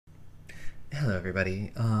Hello,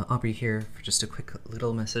 everybody. Aubrey here for just a quick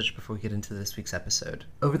little message before we get into this week's episode.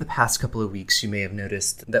 Over the past couple of weeks, you may have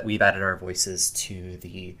noticed that we've added our voices to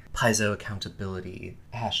the Paizo accountability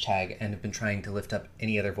hashtag and have been trying to lift up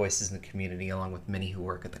any other voices in the community along with many who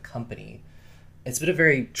work at the company. It's been a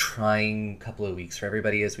very trying couple of weeks for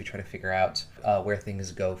everybody as we try to figure out where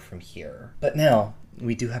things go from here. But now,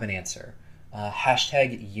 we do have an answer.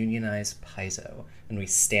 Hashtag unionize Paizo, and we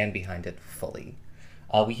stand behind it fully.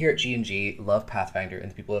 We here at G&G love Pathfinder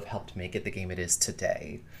and the people who have helped make it the game it is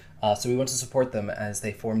today. So we want to support them as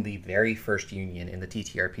they form the very first union in the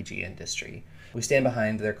TTRPG industry. We stand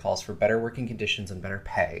behind their calls for better working conditions and better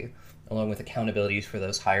pay, along with accountabilities for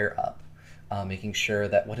those higher up, making sure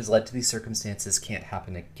that what has led to these circumstances can't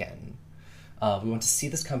happen again. We want to see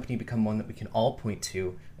this company become one that we can all point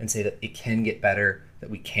to and say that it can get better, that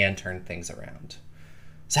we can turn things around.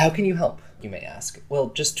 So how can you help, you may ask? Well,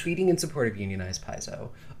 just tweeting in support of Unionize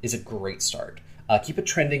Paizo is a great start. Keep it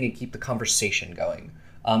trending and keep the conversation going.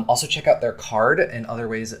 Also check out their card and other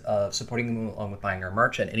ways of supporting them along with buying our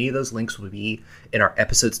merch, and any of those links will be in our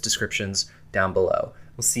episode's descriptions down below.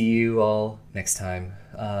 We'll see you all next time.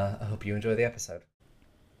 I hope you enjoy the episode.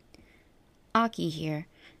 Aki here.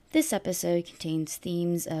 This episode contains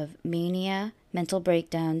themes of mania, mental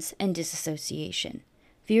breakdowns, and disassociation.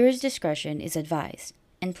 Viewers' discretion is advised.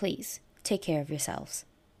 And please, take care of yourselves.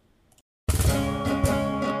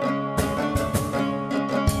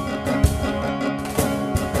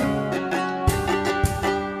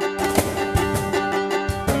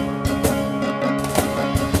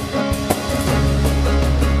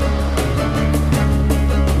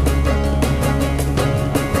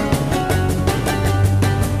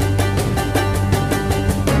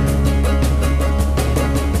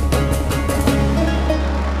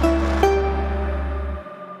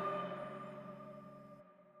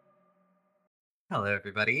 Hello,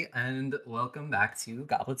 everybody, and welcome back to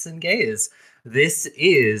Goblets and Gays. This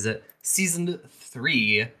is Season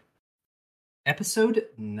 3, Episode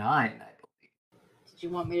 9, I believe. Did you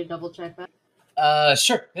want me to double check that?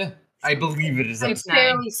 Sure, yeah. I believe it is I'm episode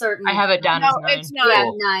fairly certain. I have it down as 9. It's 9.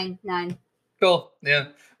 Cool. Yeah, 9. Cool, yeah.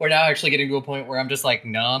 We're now actually getting to a point where I'm just like,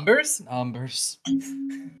 numbers. But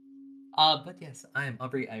yes, I am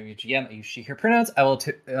Aubrey, I'm your GM, I use she, her pronouns. I will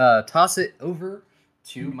toss it over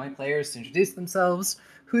to my players to introduce themselves,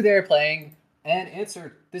 who they're playing, and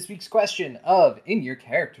answer this week's question of, in your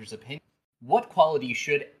character's opinion, what quality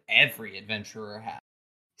should every adventurer have?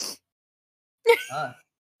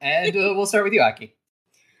 And we'll start with you, Aki.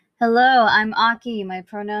 Hello, I'm Aki. My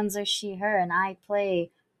pronouns are she, her, and I play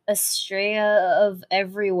Estrella of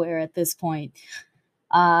everywhere at this point.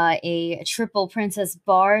 A triple princess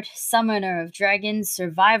bard, summoner of dragons,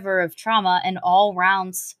 survivor of trauma, and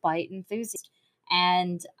all-round spite enthusiast.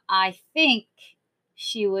 And I think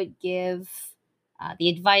she would give the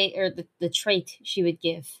advice, or the trait she would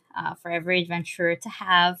give for every adventurer to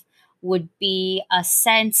have would be a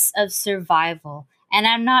sense of survival. And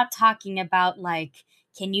I'm not talking about, like,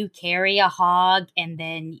 can you carry a hog and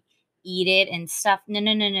then eat it and stuff?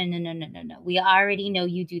 No. We already know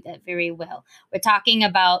you do that very well. We're talking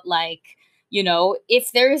about, like, you know,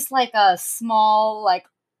 if there's, like, a small, like,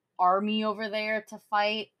 army over there to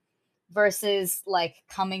fight, versus like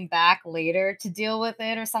coming back later to deal with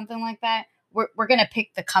it or something like that, we're gonna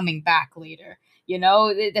pick the coming back later. You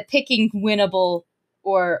know, the picking winnable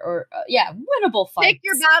or winnable fights. Pick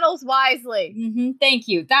your battles wisely. Mm-hmm. Thank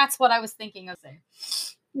you. That's what I was thinking of saying.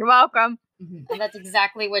 You're welcome. Mm-hmm. And that's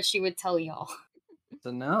exactly what she would tell y'all.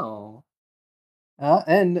 So no.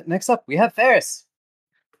 And next up, we have Ferris.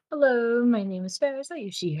 Hello, my name is Ferris. I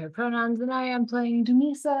use she, her pronouns, and I am playing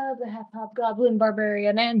Dumisa, the half-hobgoblin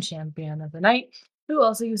barbarian and champion of the night, who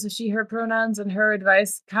also uses she, her pronouns, and her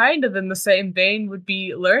advice, kind of in the same vein, would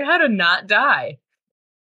be learn how to not die.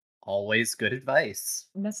 Always good advice.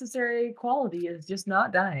 Necessary quality is just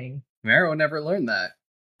not dying. Mero never learned that.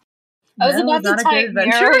 I was about to type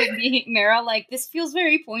adventure. Mara, like, this feels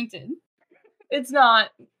very pointed. It's not,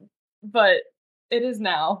 but it is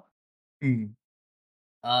now.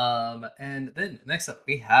 And then next up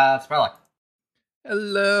we have Sparlock.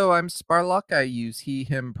 Hello, I'm Sparlock. I use he,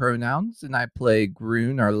 him pronouns, and I play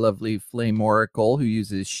Groon, our lovely flame oracle, who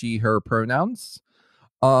uses she, her pronouns.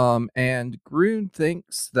 And Groon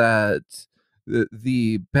thinks that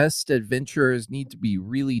the best adventurers need to be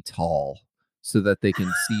really tall so that they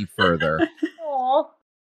can see further. Aww.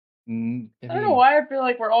 I don't know why I feel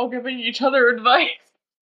like we're all giving each other advice.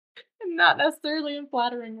 And not necessarily in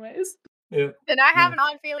flattering ways. Yeah. And I have an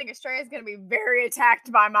odd feeling Estrella is going to be very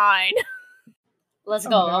attacked by mine. Let's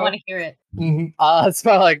go. I want to hear it.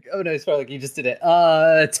 Sparlock. Oh no, Sparlock, you just did it.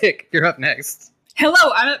 Tick, you're up next.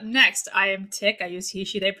 Hello, I'm up next. I am Tick. I use he,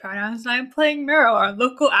 she, they pronouns, and I am playing Miro, our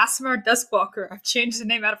local Aasimar Duskwalker. I've changed the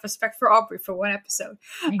name out of respect for Aubrey for one episode.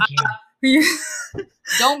 Thank you.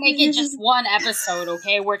 Don't make it just one episode,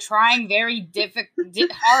 okay? We're trying very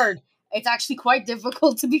hard. It's actually quite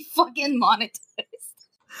difficult to be fucking monetized.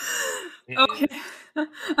 Okay.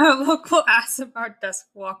 Our local Aasimar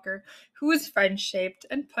Duskwalker, who is friend-shaped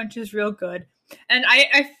and punches real good. And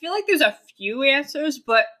I feel like there's a few answers,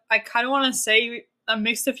 but I kind of want to say a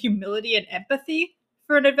mix of humility and empathy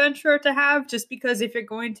for an adventurer to have, just because if you're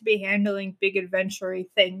going to be handling big adventure-y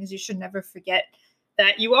things, you should never forget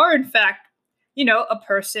that you are, in fact, a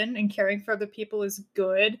person, and caring for other people is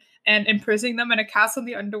good, and imprisoning them in a castle in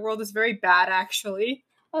the underworld is very bad, actually.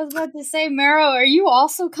 I was about to say, Mero, are you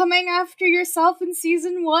also coming after yourself in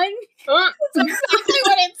season 1? That's exactly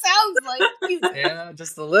what it sounds like. Yeah,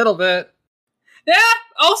 just a little bit. Yeah,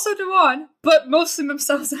 also Devon, but mostly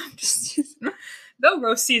themselves after season 1. They'll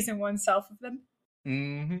roast season 1 south of them.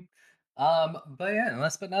 Mm-hmm. But yeah,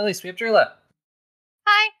 last but not least, we have Drilla.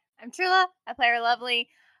 Hi, I'm Trilla. I play our lovely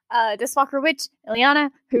Duskwalker witch, Ileana,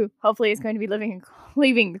 who hopefully is going to be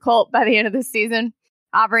leaving the cult by the end of this season.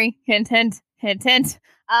 Aubrey, hint, hint, hint, hint.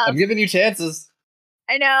 I'm giving you chances.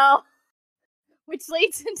 I know. Which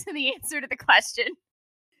leads into the answer to the question.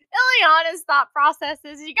 Ileana's thought process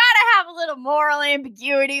is you gotta have a little moral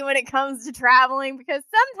ambiguity when it comes to traveling, because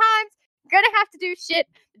sometimes you're gonna have to do shit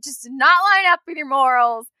that just does not line up with your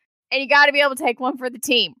morals, and you gotta be able to take one for the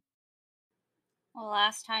team. Well,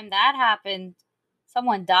 last time that happened,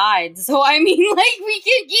 someone died, so I mean, we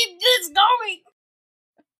can keep this going!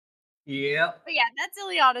 Yeah. But yeah, that's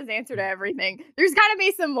Ileana's answer to everything. There's gotta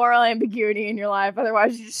be some moral ambiguity in your life,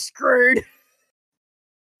 otherwise you're just screwed.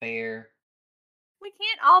 Fair. We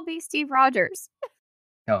can't all be Steve Rogers.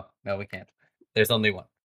 No, we can't. There's only one.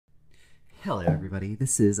 Hello, everybody.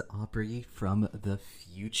 This is Aubrey from the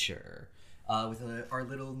future with our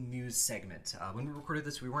little news segment. When we recorded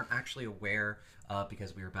this, we weren't actually aware,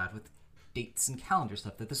 because we were bad with dates and calendar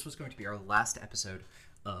stuff, that this was going to be our last episode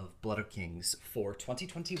of Blood of Kings for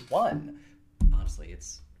 2021. Honestly,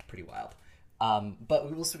 it's pretty wild. But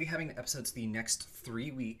we will still be having episodes the next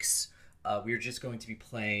 3 weeks. We're just going to be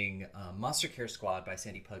playing Monster Care Squad by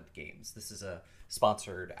Sandy Pug Games. This is a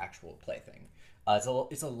sponsored actual play thing.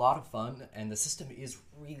 It's a lot of fun, and the system is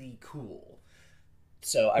really cool.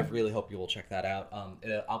 So I really hope you will check that out.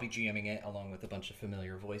 I'll be GMing it along with a bunch of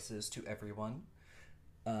familiar voices to everyone.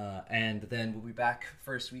 And then we'll be back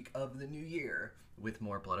first week of the new year with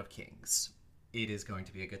more Blood of Kings. It is going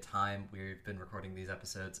to be a good time. We've been recording these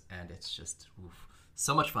episodes, and it's just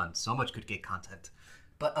so much fun. So much good gay content.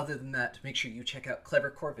 But other than that, make sure you check out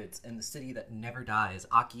Clever Corvids and the City That Never Dies.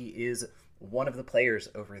 Aki is one of the players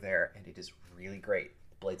over there, and it is really great.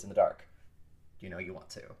 Blades in the Dark. You know you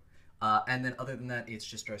want to. And then other than that, it's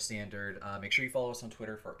just our standard. Make sure you follow us on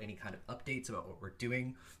Twitter for any kind of updates about what we're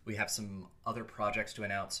doing. We have some other projects to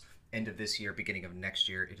announce end of this year, beginning of next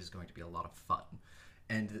year. It is going to be a lot of fun.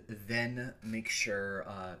 And then make sure,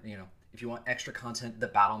 if you want extra content, the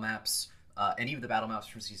battle maps, any of the battle maps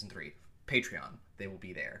from Season 3, Patreon, they will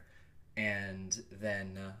be there. And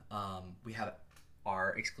then we have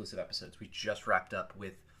our exclusive episodes. We just wrapped up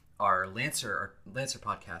with our Lancer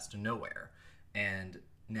podcast, Nowhere. And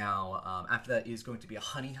now, after that is going to be a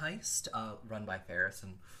honey heist run by Ferris,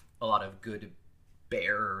 and a lot of good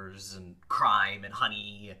bears and crime and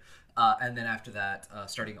honey. And then after that,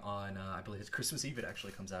 starting on, I believe it's Christmas Eve, it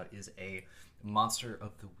actually comes out, is a Monster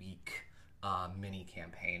of the Week mini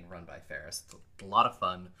campaign run by Ferris. It's a lot of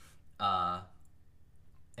fun.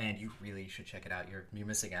 And you really should check it out. You're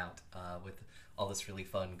missing out with all this really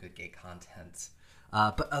fun, good gay content.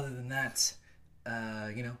 But other than that,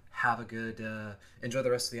 have a good, enjoy the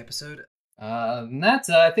rest of the episode.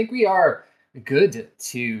 I think we are good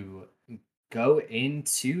to go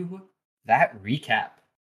into that recap.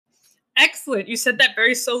 Excellent. You said that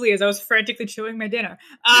very slowly as I was frantically chewing my dinner.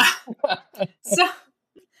 So,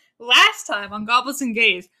 last time on Goblins and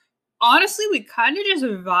Gays, honestly, we kind of just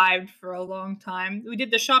vibed for a long time. We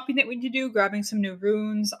did the shopping that we need to do, grabbing some new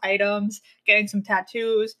runes, items, getting some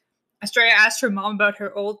tattoos. Estrella asked her mom about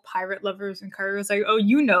her old pirate lovers, and Kyrie was like,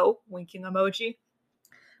 oh, winking emoji.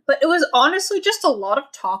 But it was honestly just a lot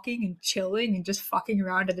of talking and chilling and just fucking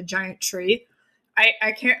around at the giant tree.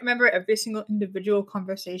 I can't remember every single individual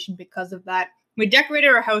conversation because of that. We decorated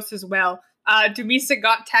our house as well. Dumisa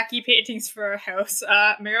got tacky paintings for our house.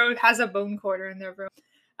 Mero has a bone quarter in their room.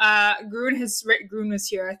 Grun was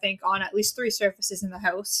here, I think, on at least 3 surfaces in the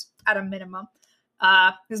house, at a minimum.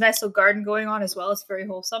 There's a nice little garden going on as well. It's very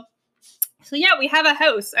wholesome. So yeah, we have a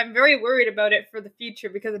house. I'm very worried about it for the future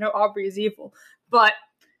because I know Aubrey is evil. But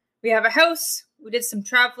we have a house. We did some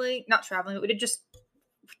traveling. Not traveling. We did just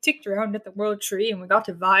ticked around at the World Tree, and we got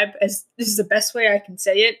to vibe, as this is the best way I can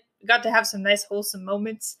say it. We got to have some nice, wholesome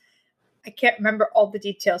moments. I can't remember all the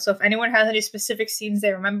details, so if anyone has any specific scenes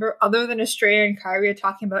they remember, other than Estrella and Kyria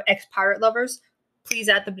talking about ex-pirate lovers, please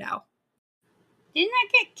add them now. Didn't I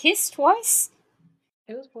get kissed twice?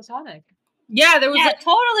 It was platonic. Yeah, there was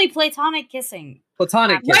totally platonic kissing.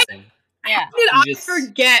 Platonic Right? kissing. Yeah. Did You I just-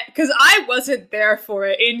 forget? Because I wasn't there for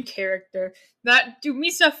it in character. That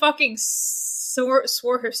Dumisa fucking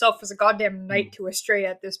swore herself as a goddamn knight to Estrella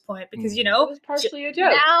at this point, because, you It know, was partially a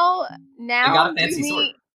joke. Now got a fancy Doomy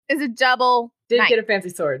sword. is a double Did knight. get a fancy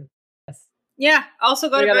sword. Yes. yeah, also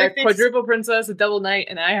got We a got very a fancy- quadruple princess, a double knight,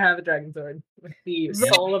 and I have a dragon sword with the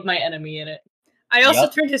soul of my enemy in it. I also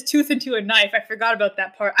Yup. turned his tooth into a knife. I forgot about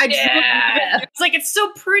that part. I just Yeah. it's like, it's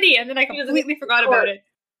so pretty, and then I He doesn't completely need forgot sword. about it.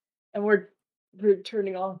 And we're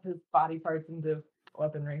turning all of his body parts into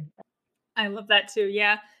weaponry. I love that too,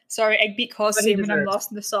 yeah. Sorry, I beat But he Colosseum and I'm deserves.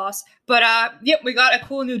 lost in the sauce. But yep, we got a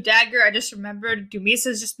cool new dagger. I just remembered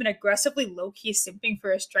Dumisa's just been aggressively low-key simping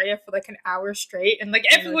for Estrella for like an hour straight. And like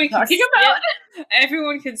everyone can talking see about it.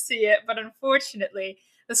 Everyone can see it, but unfortunately,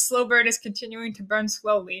 the slow burn is continuing to burn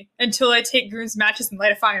slowly until I take Groon's matches and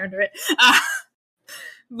light a fire under it.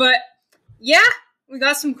 But yeah, we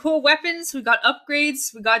got some cool weapons, we got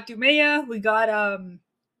upgrades, we got Dumea, we got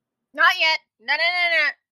Not yet. No.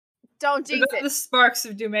 Don't we jinx got it. the sparks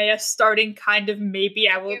of Dumea starting kind of maybe.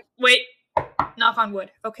 I will wait. Knock on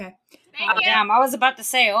wood. Okay. Thank you. Damn, I was about to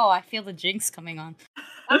say, I feel the jinx coming on.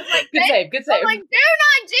 I was like, Good save, good I'm save. like, do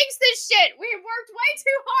not jinx this shit. We worked way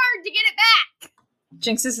too hard to get it back.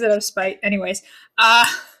 Jinxes it out of spite. Anyways,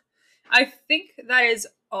 I think that is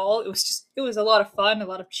all. It was a lot of fun, a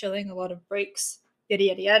lot of chilling, a lot of breaks, yada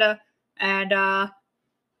yada yada, and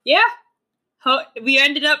yeah. We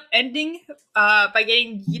ended up ending by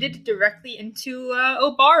getting yeeted directly into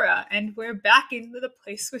Obara, and we're back into the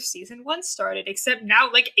place where season 1 started, except now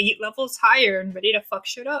like 8 levels higher and ready to fuck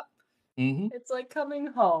shit up. Mm-hmm. It's like coming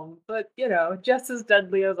home, but just as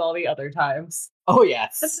deadly as all the other times. Oh,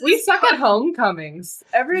 yes. We suck at homecomings.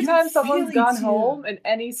 Every You time someone's really gone do. home in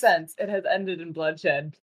any sense, it has ended in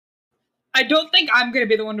bloodshed. I don't think I'm gonna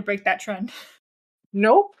be the one to break that trend.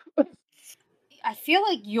 Nope. I feel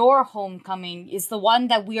like your homecoming is the one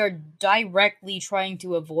that we are directly trying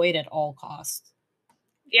to avoid at all costs.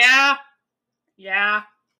 Yeah.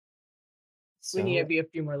 We need to be a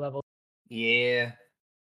few more levels. Yeah.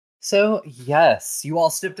 So, yes, you all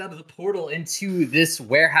stepped out of the portal into this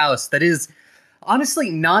warehouse that is honestly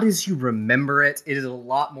not as you remember it. It is a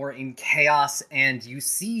lot more in chaos, and you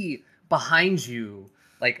see behind you,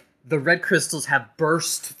 like, the red crystals have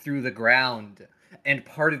burst through the ground, and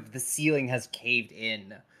part of the ceiling has caved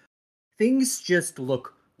in. Things just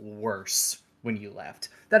look worse when you left.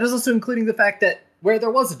 That is also including the fact that where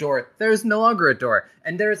there was a door, there is no longer a door,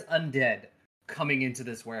 and there's undead coming into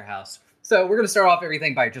this warehouse. So we're going to start off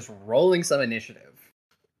everything by just rolling some initiative.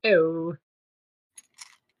 Ew.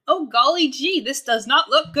 Oh golly gee, this does not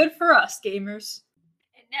look good for us, gamers.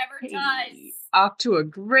 It never Hey, off to a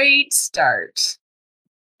great start.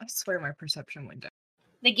 I swear my perception went down.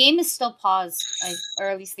 The game is still paused, or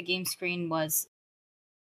at least the game screen was.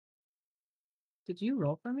 Did you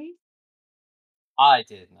roll for me? I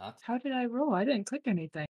did not. How did I roll? I didn't click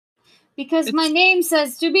anything. Because my It's- name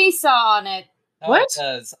says Dubisa on it. What? It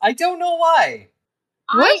does. I don't know why.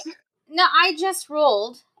 What? I just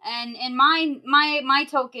rolled, and my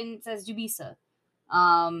token says Dubisa.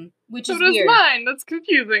 Which So is does weird. mine. That's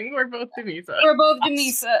confusing. We're both Demisa. We're both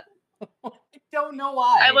Dumisa. I don't know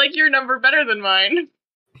why. I like your number better than mine.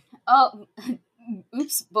 Oh,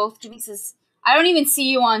 oops, both Dumisas. I don't even see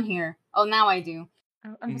you on here. Oh, now I do.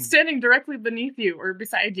 I'm Mhm. standing directly beneath you, or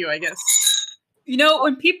beside you, I guess. You know,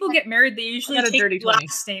 when people get married, they usually got a dirty take 20.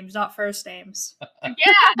 last names, not first names. Yeah,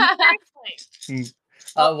 exactly.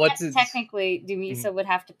 What's his... Technically, Dumisa would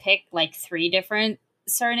have to pick like 3 different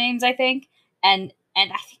surnames, I think, and I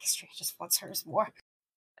think Estrella just wants hers more.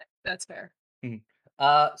 That's fair. Yeah,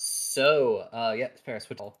 Ferris,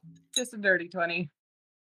 what all? Just a dirty 20.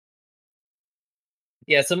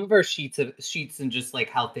 Yeah, some of our sheets and just like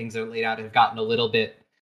how things are laid out have gotten a little bit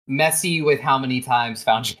messy with how many times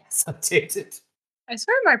Foundry has updated. I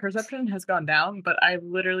swear my perception has gone down, but I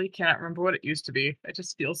literally cannot remember what it used to be. It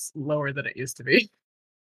just feels lower than it used to be.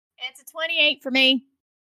 It's a 28 for me.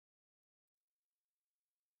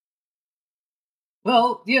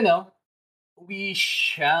 Well, you know, we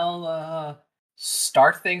shall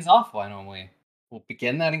start things off, why don't we? We'll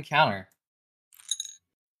begin that encounter.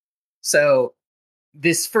 So,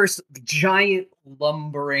 this first giant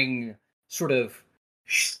lumbering sort of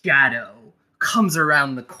shadow comes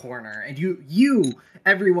around the corner, and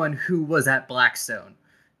everyone who was at Blackstone,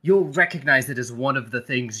 you'll recognize it as one of the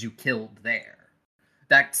things you killed there.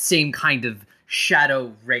 That same kind of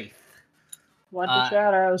shadow wraith. What the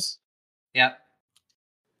shadows? Yep.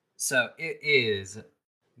 So it is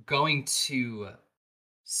going to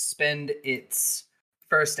spend its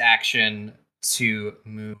first action to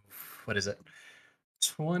move, what is it?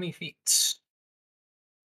 20 feet.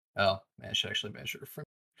 Oh, man, I should actually measure from.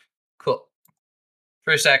 Cool.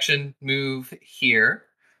 First action, move here.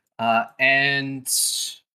 And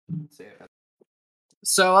let's see.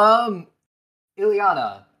 So,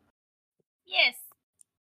 Ileana. Yes.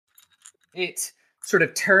 It sort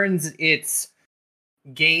of turns its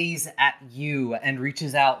gaze at you and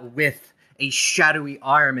reaches out with a shadowy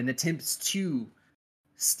arm and attempts to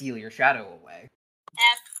steal your shadow away.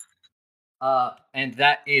 And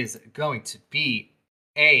that is going to be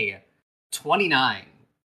a 29.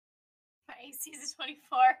 My AC is a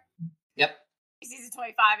 24. Yep. AC is a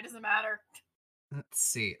 25. It doesn't matter. Let's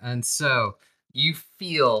see. And so you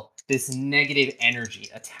feel this negative energy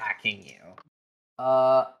attacking you.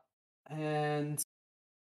 And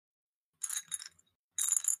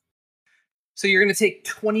so you're going to take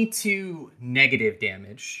 22 negative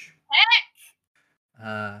damage.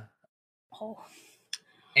 Oh.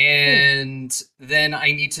 And then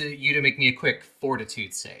I need you to make me a quick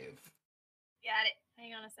fortitude save. Got it.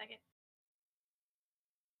 Hang on a second.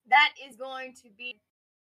 That is going to be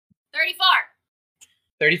 34.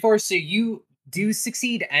 34, so you do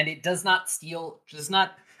succeed, and it does not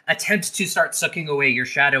attempt to start sucking away your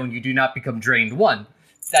shadow, and you do not become drained. 1.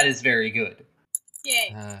 That is very good.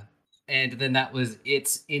 Yay. And then that was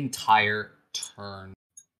its entire turn.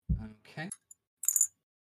 Okay.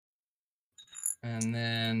 And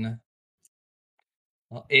then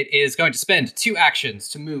it is going to spend 2 actions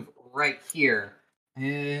to move right here.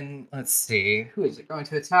 And let's see, who is it going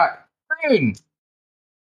to attack? Rune!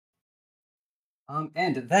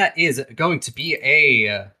 And that is going to be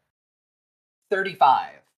a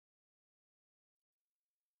 35.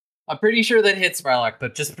 I'm pretty sure that hits Sparlock,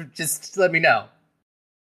 but just let me know.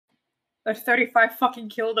 That 35 fucking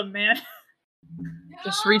killed him, man.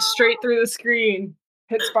 Just reach straight through the screen.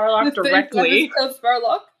 Hit Sparlock directly.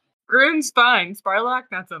 Sparlock. Groon's fine. Sparlock,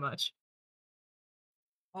 not so much.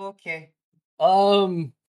 Okay.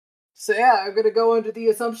 So yeah, I'm gonna go under the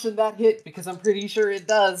assumption that hit because I'm pretty sure it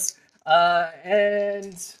does.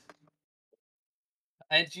 And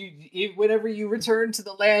whenever you return to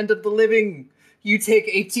the land of the living, you take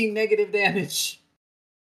 18 negative damage.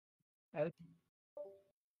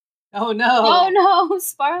 Oh no! Oh no,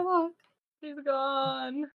 Sparlock. He's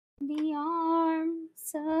gone. The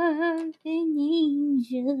arms of an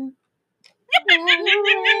angel.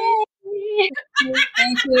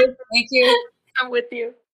 Thank you. I'm with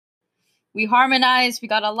you. We harmonized. We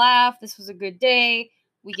got a laugh. This was a good day.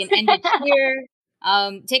 We can end it here.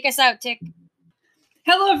 Take us out, Tick.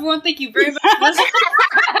 Hello, everyone. Thank you very much.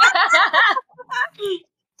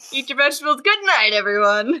 Eat your vegetables. Good night,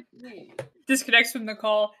 everyone. Disconnects from the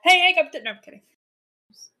call. Hey, no, I'm kidding.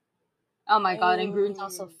 Oh my god, and Groon's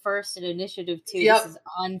also first in initiative too. Yep. This is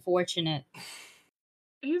unfortunate.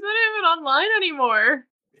 He's not even online anymore.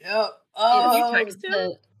 Yep. Did you text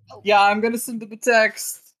him? Yeah, I'm gonna send him a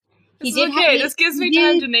text. This is okay. This gives me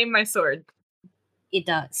time to name my sword. It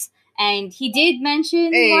does. And he did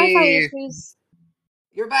mention Hey. Wi-Fi issues.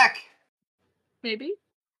 You're back. Maybe.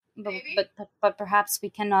 But perhaps we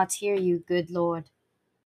cannot hear you, good lord.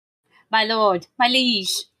 My lord, my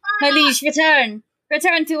liege, return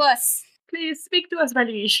to us. Please speak to us, my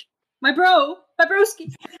liege. My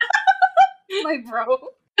broski. My bro.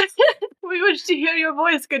 We wish to hear your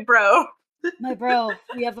voice, good bro. My bro,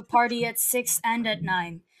 we have a party at 6 and at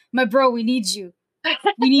 9. My bro, we need you.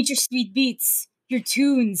 We need your sweet beats, your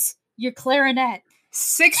tunes, your clarinet.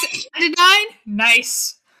 6 and 9?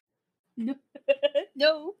 Nice.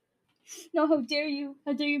 No, how dare you?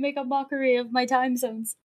 How dare you make a mockery of my time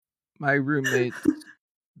zones? My roommate's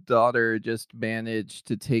daughter just managed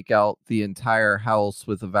to take out the entire house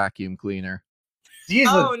with a vacuum cleaner.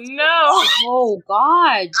 Jesus. Oh no! Oh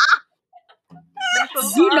god!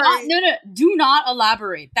 Sorry. Do not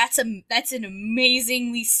elaborate. That's an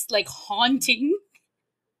amazingly haunting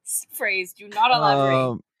phrase. Do not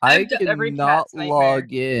elaborate. I done every cannot cat's nightmare.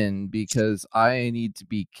 log in because I need to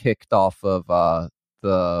be kicked off of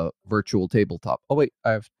the virtual tabletop. Oh wait,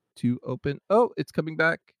 I have 2 open. Oh, it's coming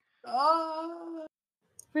back.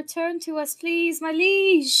 Return to us, please, my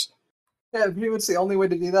liege. Yeah, pretty much the only way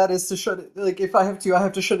to do that is to shut it. Like, if I have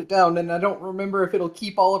to shut it down, and I don't remember if it'll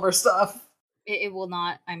keep all of our stuff. It will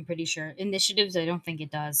not, I'm pretty sure. Initiatives, I don't think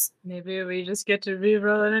it does. Maybe we just get to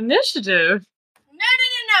reroll an initiative.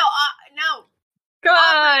 No. Come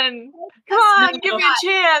on! Come on! No. Give me a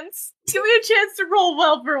chance! Give me a chance to roll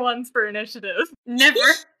well for once for initiative. Never.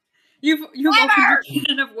 You've Never! opened your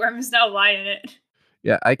can of worms, now lie in it.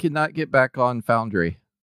 Yeah, I cannot get back on Foundry.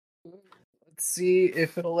 Let's see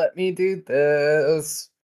if it'll let me do this.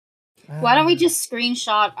 Why don't we just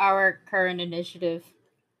screenshot our current initiative?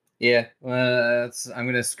 Yeah, I'm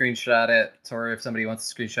gonna screenshot it, or if somebody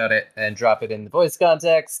wants to screenshot it and drop it in the voice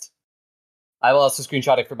context. I will also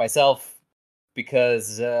screenshot it for myself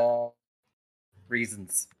because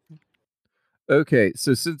reasons. Okay,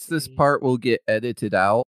 so since this part will get edited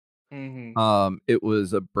out, Mm-hmm. it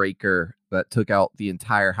was a breaker that took out the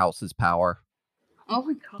entire house's power, Oh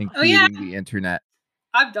my god. including the internet.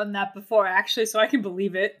 I've done that before, actually, so I can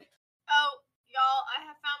believe it. Oh, y'all, I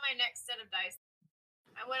have found my next set of dice.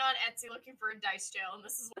 I went on Etsy looking for a dice jail, and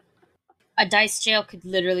this is what... A dice jail could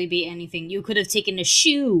literally be anything. You could have taken a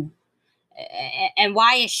shoe. And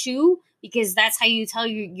why a shoe? Because that's how you tell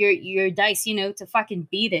your dice, to fucking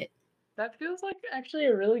beat it. That feels like actually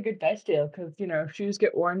a really good dice jail because, shoes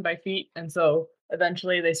get worn by feet, and so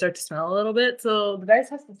eventually they start to smell a little bit, so the dice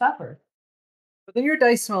has to suffer. But then your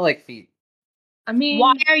dice smell like feet. I mean...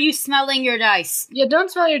 Why are you smelling your dice? Yeah,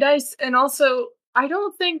 don't smell your dice, and also, I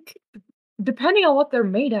don't think, depending on what they're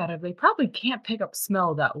made out of, they probably can't pick up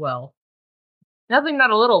smell that well. Nothing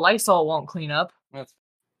that a little Lysol won't clean up.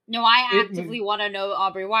 No, I actively want to know,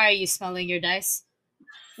 Aubrey, why are you smelling your dice?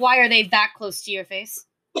 Why are they that close to your face?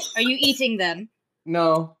 Are you eating them?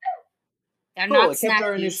 No. They're Cool, not it kept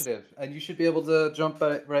our snackies. initiative, and you should be able to jump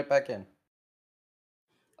right back in.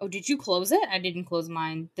 Oh, did you close it? I didn't close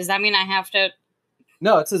mine. Does that mean I have to...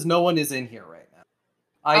 No, it says no one is in here right now.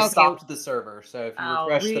 I Okay. stopped the server, so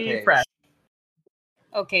if you refresh the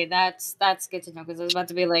page... Okay, that's good to know, because I was about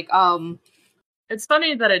to be like, It's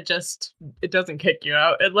funny that it doesn't kick you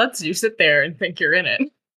out. It lets you sit there and think you're in it.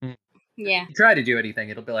 yeah. If you try to do anything,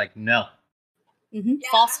 it'll be like, no. Mm-hmm.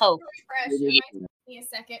 False hope. Refresh. It might take me a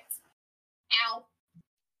second. Ow.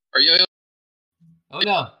 Are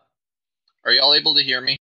y'all able to hear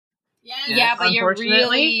me? Yeah, but you're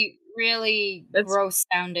really, really gross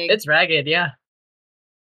sounding. It's ragged, yeah.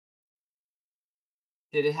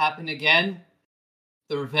 Did it happen again?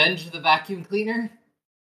 The revenge of the vacuum cleaner?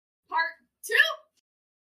 Part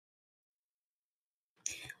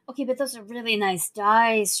 2? Okay, but those are really nice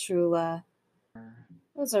dice, Trula.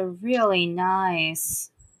 Those are really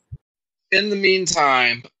nice. In the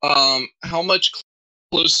meantime, how much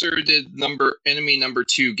closer did enemy number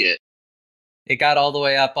 2 get? It got all the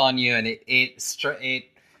way up on you, and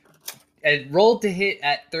it rolled to hit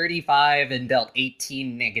at 35 and dealt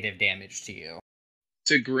 18 negative damage to you.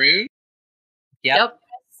 To Groon? Yep.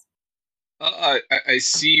 I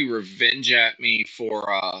see revenge at me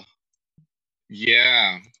for,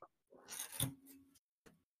 yeah.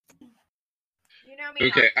 You know me.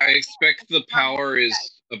 Okay, I expect the power is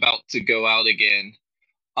about to go out again.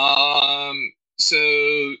 Oh,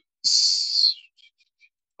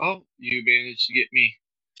 you managed to get me.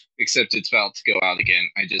 Except it's about to go out again.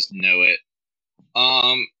 I just know it.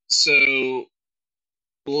 So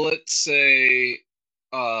let's say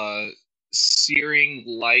Searing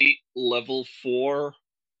Light level 4.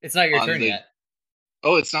 It's not your turn yet.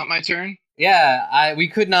 Oh, it's not my turn? Yeah, we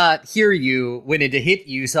could not hear you when it hit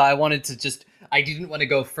you, so I wanted to I didn't want to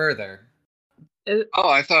go further.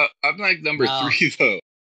 I thought I'm like number 3 though.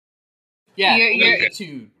 Yeah,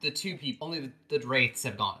 You're- the two people. Only the wraiths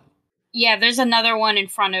have gone. Yeah, there's another one in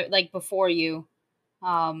front of, before you.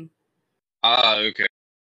 Okay.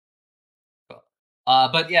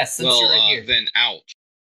 But yes, since you're here. Then out.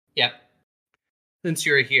 Yep. Since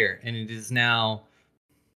you're here, and it is now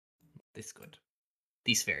this good.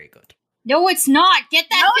 This very good. No, it's not! Get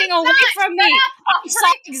that thing away from me! I Shut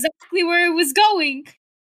saw exactly where it was going!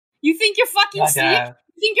 You think you're fucking slick? Dada.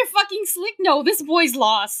 You think you're fucking slick? No, this boy's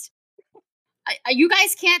lost. You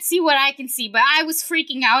guys can't see what I can see, but I was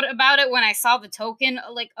freaking out about it when I saw the token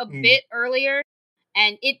a bit earlier,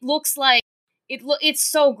 and it looks like it's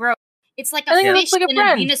so gross. It's like a fish in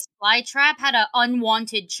a Venus flytrap had an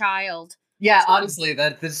unwanted child. Yeah, honestly,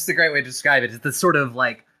 this is a great way to describe it. It's this sort of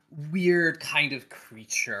weird kind of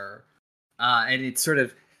creature, and it sort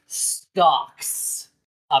of stalks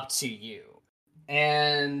up to you.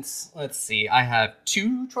 And let's see, I have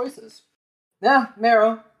 2 choices. Yeah,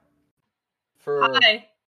 Marrow. For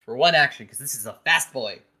one action, because this is a fast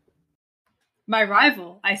boy. My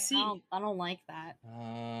rival, I see. I don't like that.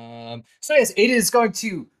 So yes, it is going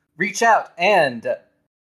to reach out and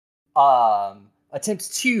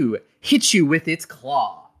attempt to hit you with its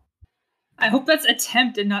claw. I hope that's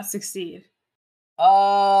attempt and not succeed.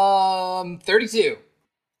 32.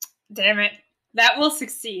 Damn it. That will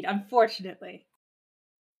succeed, unfortunately.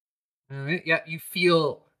 All right. Yeah, you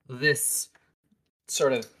feel this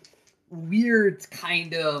sort of weird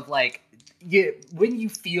kind of like when you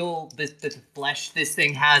feel the flesh this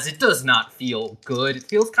thing has, it does not feel good. It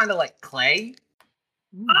feels kind of like clay.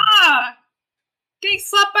 Ah! Getting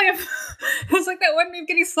slapped by a... It was like that one meme,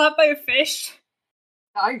 getting slapped by a fish.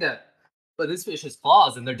 Kinda. But this fish has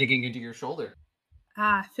claws and they're digging into your shoulder.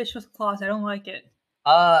 Ah, fish with claws. I don't like it.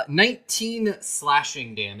 19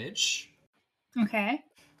 slashing damage. Okay.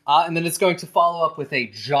 And then it's going to follow up with a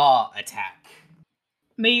jaw attack.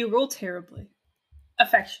 May you roll terribly.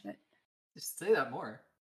 Affectionate. Just say that more.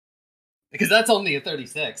 Because that's only a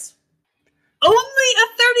 36. Only a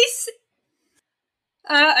 36?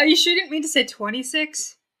 Are you sure you didn't mean to say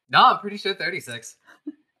 26? No, I'm pretty sure 36.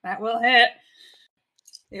 That will hit.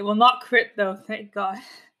 It will not crit, though, thank God.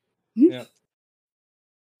 Yeah.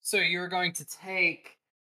 So you're going to take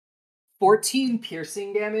 14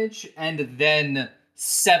 piercing damage and then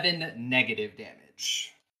 7 negative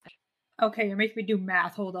damage. Okay, you're making me do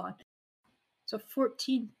math. Hold on. So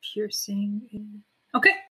 14 piercing.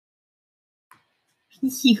 Okay.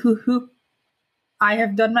 I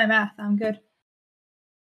have done my math. I'm good.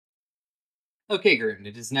 Okay, Gruden,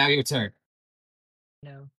 it is now your turn.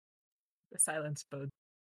 No. The silence bode.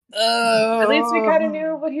 Oh. At least we kind of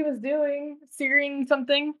knew what he was doing. Searing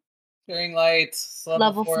something. Searing light.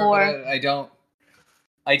 Level 4. But I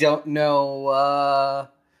don't know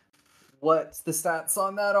what the stats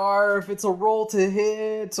on that are. If it's a roll to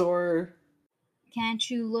hit or... Can't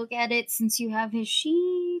you look at it since you have his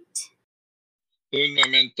sheet? Un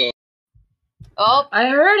momento. Oh, I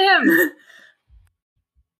heard him!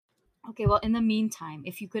 okay. Well, in the meantime,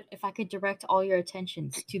 if I could direct all your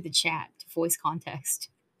attentions to the chat, to voice context.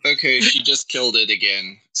 Okay, she just killed it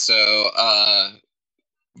again. So,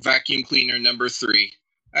 vacuum cleaner number 3.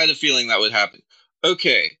 I had a feeling that would happen.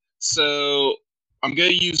 Okay, so I'm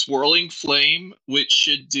going to use Whirling Flame, which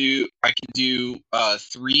should do... I can do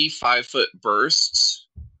 3 5-foot bursts.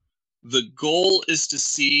 The goal is to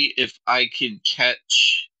see if I can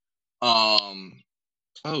catch... Oh,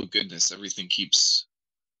 goodness, everything keeps...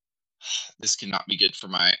 This cannot be good for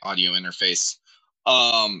my audio interface.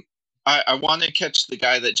 I want to catch the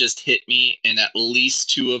guy that just hit me, and at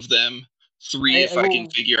least 2 of them. 3 if I can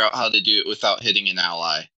figure out how to do it without hitting an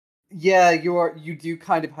ally. Yeah, you do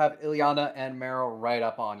kind of have Ilyana and Meryl right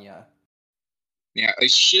up on you. Yeah, I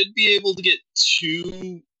should be able to get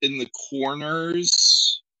 2 in the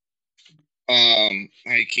corners. I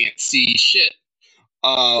can't see shit.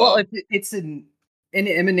 Well, if it's an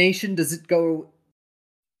emanation, does it go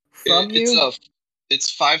from you?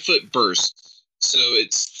 It's 5-foot bursts. So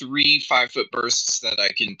it's 3 5-foot bursts that I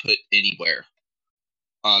can put anywhere.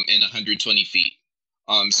 In 120 feet.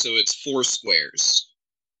 So it's 4 squares.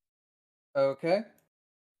 Okay.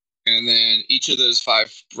 And then each of those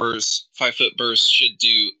 5-foot bursts should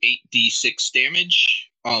do 8d6 damage.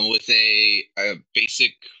 With a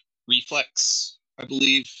basic reflex, I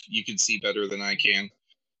believe. You can see better than I can.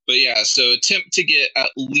 But yeah, so attempt to get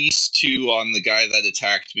at least 2 on the guy that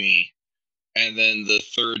attacked me. And then the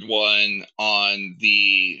third one on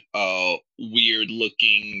the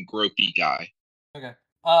weird-looking, gropey guy. Okay.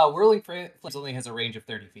 Whirling Flames only has a range of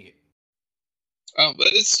 30 feet. Oh, but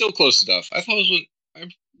it's still close enough. I thought it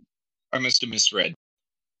was I must have misread.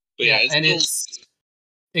 But yeah, it's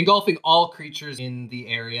engulfing all creatures in the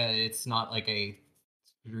area. It's not like a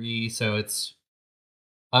 3, so it's...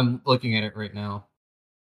 I'm looking at it right now.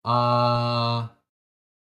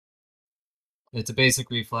 It's a basic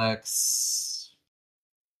reflex.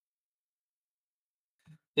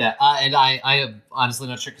 Yeah, and I am honestly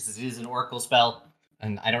not sure because it is an Oracle spell,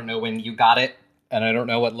 and I don't know when you got it, and I don't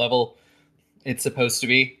know what level it's supposed to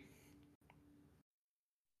be.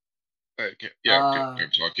 Okay, yeah, I'm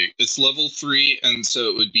talking. It's level 3, and so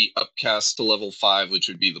it would be upcast to level 5, which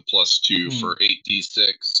would be the +2 for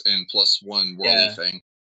 8d6 and +1 whirly thing.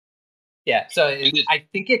 Yeah, so I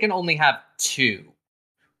think it can only have 2.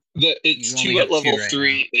 It's 2 at level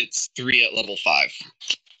 3. It's 3 at level 5.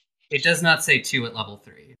 It does not say 2 at level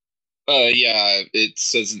 3. Yeah, it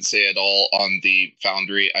doesn't say at all on the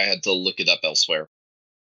Foundry. I had to look it up elsewhere.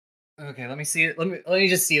 Okay, let me see it. Let me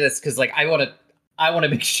just see this because, like, I want to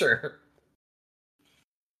make sure.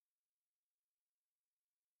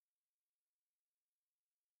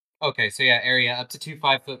 Okay, so yeah, area up to 2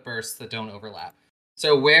 5-foot bursts that don't overlap.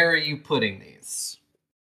 So where are you putting these?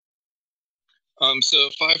 So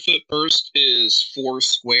a 5-foot burst is 4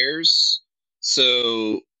 squares.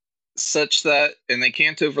 So such that, and they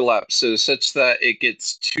can't overlap, so such that it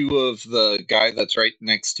gets 2 of the guy that's right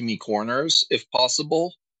next to me corners, if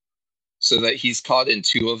possible, so that he's caught in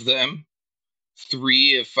 2 of them.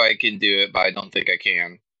 3 if I can do it, but I don't think I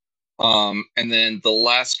can. And then the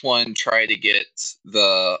last one, try to get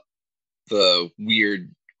the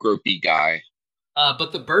weird gropey guy.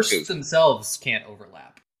 But the bursts themselves can't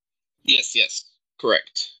overlap. Yes,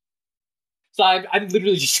 correct. So I'm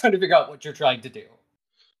literally just trying to figure out what you're trying to do.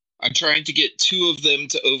 I'm trying to get 2 of them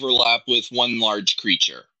to overlap with one large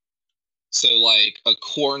creature. So, like, a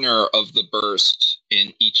corner of the burst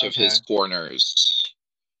in each of his corners,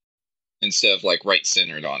 instead of, like,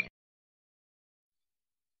 right-centered on him.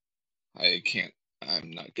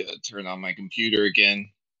 I'm not gonna turn on my computer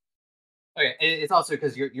again. Okay, it's also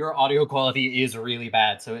because your audio quality is really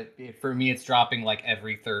bad, so for me it's dropping like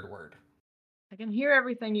every third word. I can hear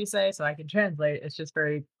everything you say, so I can translate. It's just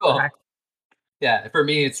very cracked. Yeah, for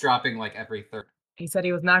me it's dropping like every third. He said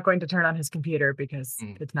he was not going to turn on his computer because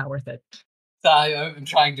it's not worth it. So I'm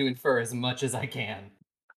trying to infer as much as I can.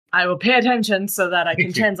 I will pay attention so that I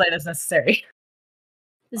can translate as necessary.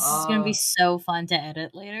 This is going to be so fun to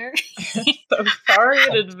edit later. So sorry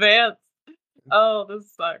in advance. Oh,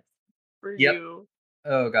 this sucks for you.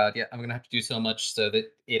 Oh god, yeah. I'm going to have to do so much so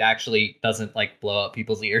that it actually doesn't like blow up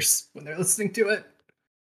people's ears when they're listening to it.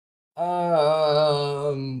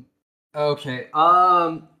 Okay.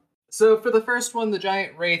 So for the first one, the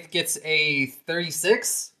giant wraith gets a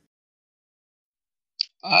 36.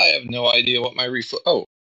 I have no idea what my reflex. Oh,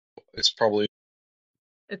 it's probably.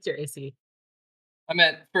 It's your AC. I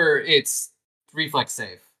meant for its reflex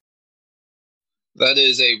save. That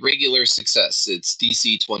is a regular success. It's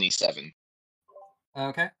DC 27.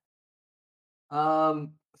 Okay.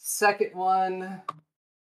 Second one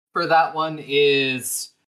for that one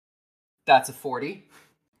is that's a 40.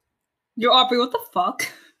 Yo, Aubrey, what the fuck?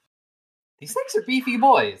 These things are beefy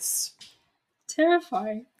boys.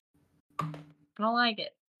 Terrifying. I don't like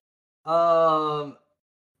it.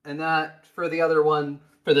 And that for the other one,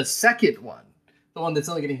 for the second one, the one that's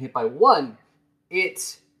only getting hit by 1,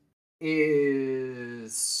 it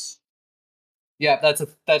is. Yeah,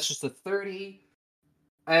 that's just a 30.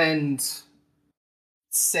 And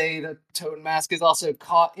say that Totem Mask is also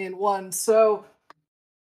caught in 1, so.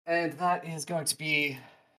 And that is going to be.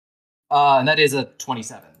 And that is a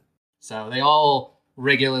 27. So they all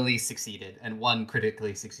regularly succeeded, and 1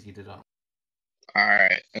 critically succeeded on.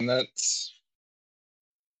 Alright, and that's.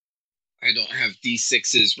 I don't have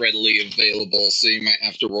D6s readily available, so you might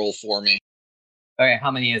have to roll for me. Okay,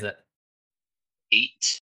 how many is it?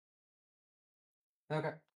 8.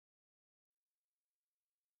 Okay.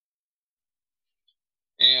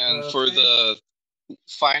 And for the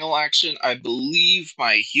final action, I believe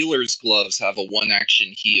my healer's gloves have a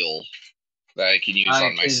 1-action heal that I can use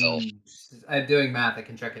on myself. I'm doing math. I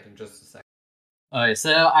can check it in just a second. Okay,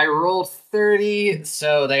 so I rolled 30,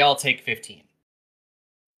 so they all take 15.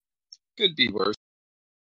 Could be worse.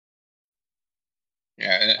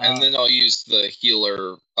 Yeah, and then I'll use the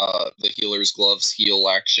healer's gloves heal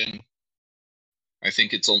action. I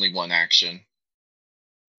think it's only 1 action.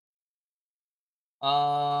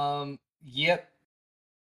 Yep.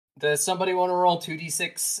 Does somebody want to roll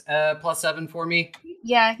 2d6 plus 7 for me?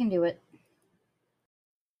 Yeah, I can do it.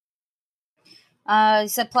 You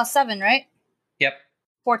said plus 7, right? Yep.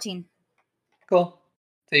 14. Cool.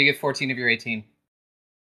 So you get 14 of your 18.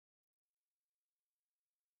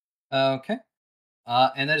 Okay.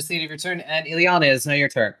 And that is the end of your turn. And Ileana, is now your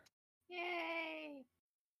turn. Yay!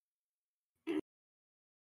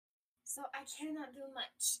 So I cannot do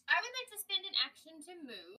much. I would like to spend an action to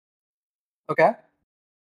move. Okay.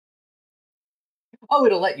 Oh,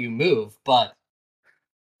 it'll let you move, but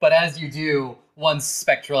as you do, one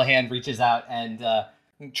spectral hand reaches out and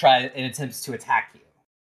attempts to attack you.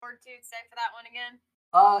 Fortitude save for that one again?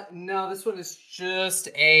 No, this one is just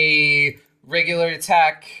a regular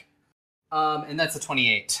attack. And that's a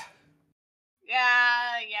 28.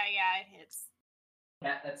 Yeah, it hits.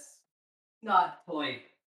 Yeah, that's not totally.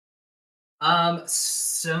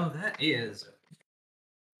 So that is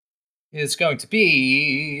going to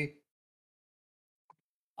be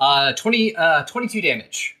 22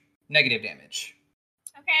 damage. Negative damage.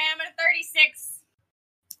 Okay, I'm at 36.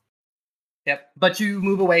 Yep, but you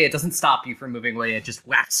move away. It doesn't stop you from moving away. It just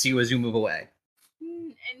whacks you as you move away.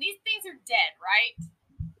 And these things are dead, right?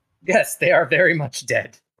 Yes, they are very much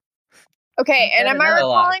dead. Okay, and Dead am I and not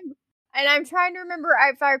alive. recalling? And I'm trying to remember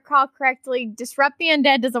if I recall correctly. Disrupt the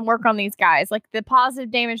undead doesn't work on these guys. Like the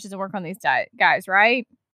positive damage doesn't work on these guys, right?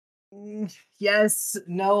 Yes,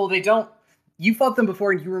 no, they don't. You fought them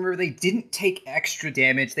before, and you remember they didn't take extra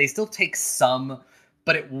damage. They still take some,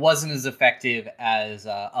 but it wasn't as effective as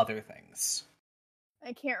other things.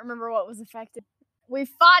 I can't remember what was effective. We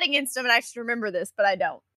fought against him, and I should remember this, but I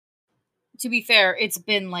don't. To be fair, it's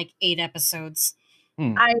been like 8 episodes.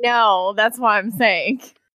 I know. That's why I'm saying.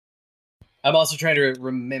 I'm also trying to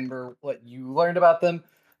remember what you learned about them.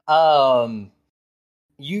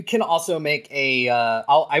 You can also make a.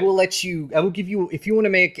 I will give you, if you want to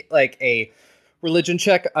make like a religion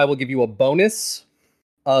check, I will give you a bonus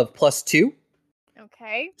of +2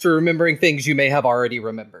 Okay. for remembering things you may have already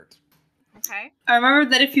remembered. Okay. I remember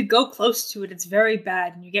that if you go close to it, it's very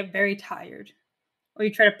bad and you get very tired. Or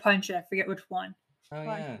you try to punch it, I forget which one. Oh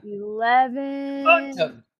yeah. 11.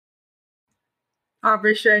 So,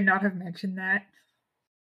 Aubrey, should I not have mentioned that?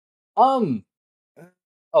 I'm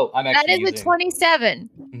actually That is using, a 27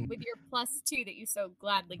 with your +2 that you so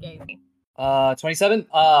gladly gave me. 27.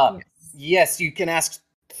 Yes. Yes, you can ask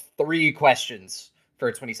 3 questions for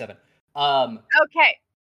a 27. Okay.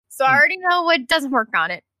 So I already know what doesn't work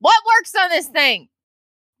on it. What works on this thing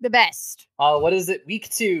the best? What is it? Weak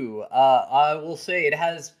 2. I will say it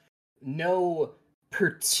has no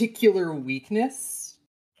particular weakness.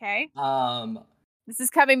 Okay. Um, This is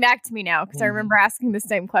coming back to me now because I remember asking the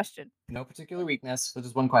same question. no particular weakness. So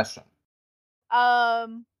just one question. But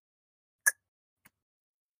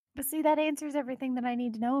see, that answers everything that I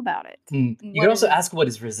need to know about it. You can also ask what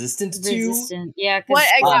is resistant to. Resistant, yeah.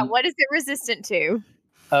 What is it resistant to?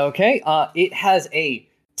 Okay, it has a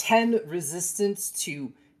 10 resistance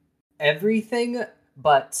to everything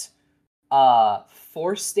but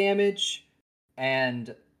force damage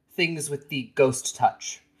and things with the ghost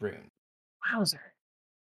touch rune. Wowzer.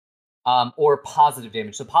 Or positive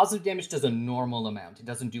damage. So positive damage does a normal amount. It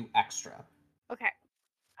doesn't do extra. Okay.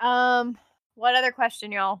 What other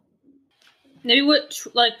question, y'all? Maybe which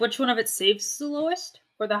one of its saves the lowest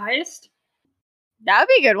or the highest? That would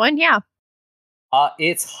be a good one, yeah.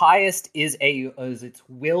 Its highest is its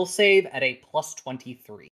will save at a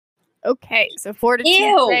 +23. Okay, so 42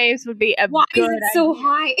 Ew. saves would be a Why good is it so idea.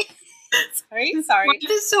 high? sorry. Why is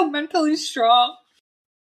it so mentally strong?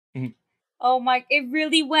 Oh my, it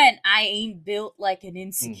really went. I ain't built like an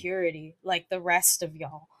insecurity like the rest of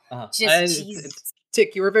y'all. Just Jesus.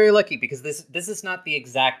 Tick, you were very lucky because this is not the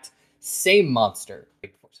exact same monster,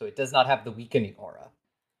 so it does not have the weakening aura.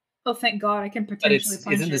 Oh, thank God! I can But potentially it's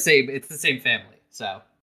punch in it. it's the same family. So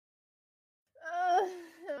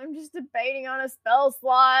I'm just debating on a spell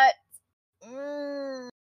slot.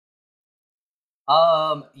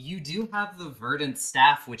 you do have the Verdant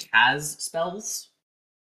Staff, which has spells.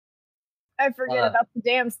 I forget about the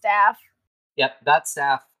damn staff. Yep, that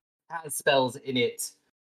staff has spells in it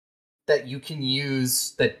that you can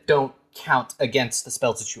use that don't count against the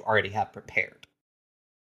spells that you already have prepared.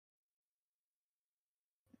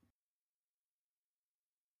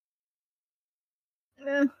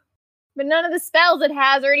 But none of the spells it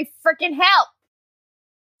has already freaking help.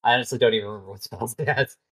 I honestly don't even remember what spells it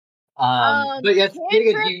has. But yes,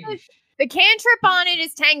 the cantrip on it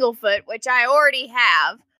is Tanglefoot, which I already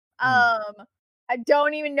have. I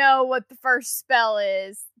don't even know what the first spell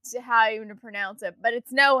is, how even to pronounce it, but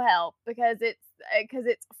it's no help because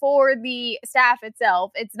it's for the staff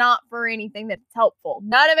itself. It's not for anything that's helpful.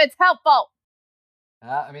 None of it's helpful.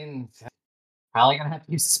 I mean, probably gonna have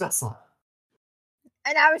to use a spell slot.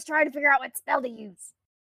 And I was trying to figure out what spell to use.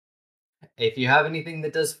 If you have anything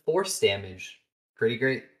that does force damage, pretty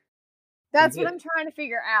great. That's what I'm trying to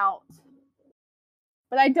figure out.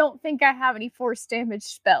 But I don't think I have any force damage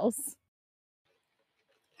spells.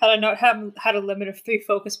 Had I not had a limit of 3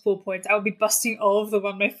 focus pool points, I would be busting all of them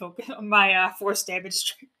on my force damage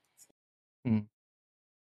strength.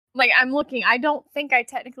 Like, I'm looking. I don't think I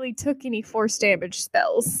technically took any force damage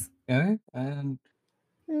spells. Okay.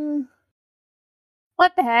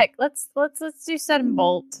 What the heck? Let's do Sudden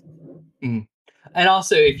Bolt. And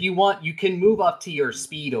also, if you want, you can move up to your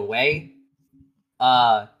speed away.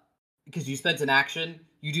 Because you spent an action,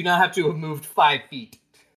 you do not have to have moved 5 feet.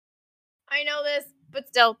 I know this, but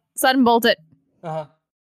still, Sudden Bolt it. And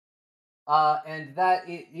that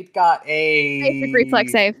it got a basic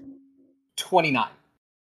reflex save. 29.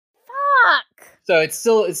 Fuck. So it's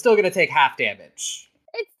still gonna take half damage.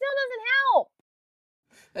 It still doesn't help.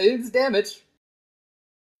 It's damage.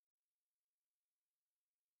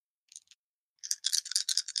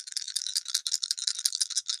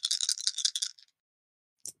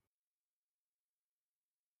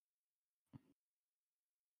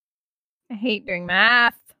 I hate doing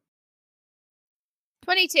math.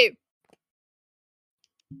 22.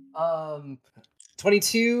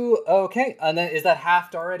 22. Okay, and then is that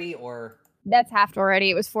halved already, or? That's halved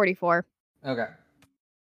already. It was 44. Okay.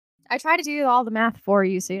 I try to do all the math for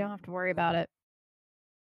you, so you don't have to worry about it.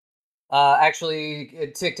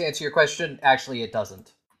 Actually, Tick, to answer your question, actually it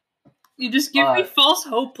doesn't. You just give me false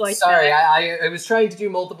hope like sorry, that. I was trying to do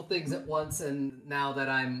multiple things at once, and now that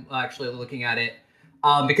I'm actually looking at it,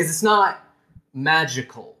 because it's not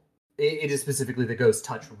magical. It is specifically the Ghost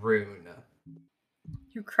Touch rune.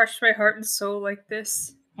 You crushed my heart and soul like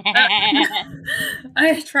this.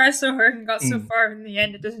 I tried so hard and got so far, in the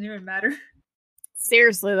end it doesn't even matter.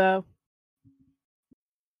 Seriously, though.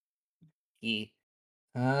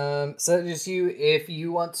 So just if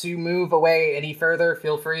you want to move away any further,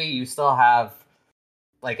 feel free. You still have,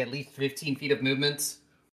 like, at least 15 feet of movement.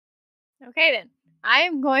 Okay, then. I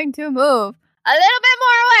am going to move a little bit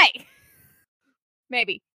more away.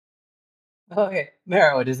 Maybe. Okay,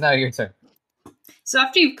 Marrow, it is now your turn. So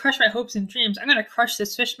after you've crushed my hopes and dreams, I'm gonna crush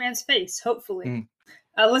this fishman's face, hopefully.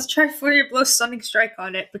 Let's try Flurry of Blows Stunning Strike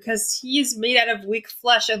on it, because he is made out of weak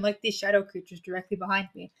flesh, unlike these shadow creatures directly behind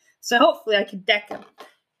me. So hopefully I can deck him.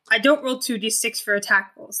 I don't roll 2d6 for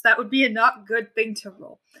attack rolls. That would be a not good thing to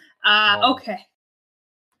roll. Okay.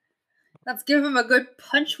 Let's give him a good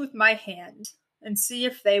punch with my hand and see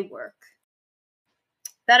if they work.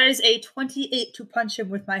 That is a 28 to punch him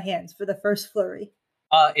with my hands for the first flurry.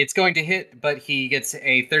 It's going to hit, but he gets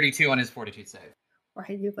a 32 on his Fortitude save. Why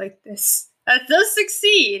do you like this? That does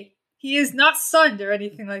succeed. He is not stunned or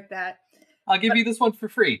anything like that. I'll give you this one for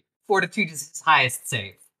free. Fortitude is his highest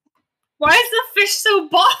save. Why is the fish so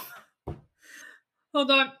buff?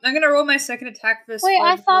 Hold on, I'm gonna roll my second attack for this. Wait,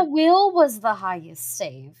 I thought Will was the highest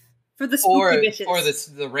save. For the spooky bitches. For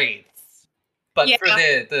the wraiths. But for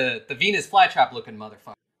the Venus flytrap looking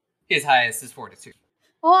motherfucker, his highest is Fortitude.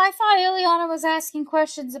 Oh, I thought Ileana was asking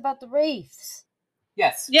questions about the wraiths.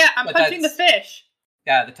 Yes. Yeah, I'm punching the fish.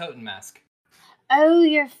 Yeah, the Totem Mask. Oh,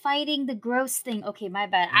 you're fighting the gross thing. Okay, my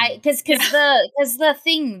bad. Because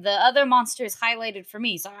the other monster is highlighted for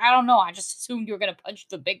me, so I don't know. I just assumed you were gonna punch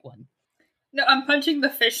the big one. No, I'm punching the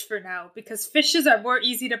fish for now, because fishes are more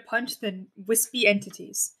easy to punch than wispy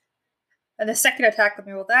entities. And the second attack, let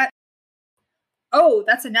me roll that. Oh,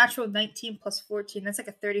 that's a natural 19 plus 14. That's like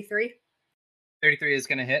a 33. 33 is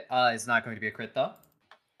going to hit. It's not going to be a crit, though.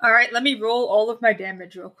 Alright, let me roll all of my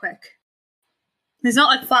damage real quick. It's not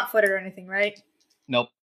like flat-footed or anything, right? Nope.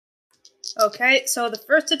 Okay, so the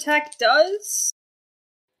first attack does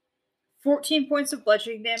 14 points of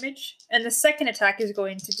bludgeoning damage, and the second attack is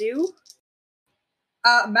going to do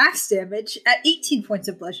max damage at 18 points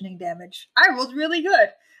of bludgeoning damage. I rolled really good.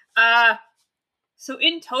 So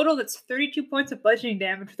in total, that's 32 points of bludgeoning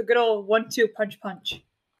damage with a good old 1-2 punch.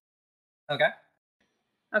 Okay.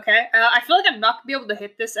 Okay, I feel like I'm not going to be able to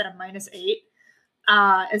hit this at a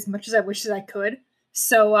 -8, as much as I wish that I could.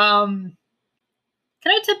 So, can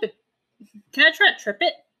I tip it? Can I try to trip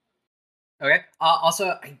it? Okay.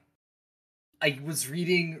 Also, I was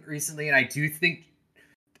reading recently, and I do think,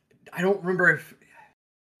 I don't remember if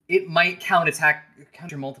it might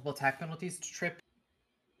counter multiple attack penalties to trip.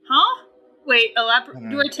 Huh? Wait, elaborate.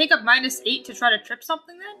 Do I take a -8 to try to trip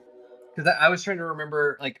something then? Because I was trying to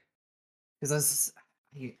remember, like, because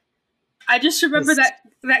I just remember that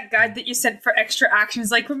guide that you sent for extra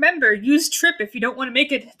actions. Like, remember, use trip if you don't want to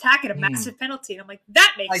make an attack at a massive penalty. And I'm like,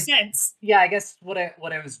 that makes sense. Yeah, I guess what I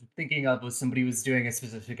was thinking of was somebody was doing a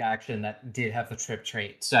specific action that did have the trip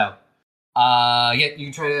trait. So, yeah, you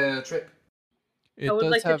can try to trip. It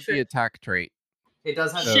does have the attack trait. It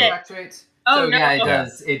does have the attack trait. Oh, so, no. Yeah,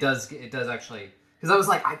 it does actually. Because I was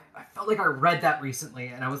like, I felt like I read that recently,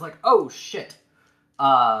 and I was like, oh shit.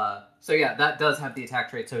 So yeah, that does have the attack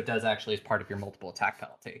trait, so it does actually is part of your multiple attack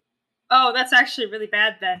penalty. Oh, that's actually really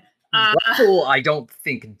bad then. Grapple, I don't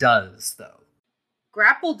think does, though.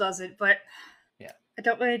 Grapple doesn't, but yeah, I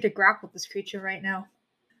don't really need to grapple this creature right now.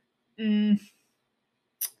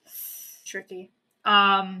 Tricky.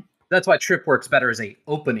 That's why trip works better as an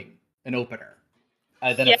opener,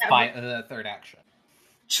 than a third action.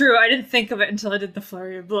 True, I didn't think of it until I did the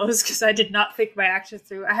flurry of blows, because I did not think my actions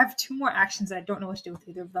through. I have 2 more actions and I don't know what to do with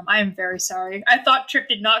either of them. I am very sorry. I thought trip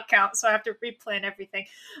did not count, so I have to replan everything.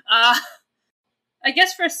 I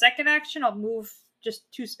guess for a second action, I'll move just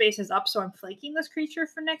 2 spaces up, so I'm flanking this creature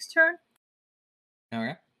for next turn.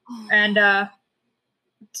 Okay. And, okay,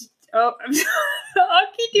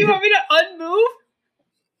 do you want me to unmove?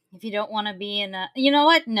 If you don't want to be in a... You know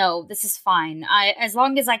what? No, this is fine. As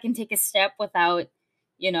long as I can take a step without,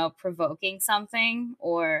 provoking something,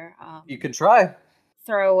 or... you can try.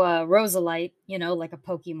 Throw a Rosalite, like a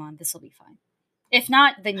Pokemon, this will be fine. If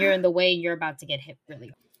not, then you're in the way and you're about to get hit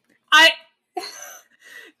really hard.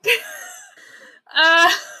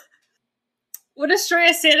 Would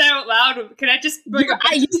Estrella say that out loud? Can I just bring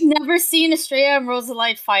You've never seen Estrella and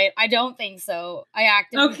Rosalite fight? I don't think so. I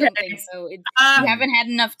actively don't think so. You haven't had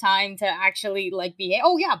enough time to actually behave.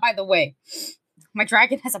 Oh yeah, by the way, my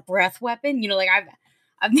dragon has a breath weapon.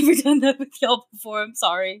 I've never done that with y'all before. I'm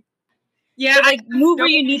sorry. Yeah, so, move where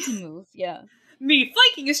you need to move. Yeah. Me,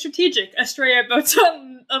 flanking is strategic. Estrella about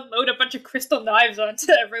to unload a bunch of crystal knives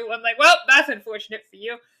onto everyone. Well, that's unfortunate for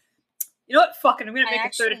you. You know what? Fuck it. I'm gonna make a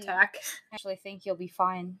third attack. I actually think you'll be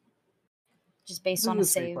fine. Just based on a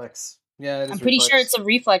save. Reflex. Yeah, I'm pretty sure it's a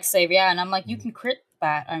reflex save, yeah, and I'm you can crit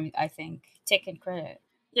that, I think. Tick and crit it.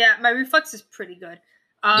 Yeah, my reflex is pretty good.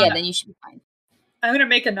 Then you should be fine. I'm gonna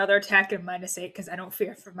make another attack in -8 because I don't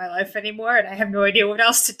fear for my life anymore, and I have no idea what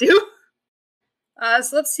else to do.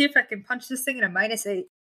 So let's see if I can punch this thing in a -8.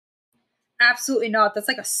 Absolutely not. That's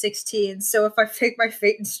a 16, so if I take my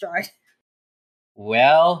fate in stride.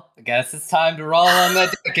 Well, I guess it's time to roll on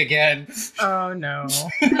the deck again. Oh no.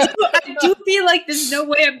 I do feel like there's no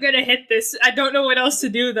way I'm gonna hit this. I don't know what else to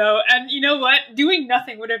do though, and you know what? Doing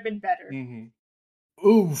nothing would have been better. Mm-hmm.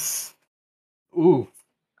 Oof. Oof.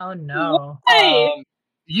 Oh no.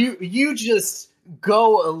 You just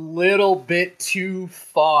go a little bit too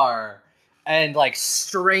far and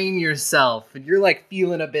strain yourself, and you're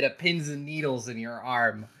feeling a bit of pins and needles in your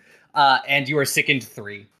arm, and you are sickened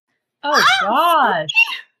 3. Oh gosh.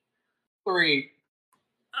 3.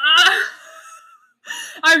 I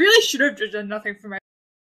really should have just done nothing for my.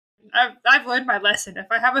 I've learned my lesson. If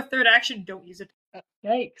I have a third action, don't use it.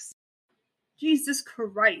 Yikes. Jesus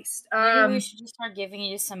Christ. Maybe we should just start giving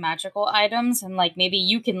you some magical items, and maybe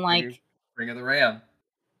you can Ring of the Ram.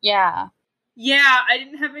 Yeah. Yeah, I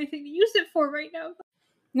didn't have anything to use it for right now.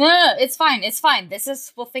 No, it's fine. It's fine.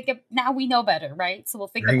 We'll think of now. We know better, right? So we'll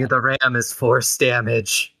think. Ring of the Ram is force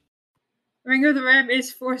damage. Ring of the Ram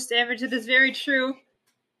is force damage. It is very true.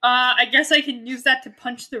 I guess I can use that to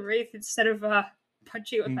punch the Wraith instead of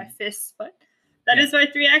punching it with my fists, but that is my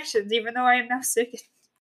 3 actions, even though I am now sickened.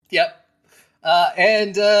 Yep.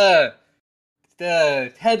 And the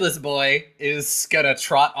headless boy is gonna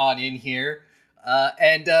trot on in here,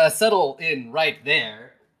 and settle in right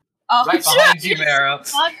there. Oh, right behind you, Marrow.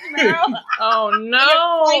 Oh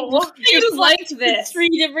no! You liked this. 3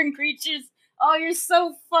 different creatures. Oh, you're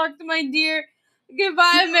so fucked, my dear.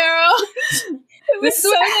 Goodbye, Marrow. It was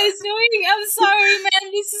so nice knowing you. I'm sorry,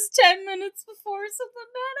 man. This is 10 minutes before something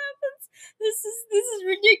bad happens. This is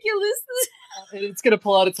ridiculous. It's gonna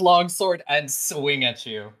pull out its long sword and swing at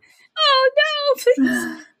you. Oh no,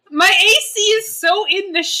 please. My AC is so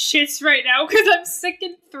in the shits right now because I'm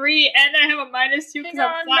sickened 3 and I have a -2 because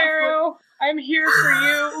I'm flat. I'm here for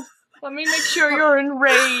you. Let me make sure you're in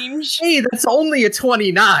range. Hey, that's only a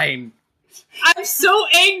 29. I'm so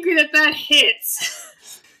angry that hits.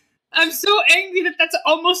 I'm so angry that's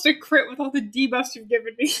almost a crit with all the debuffs you've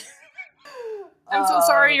given me. I'm so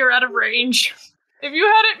sorry you're out of range. If you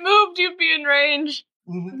hadn't moved, you'd be in range.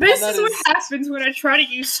 This is what happens when I try to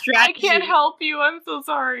use strategy. I can't help you, I'm so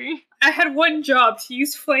sorry. I had one job, to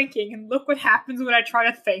use flanking, and look what happens when I try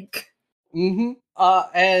to think.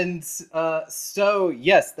 So,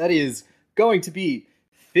 yes, that is going to be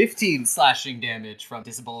 15 slashing damage from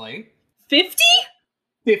this boy. 50?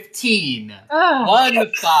 15. Oh.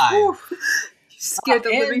 1 5. You scared the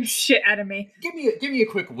living shit out of me. Give me a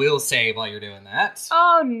quick will save while you're doing that.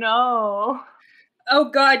 Oh no. Oh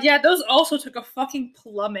god, yeah, those also took a fucking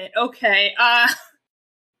plummet. Okay,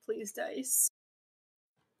 please, dice.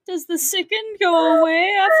 Does the sicken go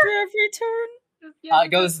away after every turn?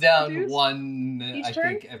 It goes down 1, I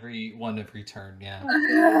think, every turn, yeah.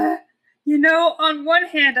 You know, on one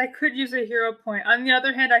hand, I could use a hero point. On the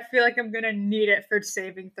other hand, I feel like I'm gonna need it for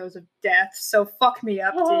saving throws of death. So fuck me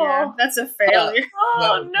up, DM. That's a failure.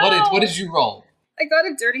 No. What did you roll? I got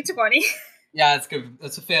a dirty 20. Yeah, that's good.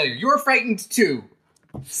 That's a failure. You were frightened too.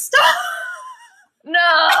 Stop!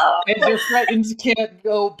 No! And your frightened can't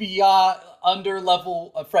go beyond under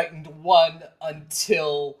level frightened 1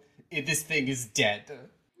 until this thing is dead.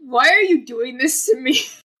 Why are you doing this to me?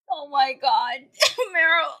 Oh my god.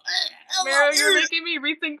 Marrow, you're making me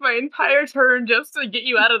rethink my entire turn just to get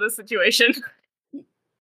you out of this situation.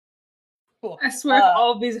 Cool. I swear if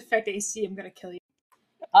all of these affect AC, I'm gonna kill you.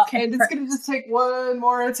 And it's gonna just take 1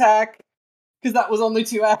 more attack, because that was only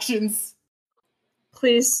 2 actions.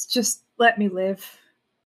 Please, just let me live.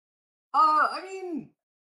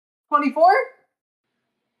 24?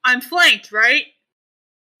 I'm flanked, right?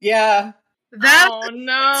 Yeah. That. Oh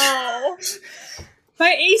no!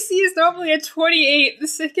 My AC is normally at 28. The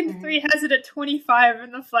second 3 has it at 25,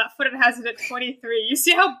 and the flat-footed has it at 23. You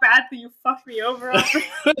see how badly you fucked me over?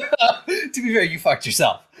 To be fair, you fucked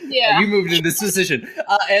yourself. Yeah. You moved in this position.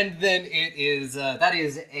 And then it is, that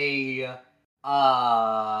is a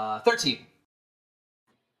 13.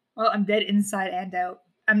 Well, I'm dead inside and out.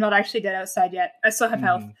 I'm not actually dead outside yet. I still have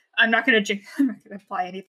health. I'm not gonna apply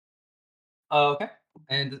anything. Okay.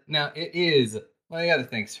 And now it is the other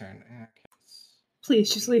thing's turn. Okay.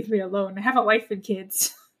 Please, just leave me alone. I have a wife and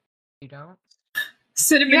kids. You don't?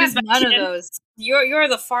 Cinnamon You is have my none kid. of those. You're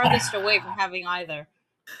the farthest away from having either.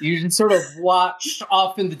 You just sort of watch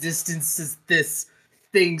off in the distance as this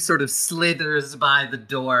thing sort of slithers by the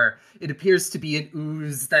door. It appears to be an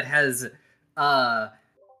ooze that has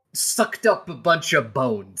sucked up a bunch of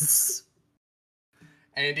bones.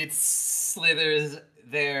 And it slithers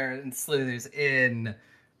there and slithers in.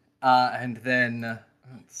 And then... No!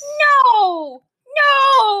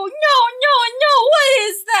 What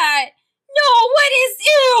is that? No, what is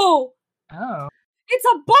ew? Oh. It's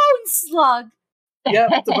a bone slug. Yep,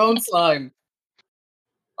 it's a bone slime.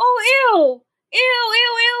 Oh, ew.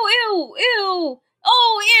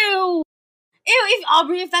 Oh, ew. If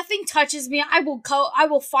Aubrey, if that thing touches me, I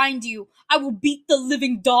will find you. I will beat the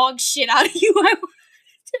living dog shit out of you.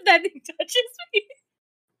 If that thing touches me.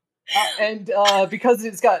 And because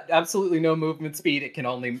it's got absolutely no movement speed, it can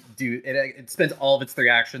only do it. It spends all of its 3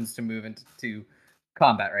 actions to move into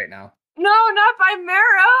combat right now. No, not by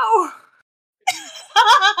Marrow!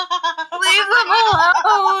 Leave them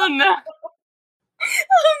alone!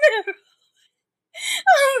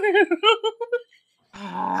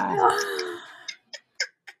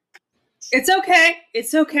 It's okay.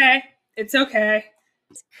 It's okay. It's okay.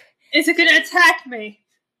 Is it gonna attack me?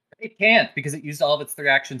 It can't because it used all of its 3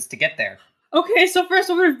 actions to get there. Okay, so first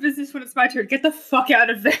order of business when it's my turn. Get the fuck out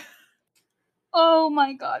of there. Oh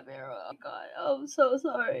my god, Mara. Oh god, I'm so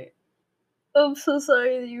sorry. I'm so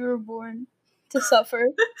sorry that you were born to suffer.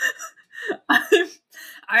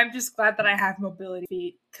 I'm just glad that I have mobility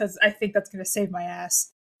feet, because I think that's gonna save my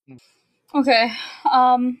ass. Okay,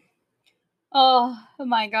 oh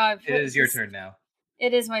my god. It is your turn now.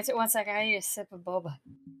 It is my turn. 1 second, I need a sip of boba.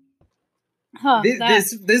 Huh,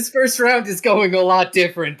 This first round is going a lot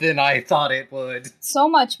different than I thought it would. so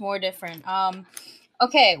much more different.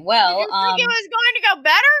 Okay, well, Did you think it was going to go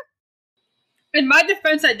better? In my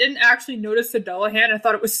defense, I didn't actually notice the Dullahan. I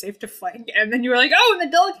thought it was safe to flank, and then you were like, "Oh,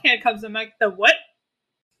 and the Dullahan comes." I'm like, "The what?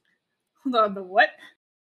 Hold on, the what?"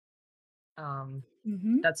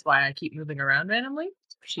 That's why I keep moving around randomly.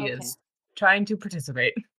 She Okay. is trying to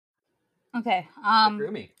participate. Okay,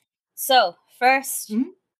 Groomy. so first,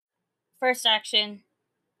 Mhm. first action,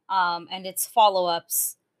 and its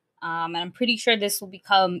follow-ups, and I'm pretty sure this will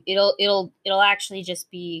become, it'll actually just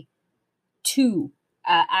be 2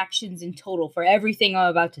 actions in total for everything I'm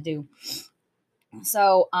about to do.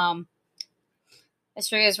 So,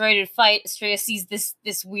 Estrella is ready to fight. Estrella sees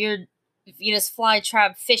this weird Venus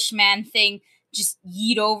flytrap fish man thing just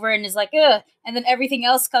yeet over and is like, ugh, and then everything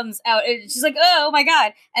else comes out and she's like, oh my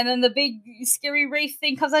god, and then the big scary wraith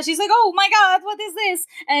thing comes out, she's like, oh my god, what is this?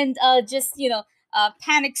 And just,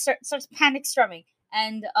 starts panic strumming,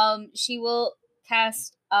 and she will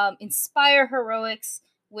cast Inspire Heroics,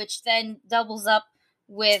 which then doubles up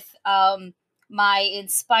with my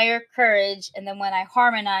Inspire Courage, and then when I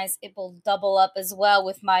harmonize, it will double up as well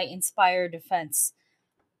with my Inspire Defense.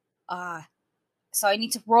 So I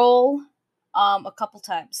need to roll a couple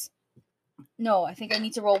times. No, I think I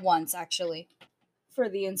need to roll once, actually, for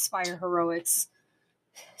the Inspire Heroics.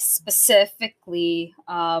 Specifically,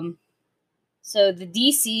 so the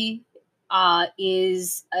DC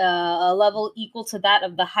is a level equal to that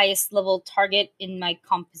of the highest level target in my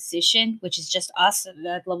composition, which is just us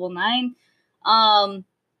at level 9.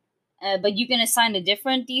 But you can assign a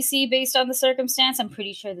different DC based on the circumstance. I'm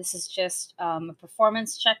pretty sure this is just a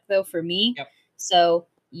performance check, though, for me. Yep. So,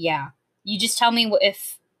 yeah. You just tell me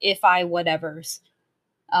if I whatevers.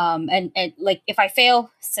 And like, if I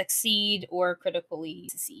fail, succeed, or critically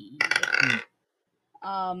succeed.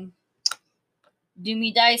 Do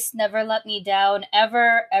me dice, never let me down,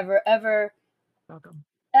 ever, ever, ever, Welcome.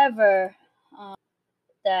 ever.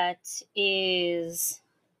 That is...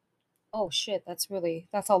 Oh shit, that's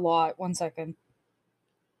a lot. 1 second.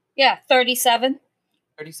 Yeah, 37.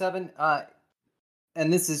 37.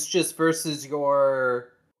 And this is just versus your...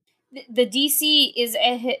 The DC is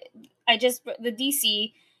the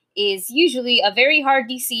DC is usually a very hard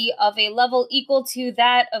DC of a level equal to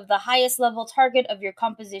that of the highest level target of your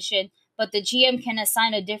composition, but the GM can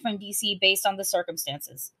assign a different DC based on the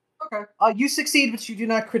circumstances. Okay. You succeed, but you do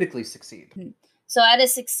not critically succeed. So at a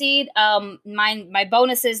succeed, my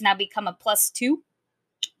bonuses now become a +2.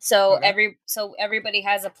 So Okay. everybody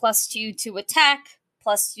has a +2 to attack,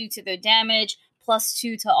 +2 to their damage,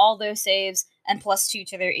 +2 to all their saves, and +2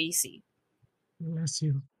 to their AC. Bless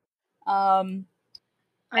you. I don't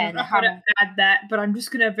And know how to add that, but I'm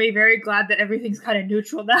just gonna be very glad that everything's kind of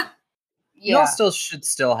neutral now. You all yeah, should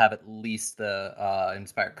still have at least the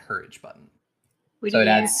Inspire Courage button. What So do it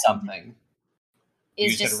you adds use? something. You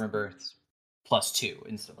is just gotta just remember it's +2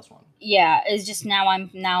 instead of +1. yeah, it's just now I'm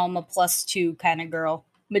a +2 kind of girl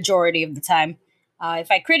majority of the time. If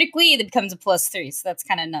I critically, it becomes a +3, so that's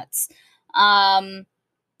kind of nuts. And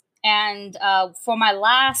for my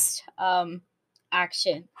last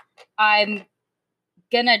action, I'm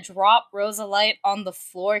gonna drop Rosalite on the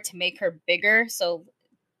floor to make her bigger, so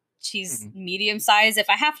she's medium size. If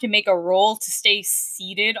I have to make a roll to stay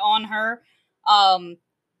seated on her,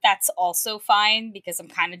 that's also fine because I'm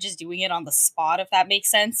kind of just doing it on the spot, if that makes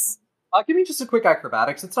sense. Give me just a quick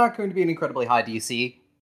acrobatics. It's not going to be an incredibly high DC.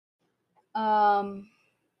 Oh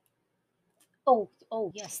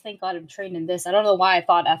yes, thank God I'm trained in this. I don't know why I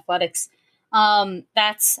thought athletics.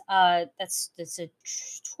 That's a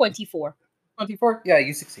 24. 24? Yeah,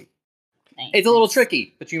 you succeed. Nice. It's a little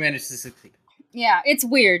tricky, but you managed to succeed. Yeah, it's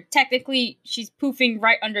weird. Technically, she's poofing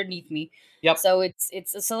right underneath me. Yep. So it's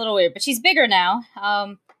a little weird, but she's bigger now.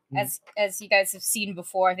 As you guys have seen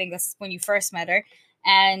before, I think that's when you first met her.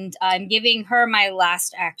 And I'm giving her my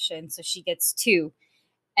last action, so she gets 2.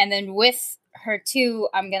 And then with her 2,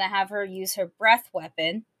 I'm gonna have her use her breath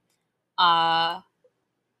weapon,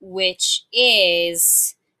 which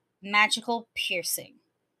is magical piercing.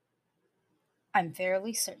 I'm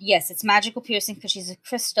fairly certain. Yes, it's magical piercing because she's a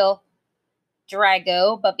crystal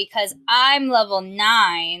Drago, but because I'm level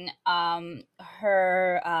 9,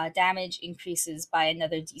 her damage increases by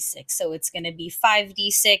another d6. So it's going to be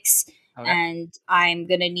 5d6, and I'm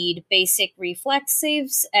going to need basic reflex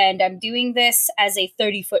saves, and I'm doing this as a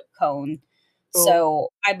 30-foot cone. Cool.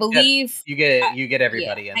 So I believe you get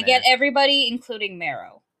everybody in I there. get everybody, including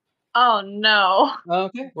Marrow. Oh no.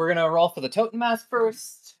 Okay, we're gonna roll for the totem mask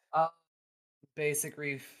first. You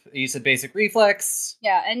said basic reflex.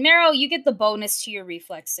 Yeah, and Marrow, you get the bonus to your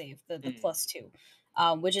reflex save, the +2,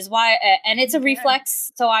 which is why, and it's a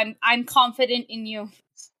reflex, so I'm confident in you.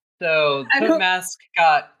 So totem mask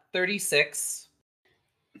got 36.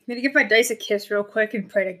 I'm gonna give my dice a kiss real quick and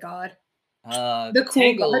pray to God. The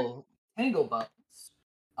cool Tangle Bones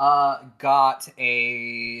got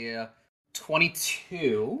a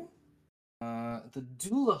 22. The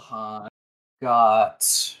Dullahan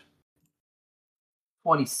got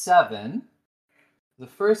 27. The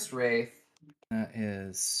first Wraith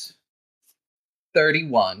is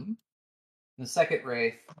 31. The second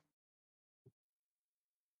Wraith,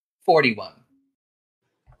 41.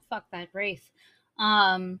 Fuck that Wraith.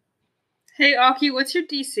 Hey Aki, what's your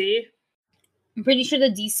DC? I'm pretty sure the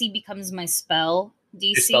DC becomes my spell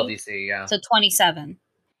DC. Your spell DC, yeah. So 27.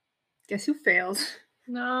 Guess who failed?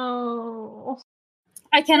 No.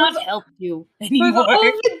 I cannot help you anymore. For all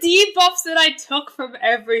the debuffs that I took from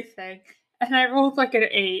everything, and I rolled like an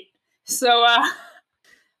 8. So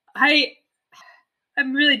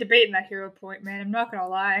I'm really debating that hero point, man. I'm not gonna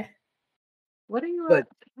lie. What are you at?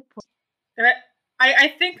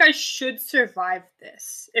 I think I should survive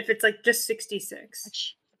this if it's like just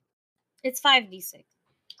 66. It's 5d6.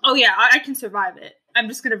 Oh yeah, I can survive it. I'm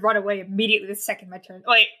just gonna run away immediately the second my turn.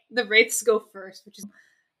 Oh wait, the wraiths go first, which is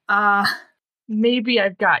maybe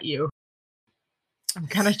I've got you. I'm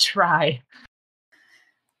gonna try.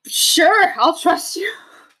 Sure, I'll trust you.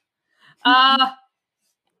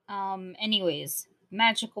 Anyways,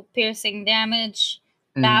 magical piercing damage.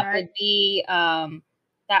 That would be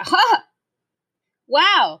that.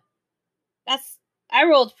 Wow, I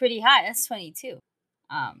rolled pretty high. That's 22.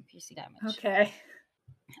 Piercing damage. Okay.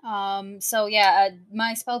 So yeah,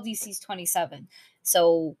 my spell DC is 27.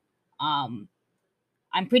 So,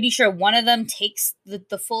 I'm pretty sure one of them takes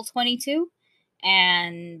the full 22,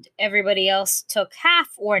 and everybody else took half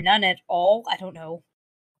or none at all. I don't know.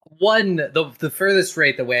 The furthest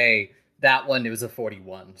Wraith away, that one, it was a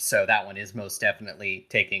 41. So that one is most definitely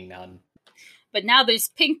taking none. But now there's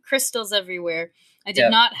pink crystals everywhere. I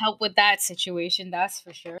did not help with that situation, that's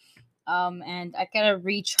for sure. And I gotta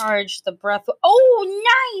recharge the breath.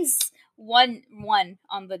 Oh, nice! One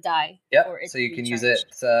on the die. Yep. So you can use it.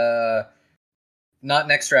 Not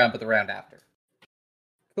next round, but the round after.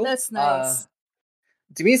 Cool. That's nice.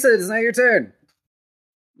 Demisa, it's now your turn.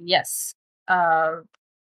 Yes. Oops,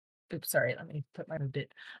 sorry. Let me put my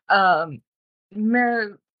bit.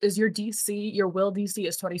 Is your DC, your will DC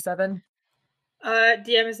is 27?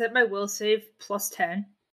 DM, is that my will save plus 10?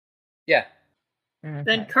 Yeah. Then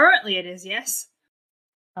Okay. currently it is, yes.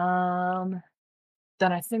 Then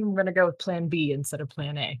I think I'm gonna go with Plan B instead of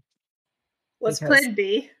Plan A. What's Because- plan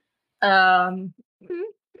B?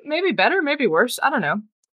 Maybe better, maybe worse. I don't know.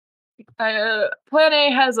 Plan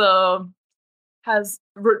A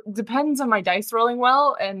depends on my dice rolling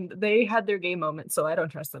well, and they had their game moment, so I don't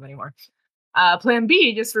trust them anymore. Plan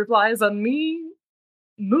B just relies on me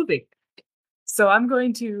moving. So I'm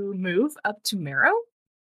going to move up to Marrow.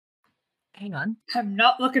 Hang on. I'm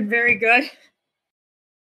not looking very good.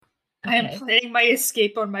 I am Okay. planning my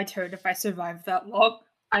escape on my turn if I survive that long.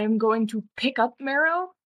 I am going to pick up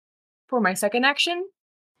Marrow for my second action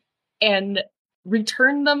and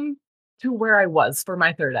return them to where I was for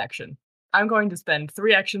my third action. I'm going to spend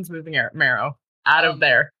 3 actions moving Marrow out of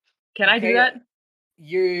there. Can I do okay, that?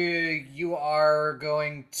 You are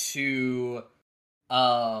going to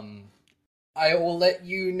I will let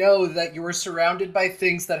you know that you are surrounded by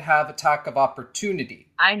things that have attack of opportunity.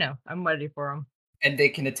 I know. I'm ready for them. And they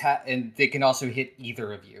can attack, and they can also hit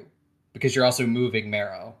either of you because you're also moving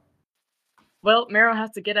Marrow. Well, Marrow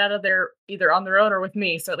has to get out of there either on their own or with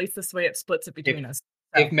me, so at least this way it splits it between us.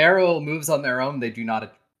 So. If Marrow moves on their own, they do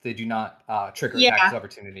not trigger attacks of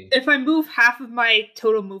opportunity. If I move half of my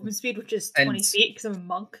total movement speed, which is 20 feet because I'm a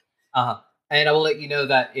monk. And I will let you know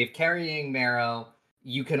that if carrying Marrow,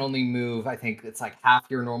 you can only move, I think it's like half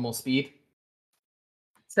your normal speed.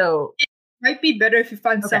 So it might be better if you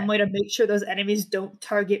find some way to make sure those enemies don't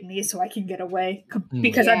target me so I can get away.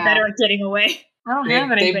 Because I'm better at getting away. I don't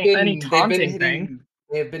have any taunting thing.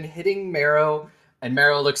 They've been hitting Marrow, and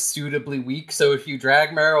Marrow looks suitably weak, so if you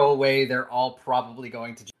drag Marrow away, they're all probably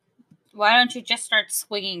going to... Why don't you just start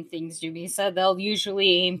swinging things, Dumisa? They'll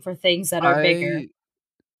usually aim for things that are bigger.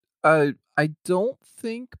 I don't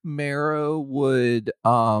think Marrow would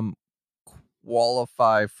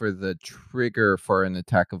qualify for the trigger for an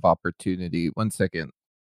attack of opportunity. 1 second.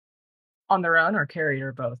 On their own or carried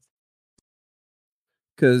or both?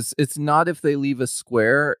 Because it's not if they leave a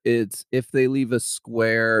square, it's if they leave a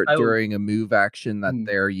square during a move action that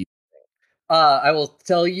they're using. I will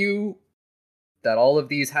tell you that all of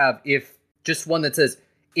these have just one that says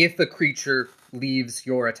if a creature leaves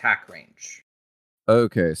your attack range.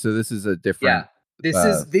 Okay, so this is a different. Yeah,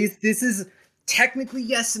 this is technically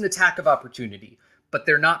yes an attack of opportunity, but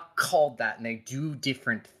they're not called that, and they do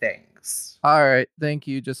different things. All right, thank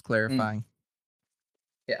you. Just clarifying.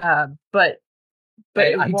 Yeah, but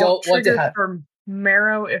it I won't don't want to have for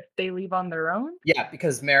Marrow if they leave on their own. Yeah,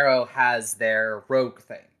 because Marrow has their rogue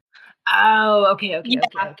thing. Oh, okay.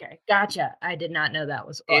 Gotcha. I did not know that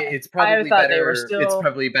was. It's probably I thought better. They were still... It's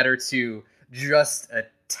probably better to just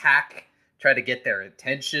attack, try to get their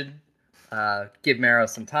attention, give Marrow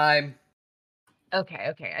some time.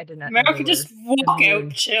 Okay. I did not. Marrow can just walk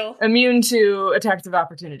out, chill. Immune to attacks of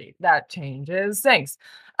opportunity. That changes things.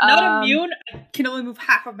 Not immune. I can only move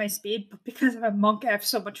half of my speed, but because I'm a monk, I have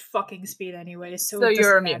so much fucking speed anyway. So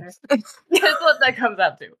you're immune. That's what that comes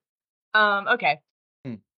up to. Okay.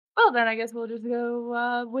 Well, then I guess we'll just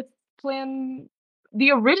go with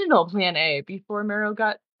the original Plan A before Marrow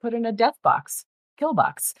got put in a death box, kill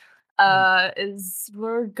box. Is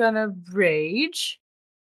we're gonna rage.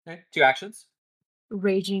 Okay, 2 actions.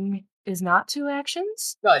 Raging is not 2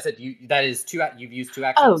 actions. No, I said that is 2. You've used 2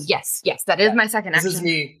 actions. Oh yes, that is my second action. This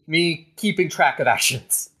is me keeping track of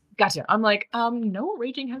actions. Gotcha. I'm like, no,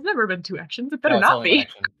 raging has never been 2 actions. It better not be.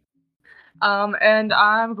 And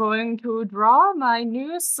I'm going to draw my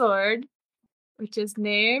new sword, which is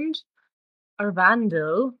named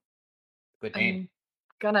Arvandil. Good name.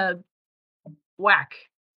 I'm gonna whack.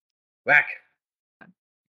 Whack.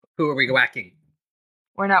 Who are we whacking?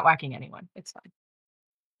 We're not whacking anyone. It's fine.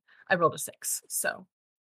 I rolled a 6, so.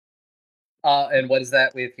 And what is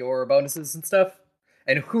that with your bonuses and stuff?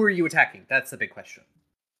 And who are you attacking? That's the big question.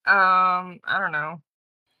 I don't know.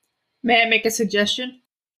 May I make a suggestion?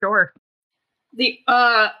 Sure. The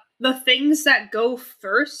things that go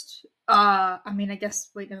first, I guess,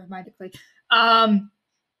 wait, never mind.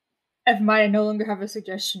 Never mind, I no longer have a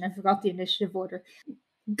suggestion. I forgot the initiative order.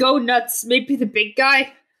 Go nuts, maybe the big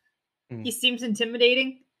guy. He seems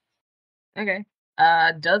intimidating. Okay.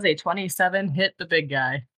 Does a 27 hit the big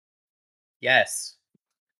guy? Yes.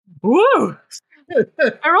 Woo! I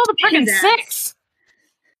rolled a freaking 6!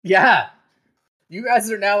 Yeah. You guys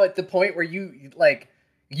are now at the point where you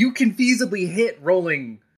can feasibly hit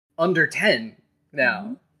rolling under 10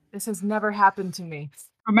 now. This has never happened to me.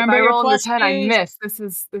 Remember, if I roll under 10, I miss. This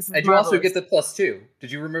is and you also get the +2.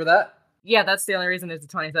 Did you remember that? Yeah, that's the only reason it's a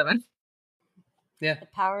 27. Yeah. The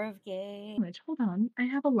power of game. Hold on. I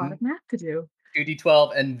have a lot of math to do.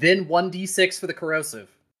 2d12 and then 1d6 for the corrosive.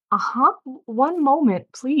 One moment,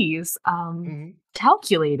 please.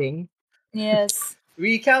 Calculating. Yes.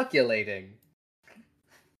 Recalculating.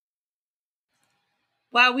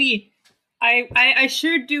 Wowee. I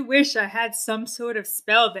sure do wish I had some sort of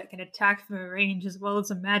spell that can attack from a range, as well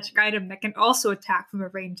as a magic item that can also attack from a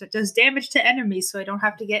range that does damage to enemies, so I don't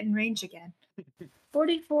have to get in range again.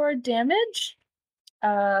 44 damage,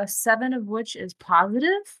 7 of which is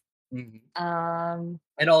positive. And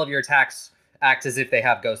all of your attacks act as if they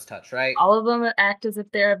have ghost touch, right? All of them act as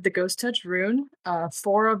if they have the ghost touch rune.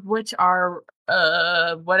 4 of which are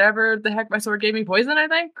whatever the heck my sword gave me, poison, I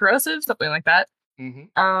think, corrosive, something like that.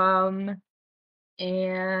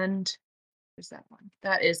 And where's that one?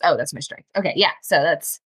 That's my strength. Okay, yeah, so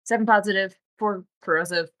that's 7 positive, 4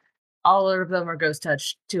 corrosive. All of them are ghost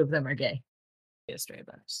touch, 2 of them are gay. Stray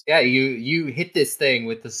bonus. Yeah, you hit this thing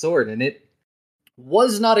with the sword, and it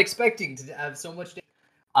was not expecting to have so much damage.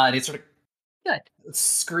 And it sort of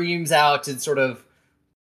screams out, and sort of,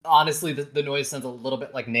 honestly, the noise sounds a little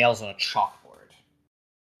bit like nails on a chalkboard.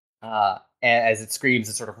 As it screams,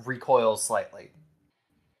 it sort of recoils slightly.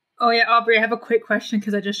 Oh yeah, Aubrey, I have a quick question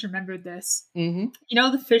because I just remembered this. Mm-hmm. You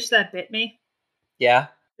know the fish that bit me? Yeah.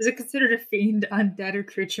 Is it considered a fiend, undead, or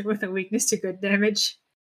creature with a weakness to good damage?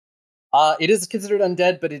 It is considered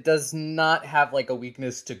undead, but it does not have like a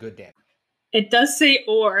weakness to good damage. It does say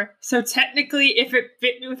or, so technically if it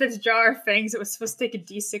bit me with its jar of fangs, it was supposed to take a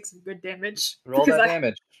d6 of good damage. Roll that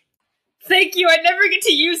damage. Thank you, I never get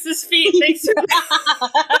to use this feat, thanks for I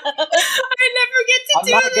never get to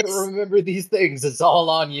do this! I'm not gonna remember these things, it's all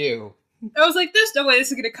on you. I was like, there's no way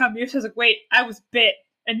this is gonna come. I was like, wait, I was bit,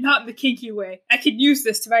 and not in the kinky way. I can use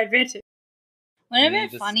this to my advantage. Wouldn't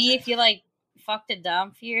it be funny if you, like, fucked it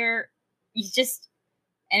down for your... You just...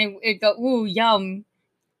 And it go, ooh, yum.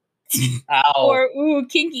 Ow. Or, ooh,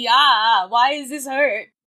 kinky, why is this hurt?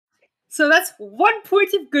 So that's 1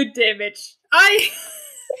 point of good damage. Yeah!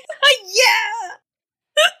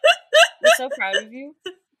 I'm so proud of you.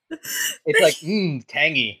 It's like,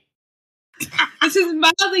 tangy. This is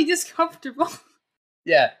mildly discomfortable.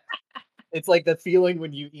 Yeah. It's like the feeling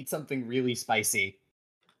when you eat something really spicy.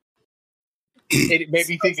 It made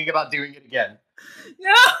me thinking about doing it again.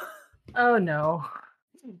 No! Oh no.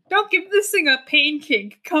 Don't give this thing a pain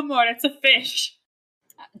kink. Come on, it's a fish.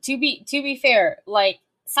 To be fair, like,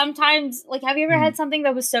 sometimes, like, have you ever had something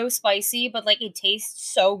that was so spicy, but, like, it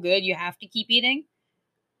tastes so good you have to keep eating?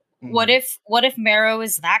 What if marrow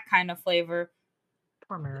is that kind of flavor?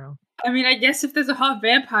 Poor marrow. I mean, I guess if there's a hot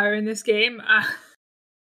vampire in this game,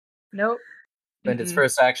 Nope. Spend its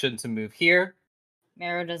first action to move here.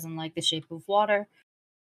 Marrow doesn't like the shape of water.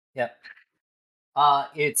 Yep.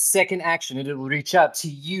 Its second action, it will reach out to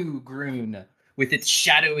you, Groon, with its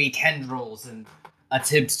shadowy tendrils and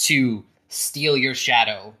attempt to steal your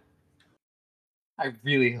shadow. I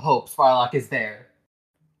really hope Sparlock is there.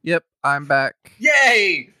 Yep, I'm back.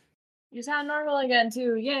 Yay! You sound normal again,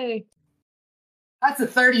 too. Yay. That's a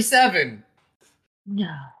 37.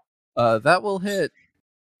 No. That will hit.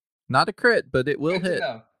 Not a crit, but it will hit.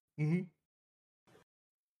 Mm-hmm.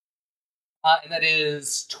 And that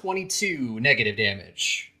is 22 negative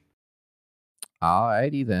damage.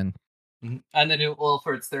 Alrighty then. Mm-hmm. And then it will,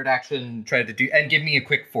 for its third action, try to do and give me a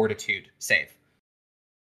quick fortitude save.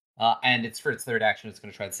 And it's for its third action, it's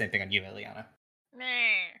going to try the same thing on you, Ileana.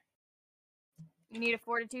 You need a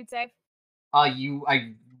fortitude save?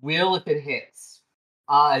 I will if it hits.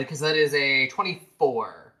 Because that is a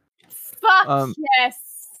 24. Fuck yes.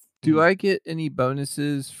 Do I get any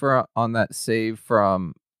bonuses on that save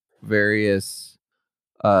from various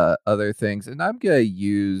other things? And I'm gonna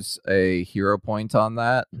use a hero point on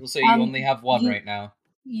that. We'll say you only have one right now.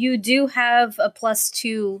 You do have a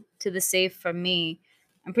 +2 to the save from me.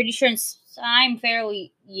 I'm pretty sure I'm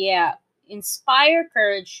fairly Inspire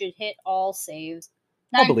Courage should hit all saves.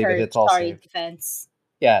 I believe it hits all saves. Defense.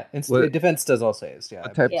 Yeah, defense does all saves. Yeah.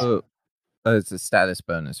 What type of? It's a status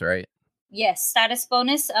bonus, right? Yes, status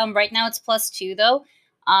bonus. Right now it's +2 though.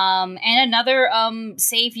 And another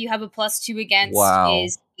save you have a +2 against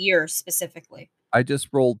is ear specifically. I just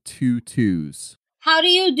rolled 2 2s. How do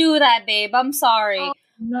you do that, babe? I'm sorry. Oh,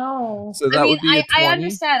 no. So that would be a 20? I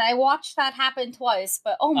understand. I watched that happen twice,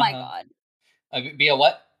 but oh my god. Be a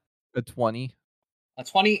what? A 20. A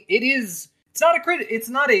 20. It's not a crit. It's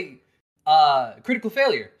not a critical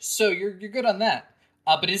failure. So you're good on that.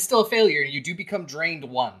 But it's still a failure, and you do become drained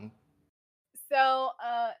 1. So,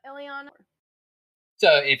 Ileana.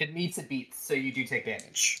 So if it meets, it beats. So you do take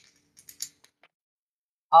damage.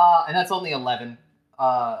 And that's only 11.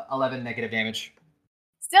 11 negative damage.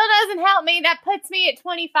 Still doesn't help me. That puts me at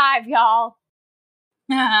 25, y'all.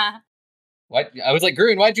 What? I was like,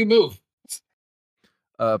 Groon, why'd you move?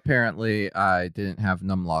 Apparently, I didn't have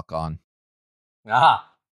Numlock on. Ah.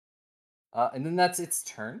 And then that's its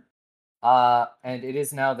turn. And it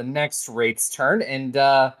is now the next Wraith's turn, and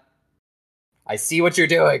I see what you're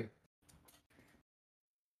doing.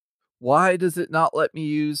 Why does it not let me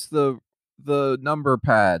use the number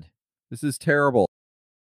pad? This is terrible.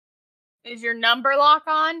 Is your number lock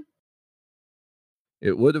on?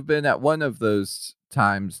 It would have been at one of those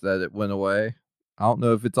times that it went away. I don't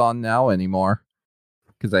know if it's on now anymore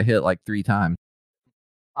because I hit it like 3 times.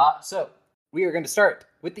 So we are going to start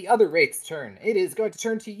with the other Wraith's turn. It is going to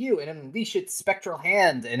turn to you and unleash its spectral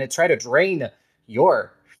hand and it try to drain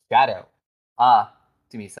your shadow.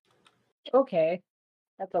 Dumisa. Okay.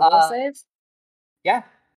 That's a will save? Yeah.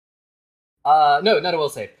 No, not a will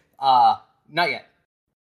save. Not yet.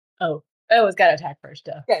 Oh, it's got to attack first,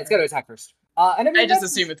 duh. Yeah, it's got to attack first. And I just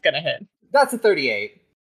assume it's going to hit. That's a 38.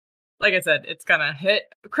 Like I said, it's going to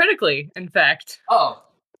hit critically, in fact. Oh.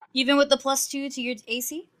 Even with the +2 to your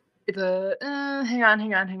AC? It's a... hang on.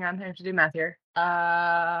 I have to do math here.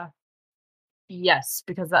 Yes,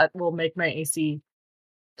 because that will make my AC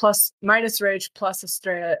minus rage plus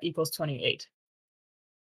Estrella equals 28.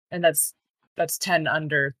 And that's 10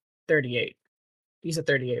 under 38. You said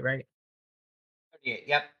 38, right? 38,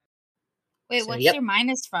 yep. Wait, what's your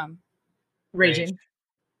minus from? Raging. Rage.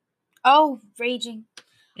 Oh, raging.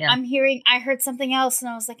 Yeah. I heard something else, and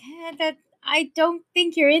I was like, I don't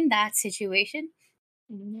think you're in that situation.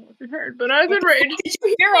 I heard, but I was enraged.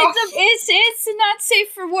 It's not safe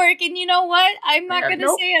for work, and you know what? I'm not going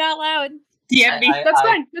to say it out loud. Yeah, that's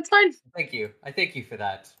fine. That's fine. Thank you. I thank you for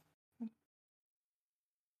that.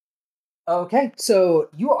 Okay, so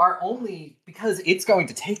you are only, because it's going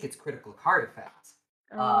to take its critical card effect.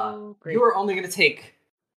 Great. You are only going to take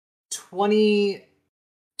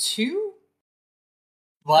 22,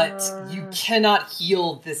 but you cannot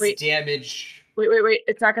heal this damage. Wait.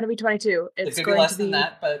 It's not going to be 22. It's going to be less than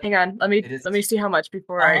that, but hang on. Let me see how much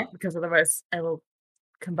before because otherwise I will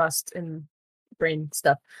combust in brain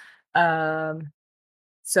stuff. So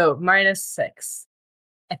 -6,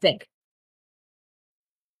 I think.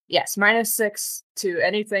 Yes, -6 to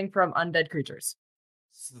anything from undead creatures.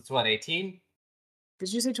 So that's what, 18?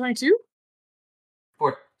 Did you say 22?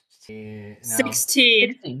 14. No.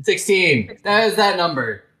 16. 16. That is that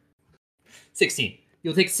number. 16.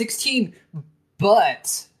 You'll take 16,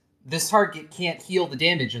 but this target can't heal the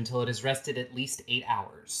damage until it has rested at least 8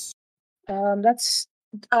 hours. That's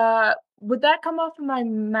would that come off of my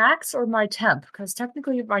max or my temp? Because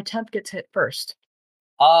technically my temp gets hit first.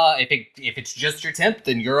 If it's just your temp,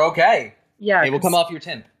 then you're okay. Yeah. It will come off your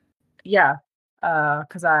temp. Yeah.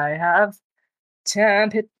 Because I have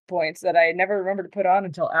 10 hit points that I never remember to put on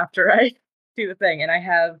until after I do the thing. And I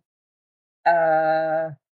have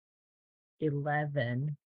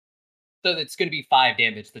 11. So it's going to be 5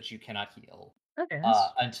 damage that you cannot heal. Okay.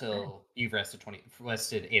 Until you've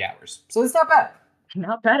rested 8 hours. So it's not bad.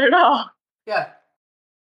 Not bad at all. Yeah.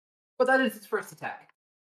 But that is its first attack.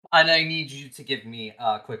 And I need you to give me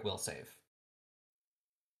a quick will save.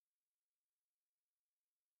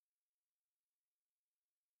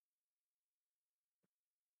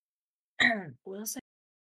 Will save?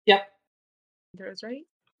 Yep. Those right?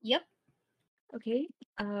 Yep. Okay.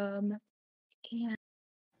 And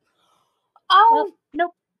Oh,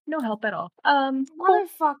 nope. No help at all.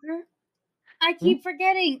 motherfucker. I keep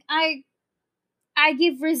forgetting. I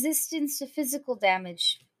give resistance to physical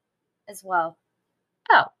damage as well.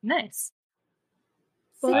 Oh, nice.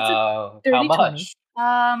 Well, that's a dirty how much?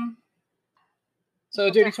 20. So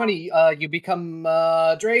dirty 20, you become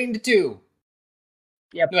drained 2.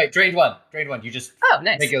 Yep. No, wait, drained 1. Drained 1. You just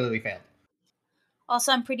nice. regularly failed.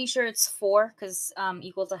 Also, I'm pretty sure it's 4 because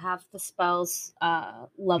equal to half the spell's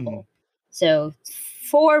level. So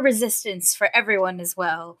 4 resistance for everyone as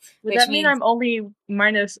well. Would that mean I'm only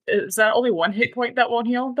minus? Is that only 1 hit point that won't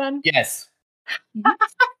heal then? Yes.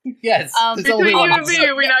 Yes. It's only one.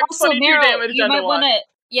 We knocked 22 Meryl, damage you down might to 1.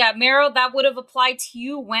 Yeah, Meryl, that would have applied to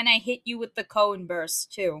you when I hit you with the cone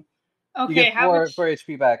burst too. Okay, you get how much? 4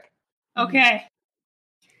 HP back. Okay.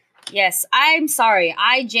 Yes, I'm sorry.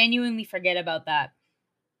 I genuinely forget about that.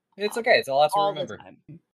 It's okay. It's a lot to all remember.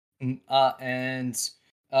 The time.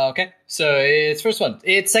 Okay. So its first one.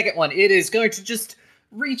 Its second one. It is going to just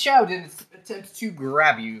reach out and attempt to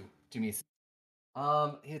grab you, Dumisa.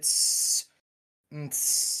 Let's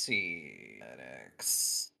see.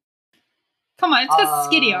 Come on, it's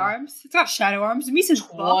got skitty arms. It's got shadow arms. Misa's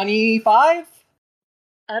 25?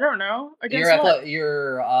 I don't know. Against what?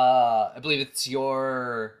 I believe it's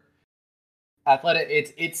your athletic.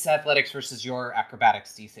 It's athletics versus your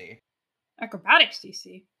acrobatics DC. Acrobatics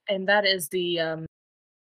DC. And that is the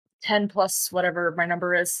 10 10 plus whatever my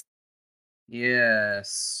number is.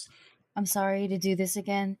 Yes. I'm sorry to do this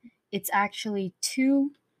again. It's actually 2,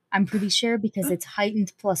 I'm pretty sure, because it's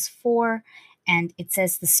heightened +4, and it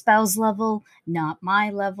says the spell's level, not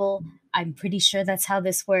my level. I'm pretty sure that's how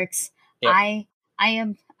this works. Yep. I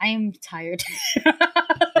am tired.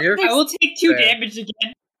 I will take 2 Fair. damage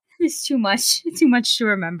again. It's too much to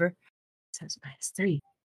remember. It says -3.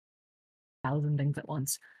 1,000 things at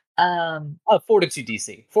once. Fortitude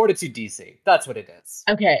DC. Fortitude DC. That's what it is.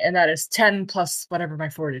 Okay, and that is 10 plus whatever my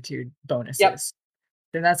fortitude bonus Yep. is.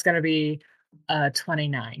 Then that's going to be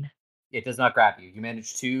 29. It does not grab you. You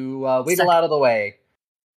manage to wiggle Suck. out of the way.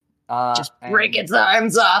 Just break and- its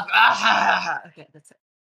arms off. Ah! Okay, that's it.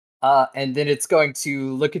 And then it's going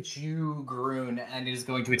to look at you, Groon, and it is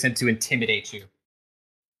going to attempt to intimidate you.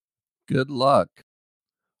 Good luck.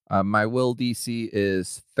 My will DC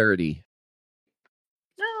is 30.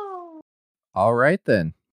 No. All right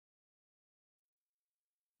then.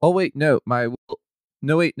 Oh wait, no, my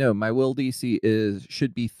will DC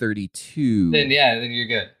should be 32. Then you're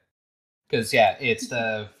good. Because it's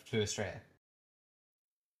to Estrella.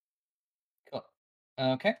 Cool.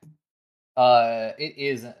 Okay. It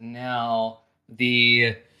is now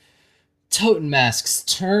the Totem Mask's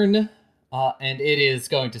turn, and it is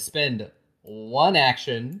going to spend 1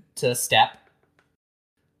 action to step.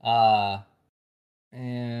 And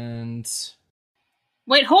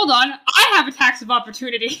Wait, hold on. I have attacks of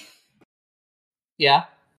opportunity. yeah,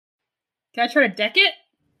 Can I try to deck it?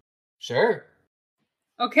 sure.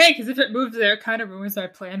 Okay, because if it moves there, it kind of ruins our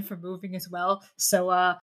plan for moving as well. So,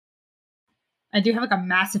 I do have like a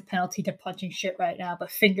massive penalty to punching shit right now,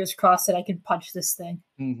 but fingers crossed that I can punch this thing.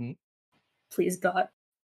 Mm-hmm. Please, God.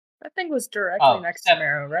 That thing was directly next to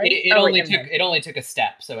Marrow, right? It only took a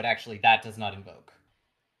step, so that does not invoke.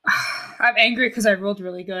 I'm angry because I rolled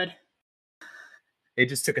really good. It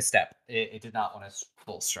just took a step. It did not want to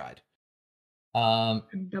full stride. I'm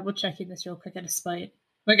double checking this real quick out of spite.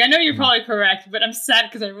 Like, I know you're probably correct, but I'm sad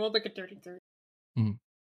because I rolled like a 33.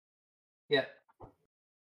 Yeah.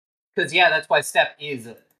 Because that's why step is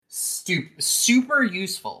super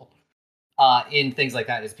useful in things like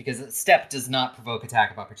that, is because step does not provoke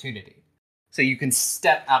attack of opportunity. So you can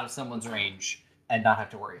step out of someone's range and not have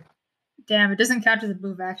to worry. Damn, it doesn't count as a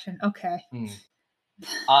move action. Okay.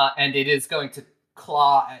 And it is going to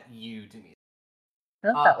claw at you, Denise.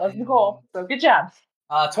 Well, that was the goal. So good job.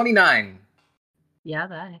 29. Yeah,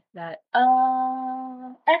 that.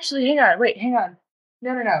 Actually, hang on.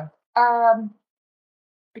 No.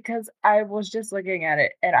 Because I was just looking at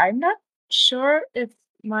it, and I'm not sure if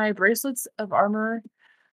my bracelets of armor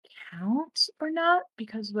count or not,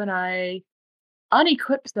 because when I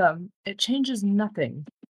unequip them, it changes nothing.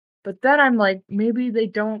 But then I'm like, maybe they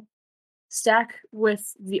don't stack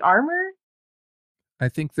with the armor? I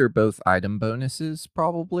think they're both item bonuses,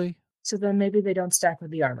 probably. So then maybe they don't stack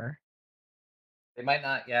with the armor. They might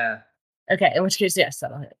not, yeah. Okay, in which case, yes,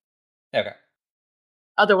 that'll hit. Okay.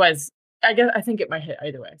 Otherwise, I think it might hit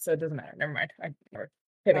either way, so it doesn't matter. Never mind.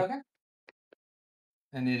 Hit me. Okay.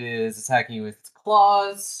 And it is attacking you with its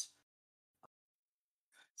claws.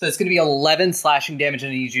 So it's going to be 11 slashing damage,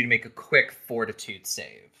 and I need you to make a quick fortitude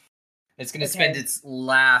save. It's going to spend its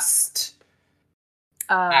last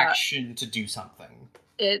action to do something.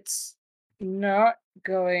 It's not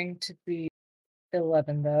going to be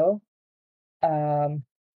 11 though.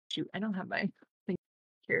 Shoot, I don't have my thing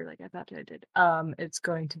here like I thought I did. It's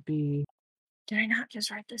going to be. Did I not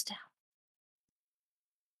just write this down?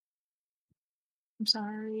 I'm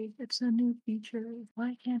sorry, it's a new feature.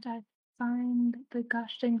 Why can't I find the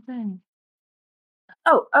gosh dang thing?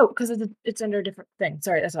 Oh, because it's under a different thing.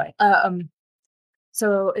 Sorry, that's why.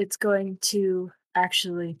 So it's going to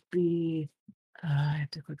actually be. I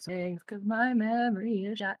have to click things because my memory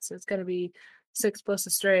is shot. So it's going to be 6 plus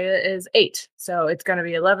Estrella is 8. So it's going to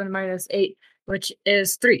be 11 minus 8, which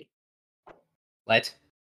is 3. What?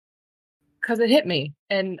 Because it hit me,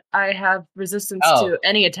 and I have resistance to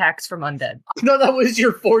any attacks from undead. No, that was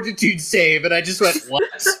your fortitude save, and I just went, what?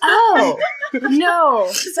 Oh! No!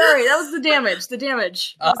 Sorry, that was the damage. The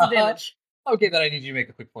damage. That was the damage. Okay, then I need you to make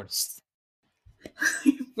a quick fortitude.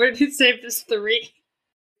 Where did you save this 3?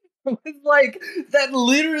 It's like, that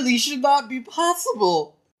literally should not be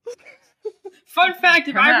possible. Fun fact,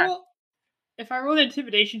 if Come I on. roll an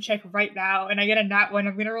intimidation check right now and I get a nat 1,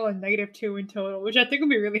 I'm gonna roll a -2 in total, which I think would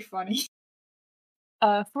be really funny.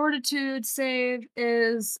 Fortitude save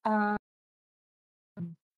is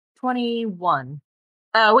 21.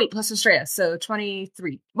 Wait, plus Estrella, so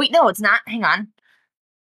 23. Wait, no, it's not. Hang on.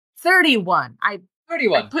 31. I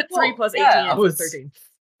 31. put 3 Whoa, plus 18 yeah, and 13.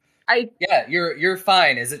 Yeah, you're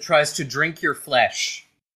fine as it tries to drink your flesh.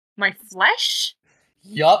 My flesh?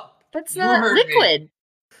 Yup. That's You not heard me. liquid.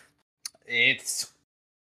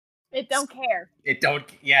 It don't care. It don't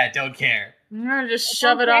care. I'm gonna just It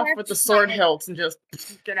shove don't it off care. with the It's sword fine. hilt and just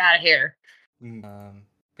get out of here. Yeah,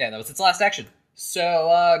 that was its last action.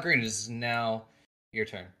 So, Green, it is now your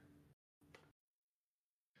turn.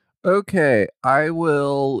 Okay, I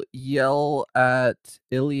will yell at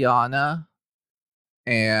Ileana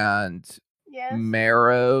and Yes.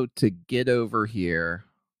 Marrow to get over here.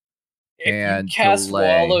 If And you cast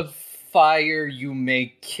delay. Wall of Fire, you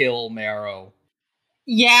may kill Marrow.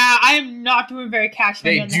 Yeah, I am not doing very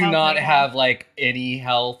casually. They do not have, like, any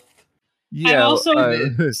health. Yeah, I'm also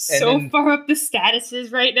so so far up the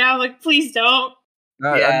statuses right now. Like, please don't.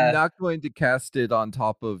 Yeah. I'm not going to cast it on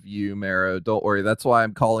top of you, Marrow. Don't worry. That's why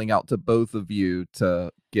I'm calling out to both of you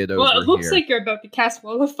to get over Well, it looks here. like you're about to cast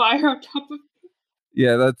Wall of Fire on top of.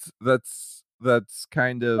 Yeah, that's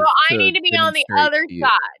kind of. So I need to be on the demonstrate other to you.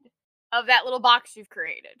 side of that little box you've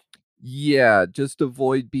created. Yeah, just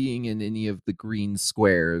avoid being in any of the green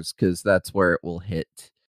squares because that's where it will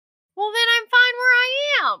hit. Well, then I'm fine where I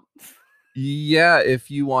am. Yeah, if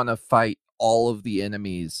you want to fight all of the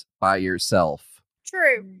enemies by yourself.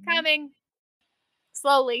 True. Coming.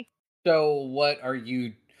 Slowly. So, what are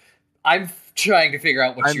you... I'm trying to figure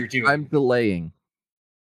out what you're doing. I'm delaying.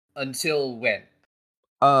 Until when?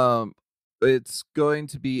 It's going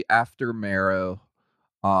to be after Marrow,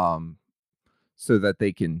 so that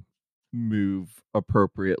they can move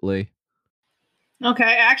appropriately. Okay,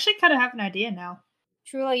 I actually kind of have an idea now.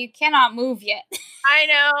 Trula, you cannot move yet. I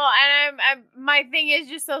know, and I'm my thing is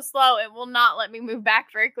just so slow. It will not let me move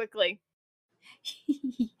back very quickly.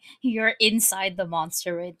 You're inside the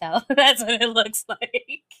monster right now. That's what it looks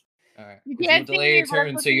like. All right. You You can't will see delay me, your but I'm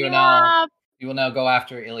turn, so looking you will you now up. you will now go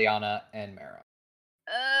after Ileana and Marrow.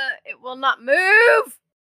 It will not move.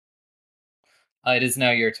 It is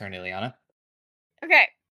now your turn, Ileana. Okay,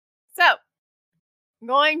 so I'm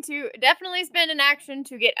going to definitely spend an action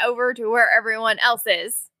to get over to where everyone else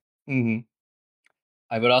is. Mm-hmm.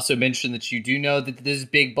 I would also mention that you do know that these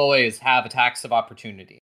big boys have attacks of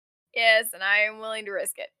opportunity. Yes, and I am willing to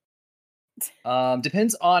risk it.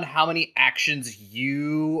 Depends on how many actions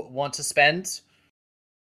you want to spend.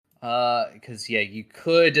 Because yeah, you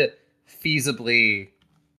could feasibly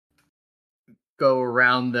go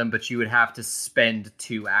around them, but you would have to spend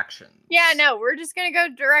 2 actions. Yeah, no, we're just gonna go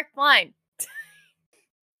direct line.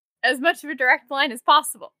 As much of a direct line as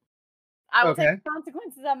possible. I will take the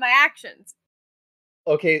consequences of my actions.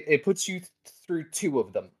 Okay, it puts you through 2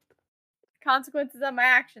 of them. Consequences of my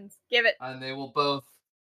actions. Give it. And they will both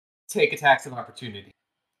take attacks of opportunity.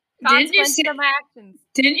 Consequences of my actions.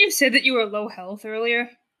 Didn't you say that you were low health earlier?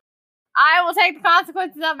 I will take the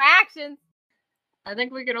consequences of my actions. I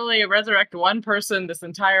think we can only resurrect one person this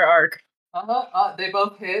entire arc. They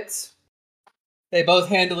both hit. They both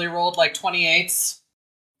handily rolled like 28s.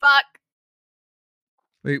 Fuck.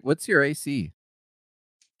 Wait, what's your AC?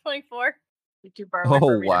 24. You're too far away Oh,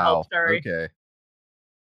 for me to wow. help, sorry. Okay.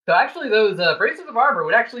 So actually, those Braces of Armor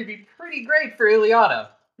would actually be pretty great for Ileana.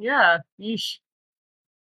 Yeah, yeesh.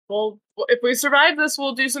 Well, if we survive this,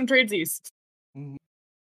 we'll do some tradesies. Anyways,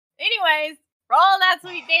 roll that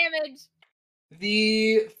sweet damage.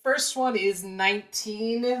 The first one is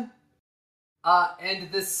 19.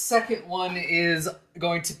 And the second one is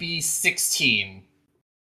going to be 16.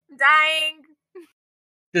 Dying.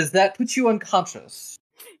 Does that put you unconscious?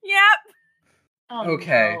 Yep. Oh,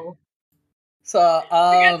 Okay. no. So,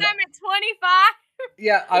 Because I'm at 25.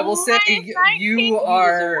 yeah, I will say you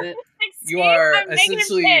are 16, I'm negative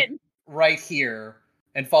essentially 10. right here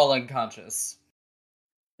and fall unconscious.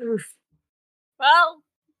 Oof. Well,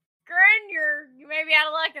 Grin, you may be out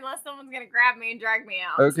of luck unless someone's gonna grab me and drag me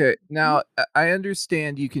out. Okay, now I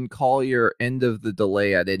understand you can call your end of the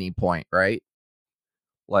delay at any point, right?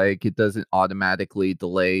 Like, it doesn't automatically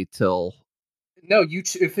delay till... No, you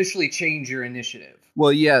officially change your initiative.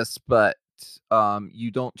 Well, yes, but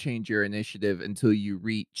you don't change your initiative until you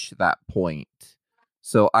reach that point.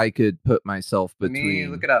 So I could put myself between... Let me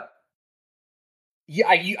look it up. Yeah,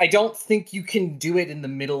 I don't think you can do it in the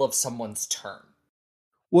middle of someone's turn.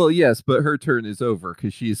 Well, yes, but her turn is over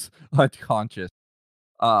because she's unconscious.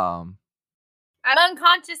 I'm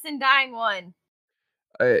unconscious and dying 1.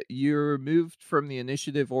 You're removed from the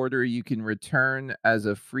initiative order. You can return as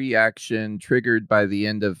a free action triggered by the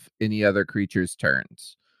end of any other creature's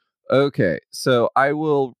turns. Okay, so I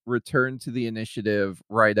will return to the initiative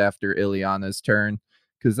right after Ileana's turn,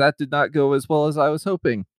 because that did not go as well as I was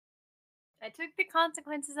hoping. I took the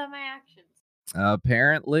consequences of my actions.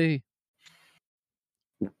 Apparently.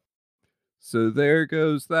 So there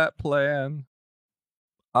goes that plan.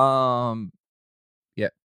 Yeah.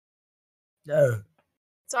 No.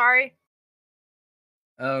 Sorry.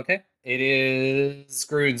 Okay. It is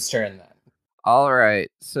Groon's turn then. All right.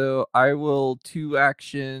 So I will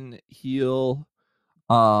 2-action heal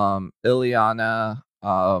Ileana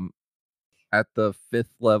at the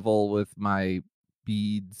 5th level with my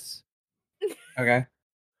beads. Okay.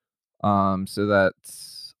 So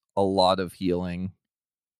that's a lot of healing.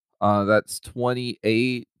 That's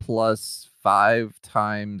 28 plus 5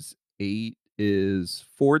 times 8 is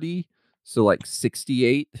 40. So like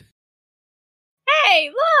 68. Hey,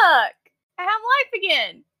 look! I have life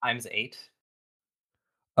again. Times 8.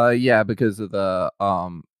 Yeah, because of the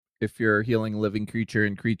if you're healing living creature,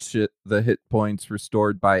 increase the hit points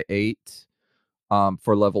restored by 8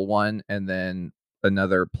 for level 1, and then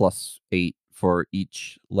another plus 8 for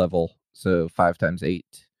each level. So 5 times 8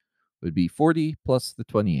 would be 40 plus the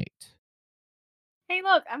 28. Hey,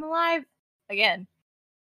 look, I'm alive again.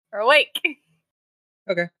 Or awake.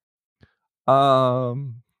 Okay.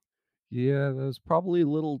 Yeah, that was probably a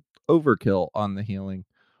little overkill on the healing.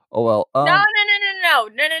 Oh well. No.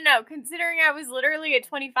 Considering I was literally at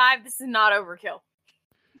 25, this is not overkill.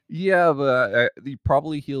 Yeah, but you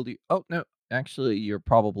probably healed you. Oh no, actually, you're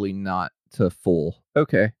probably not to full.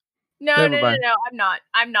 Okay. No, Never mind.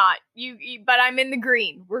 I'm not. But I'm in the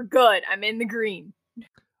green. We're good. I'm in the green.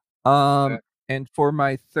 And for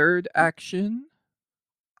my 3rd action,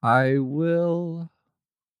 I will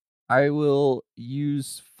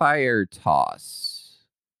use fire toss.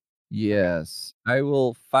 Yes, I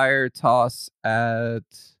will fire toss at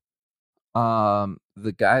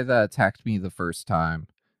the guy that attacked me the first time.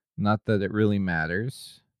 Not that it really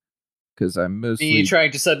matters, because I'm mostly Are you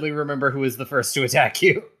trying to suddenly remember who was the first to attack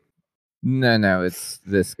you? No, it's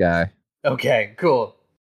this guy. Okay, cool.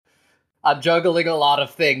 I'm juggling a lot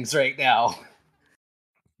of things right now.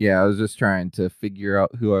 Yeah, I was just trying to figure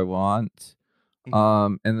out who I want.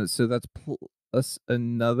 So that's plus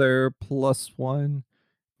another +1,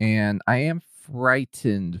 and I am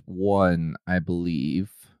frightened 1, I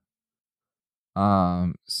believe.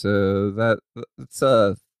 So that's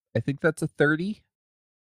I think that's a 30.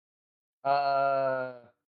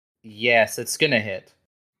 Yes, it's gonna hit.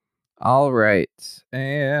 All right,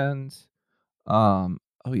 and oh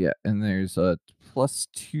yeah, and there's a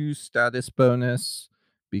 +2 status bonus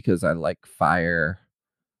because I like fire.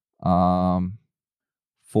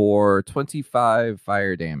 For 25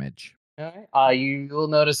 fire damage. All right. You will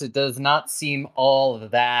notice it does not seem all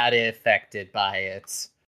that affected by it.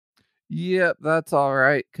 Yep, that's all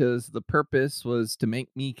right, because the purpose was to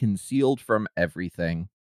make me concealed from everything.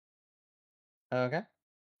 Okay.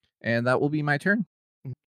 And that will be my turn.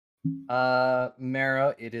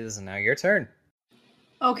 Mero, it is now your turn.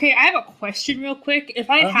 Okay, I have a question real quick. If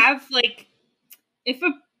I have like, if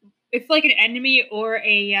like an enemy or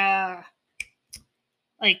a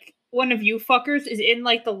like one of you fuckers is in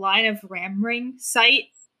like the line of ram ring sight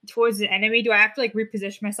towards the enemy, do I have to like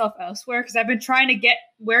reposition myself elsewhere? Because I've been trying to get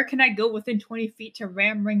where can I go within 20 feet to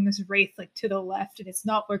ram ring this wraith like to the left, and it's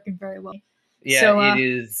not working very well. Yeah, so, it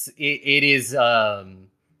is. It is.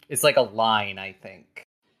 It's like a line, I think.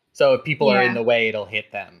 So if people are in the way, it'll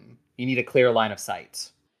hit them. You need a clear line of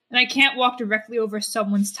sight. And I can't walk directly over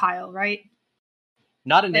someone's tile, right?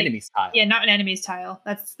 Not an enemy's tile. Yeah, not an enemy's tile.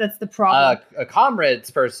 That's the problem. A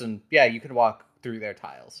comrade's person, yeah, you can walk through their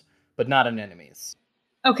tiles, but not an enemy's.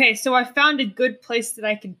 Okay, so I found a good place that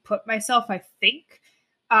I can put myself, I think.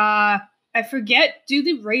 I forget, do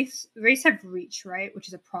the wraiths have reach, right? Which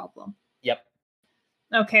is a problem. Yep.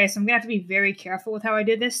 Okay, so I'm going to have to be very careful with how I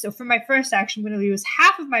did this. So for my first action, I'm going to use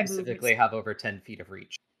half of my movement. Specifically have over 10 feet of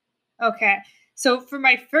reach. Okay, so for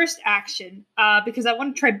my first action, because I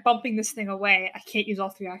want to try bumping this thing away, I can't use all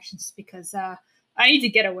 3 actions because I need to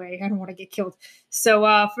get away. I don't want to get killed. So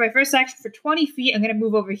for my first action, for 20 feet, I'm going to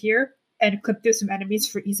move over here and clip through some enemies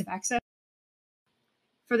for ease of access.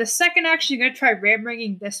 For the second action, you're going to try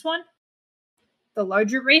ram-ringing this one, the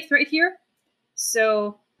larger wraith right here.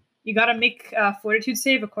 So you got to make a fortitude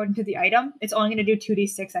save according to the item. It's only going to do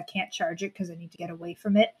 2d6. I can't charge it because I need to get away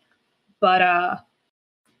from it. But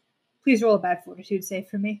please roll a bad fortitude save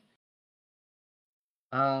for me.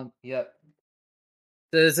 Yep.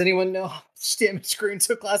 Does anyone know how much damage Green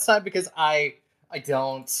took last time? Because I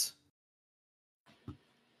don't.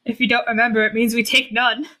 If you don't remember, it means we take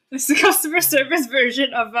none. This is the customer service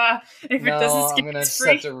version of if it doesn't skip, it's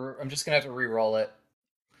free. I'm just gonna have to re-roll it.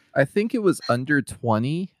 I think it was under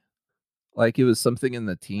 20. Like it was something in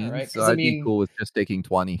the teens. Right, so I'd be cool with just taking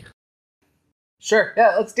 20. Sure.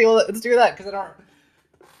 Yeah, let's do that because I don't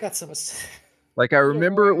got so much. Like I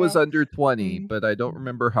remember it was under 20, but I don't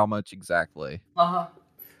remember how much exactly.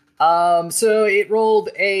 So it rolled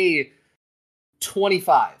a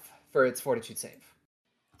 25 for its fortitude save.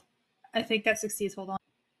 I think that succeeds. Hold on.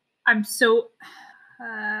 I'm so.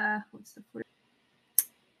 What's the word?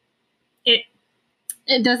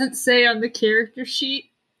 It doesn't say on the character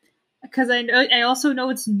sheet because I also know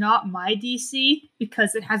it's not my DC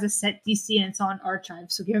because it has a set DC and it's on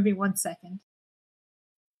Archive. So give me 1 second.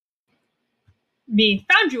 Me,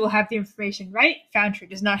 Foundry will have the information, right? Foundry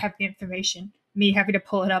does not have the information. Me having to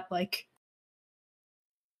pull it up like.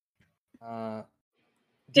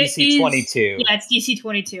 DC 22. Yeah, it's DC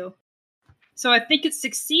 22. So I think it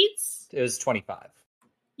succeeds. It was 25.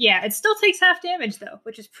 Yeah, it still takes half damage though,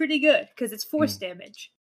 which is pretty good because it's force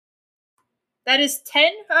damage. That is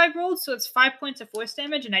 10 I rolled, so it's 5 points of force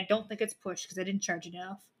damage, and I don't think it's pushed because I didn't charge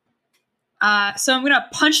enough. So I'm gonna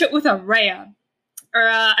punch it with a ram, or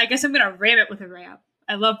I guess I'm gonna ram it with a ram.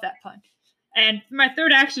 I love that punch. And for my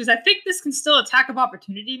third action is I think this can still attack of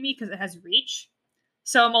opportunity me because it has reach.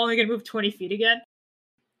 So I'm only gonna move 20 feet again,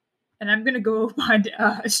 and I'm gonna go behind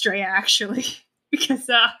Estrella actually because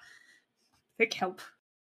pick help.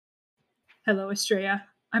 Hello, Estrella.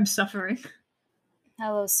 I'm suffering.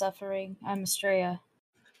 Hello, suffering. I'm Estrella.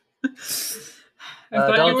 I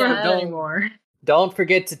thought you were anymore. Don't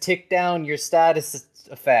forget to tick down your status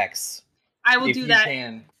effects. I will if do you that.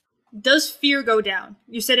 Can. Does fear go down?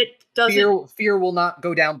 You said it doesn't. Fear will not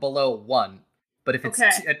go down below 1, but if it's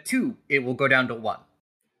Okay. at 2, it will go down to 1.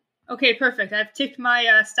 Okay, perfect. I've ticked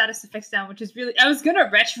my status effects down, which is really. I was gonna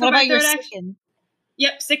retch for What my about your third action. second?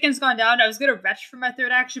 Yep, Sicken's gone down. I was gonna retch for my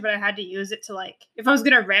third action, but I had to use it to like. If I was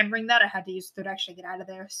gonna ram ring that, I had to use the third action to get out of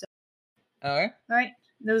there. So, Okay. all right,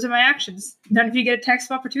 those are my actions. None of you get a text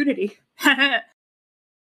of opportunity.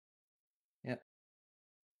 Yep.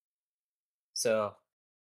 So,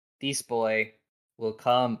 Beast Boy will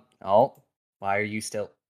come. Oh, why are you still?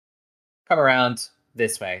 Come around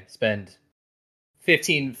this way. Spend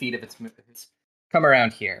 15 feet of its movement. Come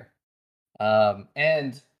around here.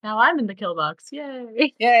 And Now I'm in the kill box.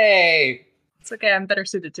 Yay! yay! It's okay. I'm better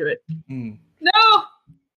suited to it. Mm. No.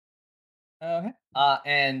 Okay.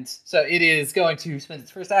 And so it is going to spend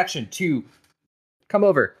its first action to come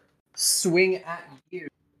over, swing at you,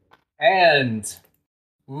 and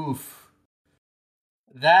oof,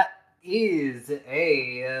 that is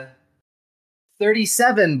a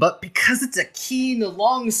 37. But because it's a keen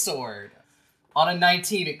longsword, on a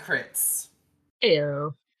 19 it crits.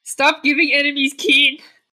 Ew. Stop giving enemies keen.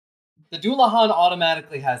 The Dullahan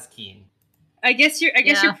automatically has keen. I guess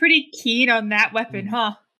you're pretty keen on that weapon,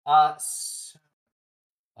 huh?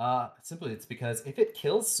 Simply it's because if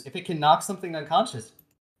it can knock something unconscious,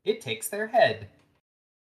 it takes their head.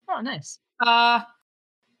 Oh, nice.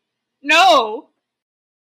 No.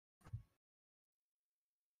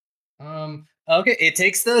 Okay, it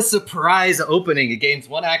takes the surprise opening. It gains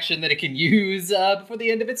 1 action that it can use before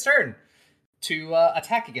the end of its turn to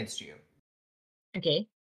attack against you. Okay.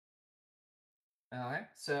 Alright,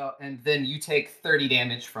 so, and then you take 30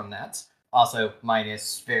 damage from that. Also,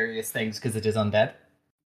 minus various things because it is undead.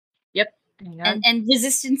 Yep. And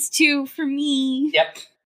resistance 2 for me. Yep.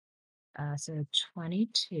 So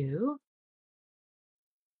 22.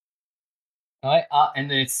 Alright,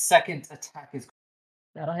 and then its second attack is...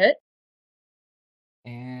 That'll hit.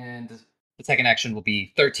 And the second action will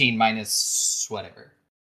be 13 minus whatever.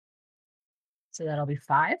 So that'll be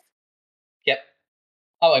 5. Yep.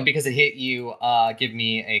 Oh, and because it hit you, give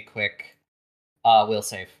me a quick will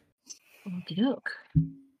save. Okie doke.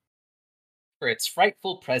 For its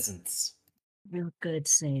frightful presence. Real good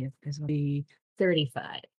save because it'll be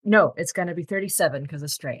 35. No, it's gonna be 37 because of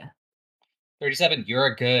Estrella. 37,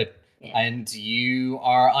 you're good. Yeah. And you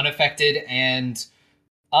are unaffected, and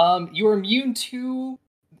you're immune to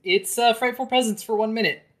its frightful presence for 1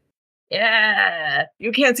 minute. Yeah,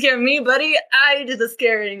 you can't scare me, buddy. I do the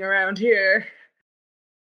scaring around here.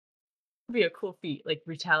 It'd be a cool feat, like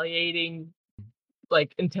retaliating,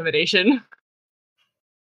 like intimidation.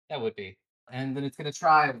 That would be. And then it's going to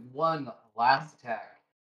try 1 last attack.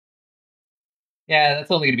 Yeah,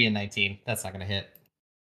 that's only going to be a 19. That's not going to hit.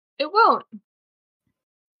 It won't.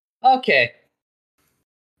 Okay.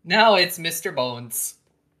 Now it's Mr. Bones.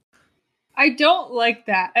 I don't like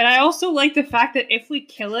that. And I also like the fact that if we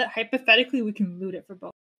kill it, hypothetically, we can loot it for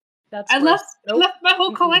both. That's I worse. left my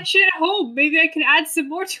whole collection at home. Maybe I can add some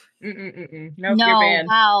more to it. Nope, No, you're banned.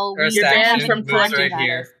 wow. First You're action banned from moves collecting right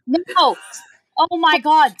here. No. Oh my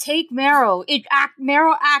god, take Marrow.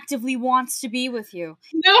 Marrow actively wants to be with you.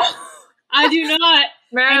 No, I do not.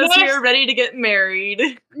 Maro's I know here, ready to get married.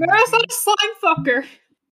 Maro's not a slime fucker.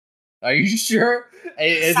 Are you sure?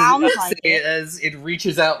 Sounds like it. As it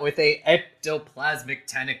reaches out with a ectoplasmic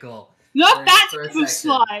tentacle. Not For that its type first of action.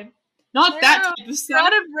 slime. Not that Maro, type of you're slime.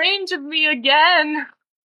 out of range of me again.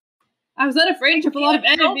 I was out of range of a lot of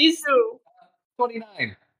enemies.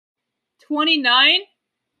 29. 29?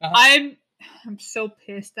 Uh-huh. I'm so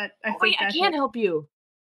pissed that I think Wait, I that can't hit. help you.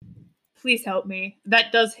 Please help me.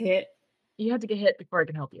 That does hit. You have to get hit before I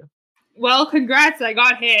can help you. Well, congrats, I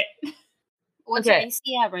got hit. What's Okay. your AC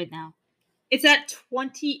at right now? It's at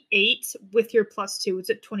 28 with your +2. It's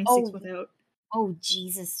at 26 Oh. without. Oh,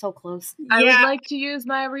 Jesus, so close. I would Yeah. like to use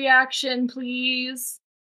my reaction, please.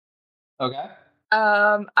 Okay.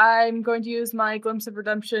 I'm going to use my Glimpse of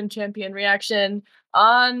Redemption champion reaction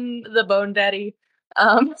on the Bone Daddy.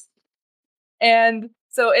 And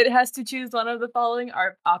so it has to choose one of the following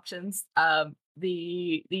options.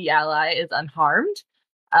 The ally is unharmed,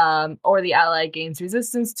 or the ally gains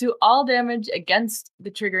resistance to all damage against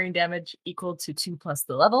the triggering damage equal to 2 plus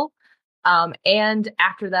the level. And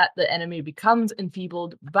after that, the enemy becomes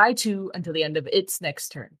enfeebled by 2 until the end of its next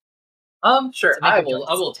turn. Sure. So make I a will. choice.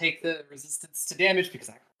 I will take the resistance to damage because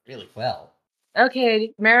I roll really well.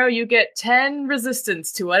 Okay, Marrow, you get 10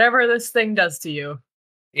 resistance to whatever this thing does to you.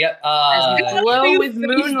 Yep. As you How glow do you with phrase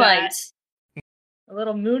moonlight. that? A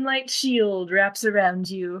little moonlight shield wraps around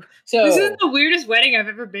you. So This is the weirdest wedding I've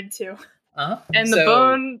ever been to. And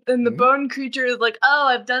the bone creature is like, "Oh,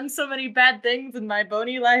 I've done so many bad things in my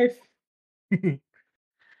bony life." Don't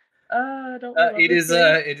we love it this is.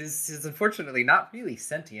 game? It is unfortunately not really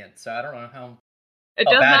sentient, so I don't know how. It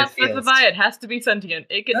how does bad not it feels. specify it has to be sentient.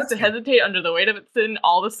 It gets That's to good. hesitate under the weight of its sin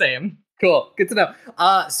all the same. Cool. Good to know.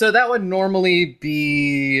 So that would normally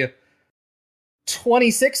be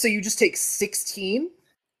 26. So you just take 16.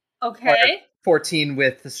 Okay. 14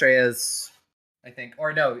 with Estrella's, I think.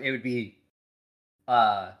 Or no, it would be.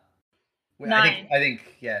 I 9.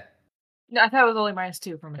 think. Yeah. No, I thought it was only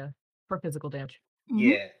 -2 for physical damage.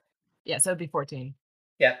 Yeah. Yeah, so it'd be 14.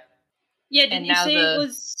 Yeah. Yeah, And didn't you now say the- it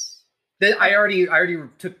was... I already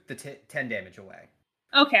took the 10 damage away.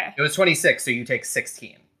 Okay. It was 26, so you take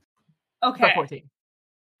 16. Okay. For 14.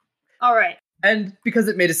 All right. And because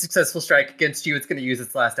it made a successful strike against you, it's going to use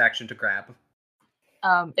its last action to grab. It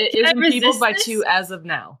Can is I enfeebled resist by this? 2 as of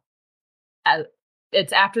now.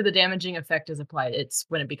 It's after the damaging effect is applied. It's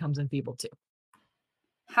when it becomes enfeebled too.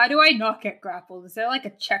 How do I not get grappled? Is there like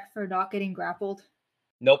a check for not getting grappled?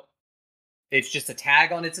 Nope. It's just a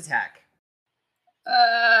tag on its attack.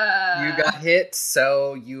 You got hit,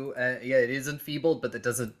 so you it is enfeebled, but that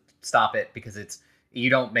doesn't stop it because you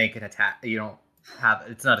don't make an attack. You don't have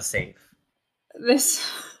it's not a save. This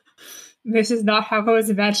is not how I was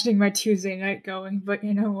imagining my Tuesday night going, but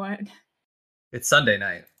you know what? It's Sunday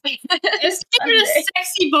night. It's even a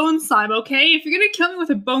sexy bone slime, okay? If you're gonna kill me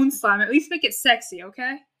with a bone slime, at least make it sexy,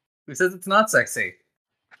 okay? Who says it's not sexy?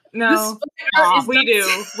 No, This we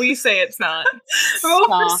do. We say it's not. Oh,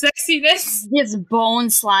 Stop. for sexiness. This bone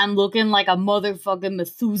slime looking like a motherfucking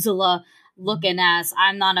Methuselah looking ass.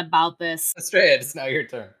 I'm not about this. Estrella, it's now your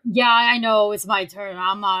turn. Yeah, I know it's my turn.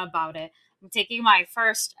 I'm not about it. I'm taking my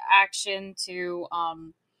first action to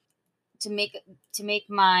make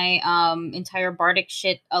my entire bardic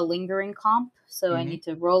shit a lingering comp. So I need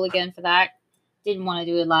to roll again for that. Didn't want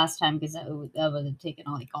to do it last time because that would have taken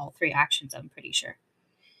like all 3 actions. I'm pretty sure.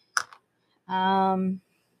 How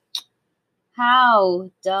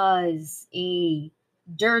does a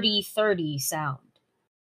dirty 30 sound?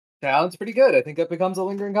 Sounds pretty good. I think that becomes a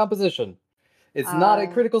lingering composition. It's not a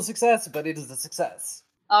critical success, but it is a success.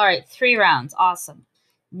 All right, 3 rounds. Awesome.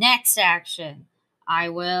 Next action,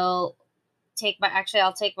 I'll take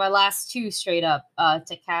my last 2 straight up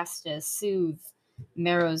to cast a Soothe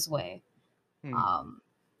Marrow's Way.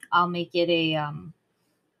 I'll make it a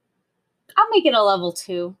level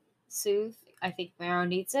 2 Soothe. I think Marrow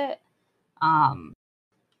needs it. So I'm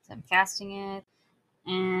casting it,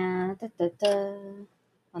 and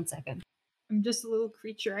 1 second. I'm just a little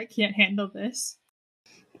creature. I can't handle this.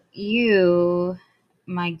 You,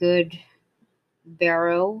 my good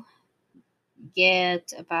Barrow,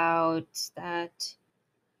 get about that.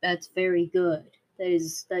 That's very good.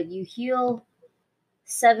 That you heal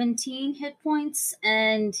 17 hit points,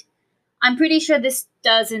 and I'm pretty sure this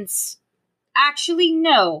doesn't. Actually,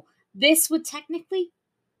 no. This would technically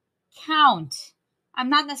count. I'm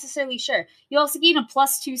not necessarily sure. You also gain a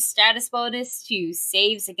 +2 status bonus to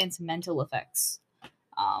saves against mental effects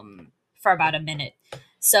for about a minute.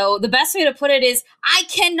 So the best way to put it is, I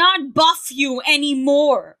cannot buff you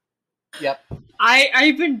anymore. Yep.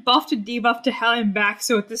 I've been buffed and debuffed to hell and back,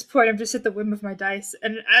 so at this point I'm just at the whim of my dice.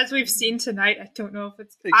 And as we've seen tonight, I don't know if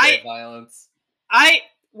it's... Violence.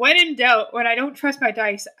 When in doubt, when I don't trust my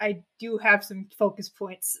dice, I do have some focus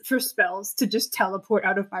points for spells to just teleport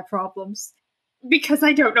out of my problems. Because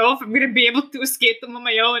I don't know if I'm going to be able to escape them on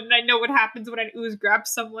my own, and I know what happens when an ooze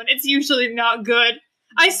grabs someone. It's usually not good.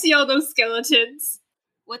 I see all those skeletons.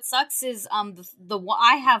 What sucks is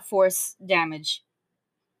I have force damage,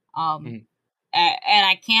 Mhm. and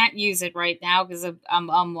I can't use it right now because I'm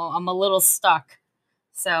a little stuck.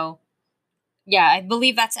 So yeah, I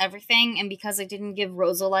believe that's everything. And because I didn't give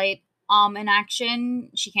Rosalite an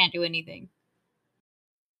action, she can't do anything.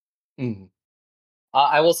 Mhm.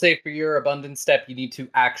 I will say for your abundant step, you need to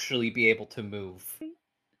actually be able to move.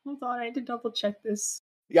 Hold on, I had to double check this.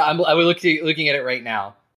 Yeah, I'm looking at it right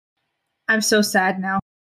now. I'm so sad now.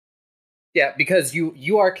 Yeah, because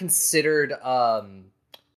you are considered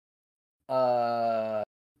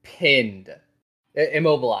pinned,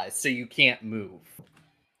 immobilized, so you can't move.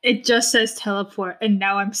 It just says teleport, and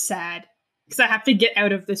now I'm sad. Because I have to get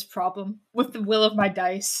out of this problem with the will of my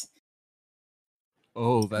dice.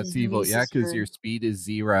 Oh, that's evil. Yeah, because your speed is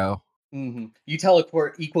 0. Mm-hmm. You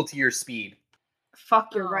teleport equal to your speed.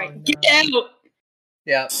 Fuck, you're Oh, right. no. Get out!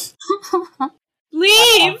 Yeah.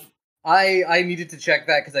 Leave! I needed to check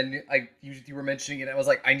that because you were mentioning it. I was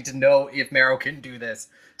like, I need to know if Marrow can do this.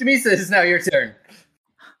 Demisa, it's now your turn.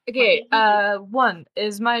 Okay, one,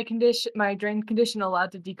 is my drain condition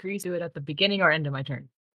allowed to decrease? Do it at the beginning or end of my turn?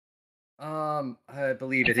 I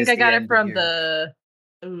believe I it think is I the got end it from of your...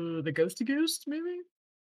 the ghosty ghost, maybe?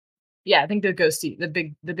 Yeah, I think the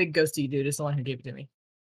big ghosty dude is the one who gave it to me.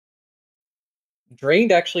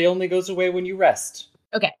 Drained actually only goes away when you rest.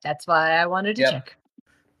 Okay, that's why I wanted to Yep. check.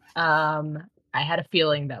 I had a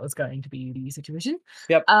feeling that was going to be the situation.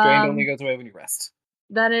 Yep, drained only goes away when you rest.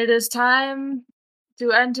 Then it is time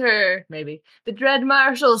to enter, maybe, the Dread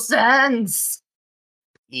Martial Sense!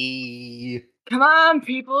 Come on,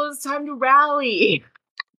 people, it's time to rally!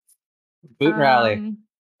 Boot and rally.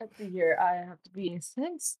 Let's see here, I have to be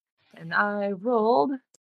 6, and I rolled...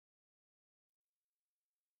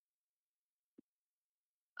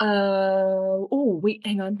 oh, wait,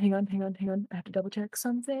 hang on. I have to double check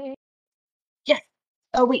something. Yes!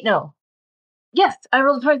 Oh, wait, no. Yes, I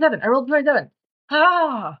rolled 27.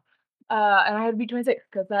 Ah! And I had to be 26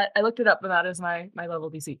 because I looked it up, and that is my level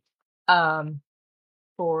DC.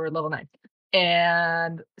 For level 9.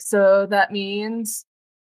 And so that means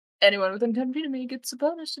anyone within 10 feet of me gets a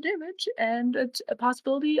bonus to damage and a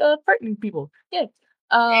possibility of frightening people. Yay!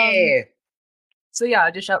 Hey! So yeah,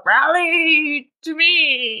 I just shout, rally to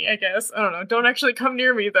me, I guess. I don't know. Don't actually come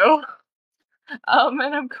near me, though. And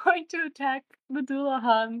I'm going to attack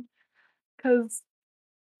Medullahan. Because,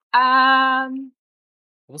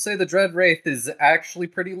 We'll say the Dread Wraith is actually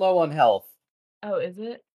pretty low on health. Oh, is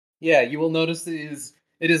it? Yeah, you will notice it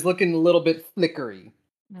is looking a little bit flickery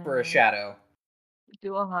for a shadow.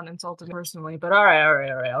 Medullahan insulted me personally, but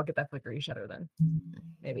alright. I'll get that flickery shadow then.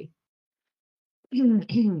 Maybe.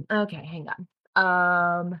 Okay, hang on.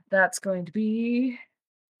 That's going to be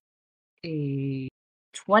a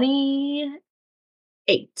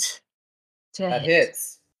 28 to That hit.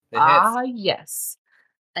 hits. It hits. Yes.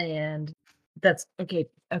 And that's okay,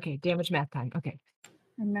 damage math time. Okay.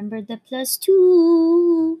 Remember the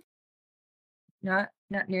 +2. Not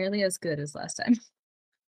nearly as good as last time.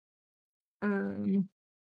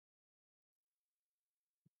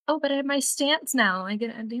 Oh, but I have my stance now. I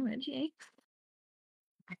get a damage, yay.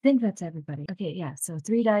 I think that's everybody. Okay, yeah, so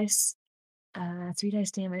 3 dice. 3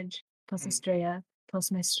 dice damage, plus Estrella,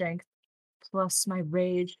 plus my strength, plus my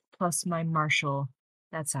rage, plus my martial.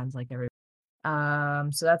 That sounds like everybody.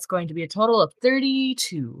 So that's going to be a total of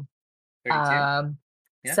 32. 32.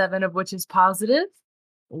 Yeah. 7 of which is positive,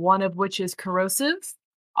 1 of which is corrosive.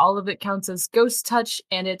 All of it counts as ghost touch,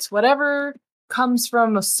 and it's whatever comes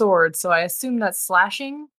from a sword. So I assume that's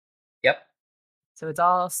slashing. Yep. So it's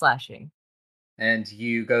all slashing. And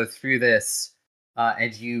you go through this,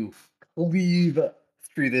 and you cleave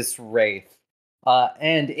through this wraith,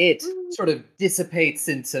 and it sort of dissipates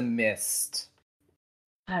into mist.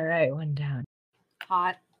 All right, 1 down.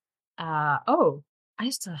 Hot. Oh, I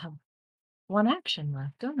still have 1 action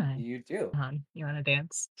left, don't I? You do. You want to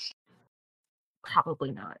dance?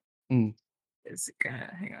 Probably not. Is it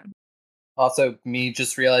gonna hang on? Also, me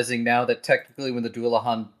just realizing now that technically when the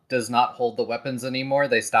Dualahan does not hold the weapons anymore,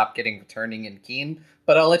 they stop getting turning and keen.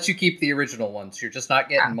 But I'll let you keep the original ones. You're just not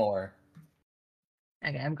getting more.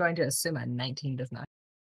 Okay, I'm going to assume a 19 does not.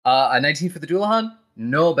 A 19 for the Dualahan?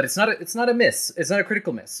 No, but it's not a miss. It's not a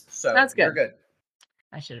critical miss. So That's good. You're good.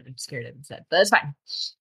 I should have been scared of it instead, but it's fine.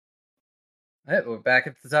 All right, we're back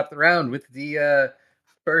at the top of the round with the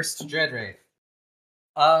first Dread Wraith.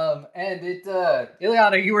 And it,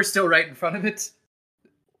 Ileana, you were still right in front of it.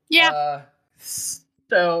 Yeah.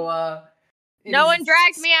 So, no one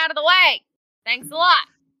dragged me out of the way. Thanks a lot.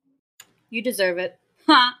 You deserve it.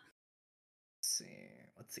 Ha! Let's see.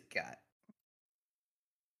 What's it got?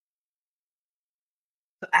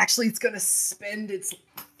 Actually, it's gonna spend its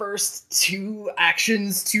first 2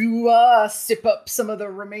 actions to sip up some of the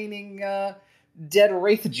remaining dead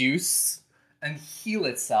wraith juice and heal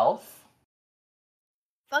itself.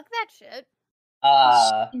 Fuck that shit.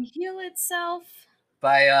 And heal itself.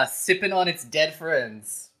 By sipping on its dead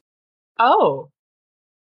friends. Oh.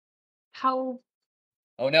 How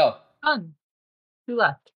Oh no, fun. Who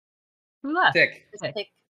left? Who left? Tick. Okay.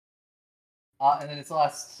 Tick. And then its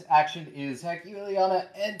last action is Heck You, Ileana,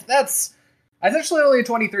 and that's actually only a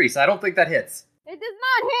 23, so I don't think that hits. It does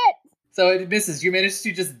not hit. So it misses. You managed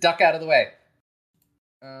to just duck out of the way.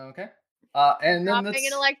 Okay. And then Dropping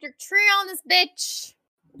an electric tree on this bitch.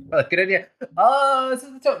 good idea. This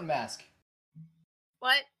is the Totem Mask.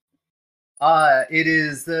 What? It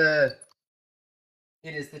is the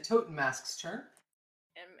Totem Mask's turn.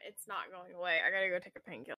 It's not going away. I gotta go take a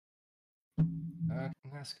painkiller.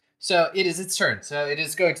 So it is its turn. So it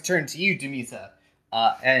is going to turn to you, Dumisa.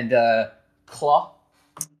 And Claw.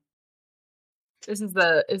 Is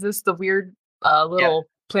this the weird little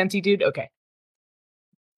planty dude? Okay.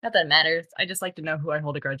 Not that it matters. I just like to know who I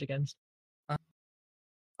hold a grudge against.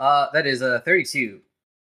 That is a 32.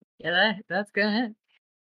 Yeah, that's good.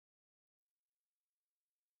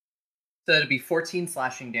 So it'd be 14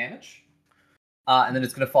 slashing damage. And then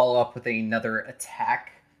it's going to follow up with another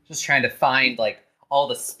attack. Just trying to find, like, all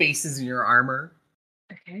the spaces in your armor.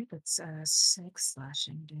 Okay, that's 6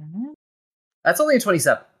 slashing damage. That's only a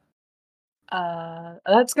 27.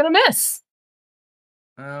 That's gonna miss.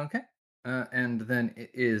 Okay. And then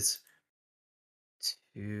it is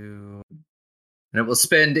 2. And it will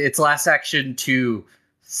spend its last action to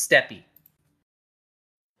Steppy.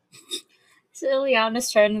 So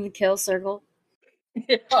Ileana's trying in the kill circle.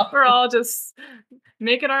 Yeah, we're all just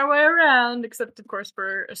making our way around, except of course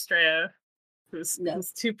for Estrella, who's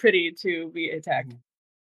too pretty to be attacked.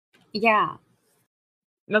 Yeah.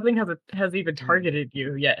 Nothing has even targeted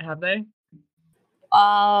you yet, have they?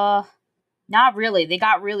 Not really. They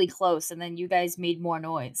got really close, and then you guys made more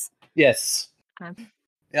noise. Yes. Okay.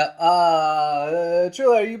 Yeah.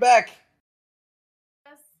 Trilla, are you back?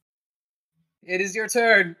 Yes. It is your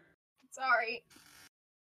turn. Sorry.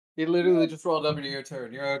 You literally just rolled over to your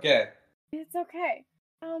turn. You're okay. It's okay.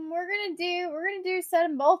 We're gonna do set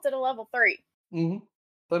and bolt at a level 3. Mm-hmm.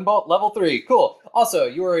 Then bolt level 3. Cool. Also,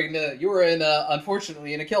 you were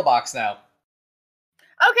unfortunately in a kill box now.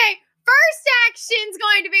 Okay. First action's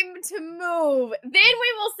going to be to move. Then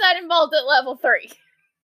we will set and bolt at level 3.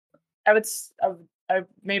 I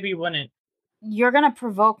maybe wouldn't. You're gonna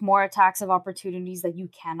provoke more attacks of opportunities that you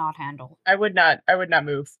cannot handle. I would not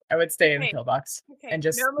move. I would stay in the kill box and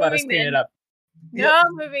just let us clean it up. No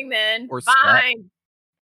moving then. Or fine.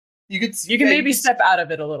 You can maybe step out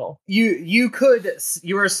of it a little. You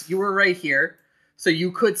were right here, so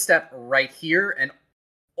you could step right here and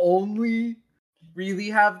only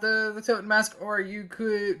really have the totem mask, or you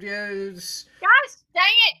could Gosh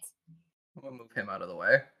dang it! I'm gonna move him out of the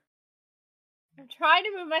way. I'm trying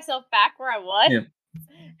to move myself back where I was. Yeah.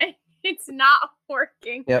 And it's not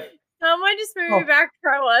working. Yep. Someone just move me back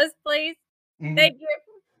where I was, please. Mhm. Thank you.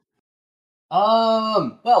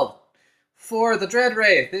 Well, for the Dread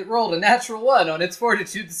Wraith, it rolled a natural 1 on its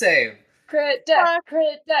fortitude save. Crit deck.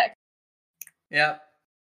 Yep.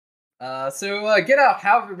 So get out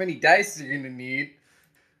however many dice you're gonna need.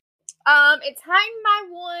 It's heightened by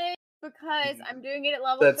 1 because I'm doing it at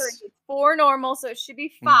level 3. It's 4 normal, so it should be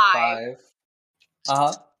 5.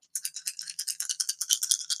 Uh-huh.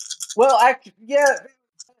 Well, it's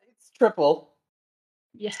triple.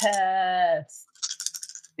 Yes.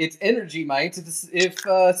 It's energy might. If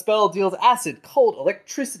a spell deals acid, cold,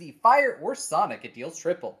 electricity, fire, or sonic, it deals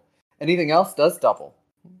triple. Anything else does double.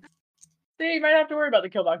 So you might have to worry about the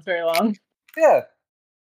kill box very long. Yeah.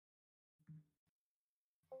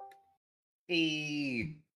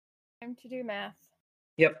 Time to do math.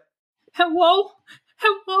 Yep. Hello?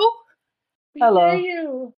 We Hello. hear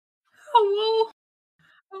you. Hello?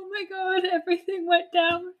 Oh my god, everything went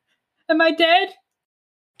down. Am I dead?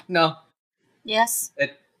 No. Yes.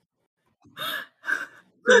 It.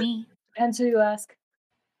 Me. Depends who you ask.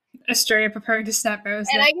 Estrella preparing to snap arrows.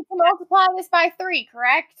 And I get to multiply this by 3,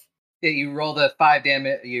 correct? Yeah, you roll the 5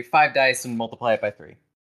 damage. You 5 dice and multiply it by 3.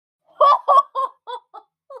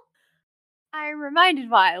 I'm reminded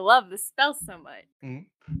why I love this spell so much. Mhm.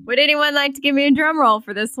 Would anyone like to give me a drum roll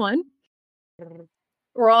for this one?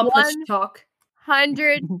 We're all push talk.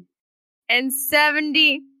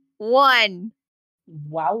 171.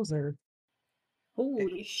 Wowzer.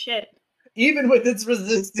 Holy shit. Even with its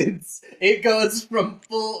resistance, it goes from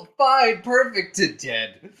full 5 perfect to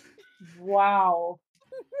dead. Wow.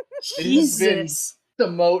 It has been Jesus.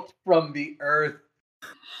 demote from the earth.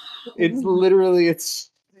 It's literally it's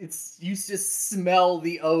you just smell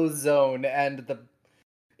the ozone and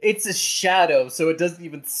it's a shadow, so it doesn't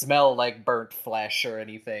even smell like burnt flesh or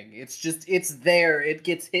anything. It's there. It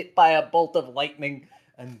gets hit by a bolt of lightning,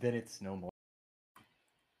 and then it's no more.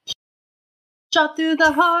 Shot through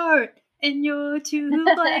the heart, and you're too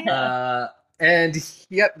blame. And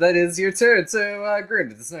yep, that is your turn. So, Grim,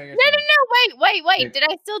 it's not your turn. No, wait. Did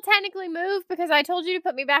I still technically move? Because I told you to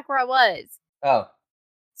put me back where I was. Oh,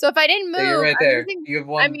 So if I didn't move, so you're right there. Using, You have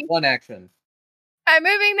one action. I'm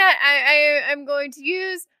moving that. I'm going to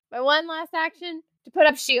use my one last action to put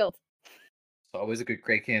up shield. It's always a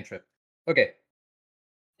great cantrip. Okay.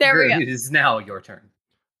 There we go. It is now your turn.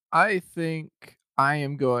 I think I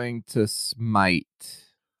am going to smite.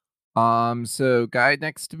 So guy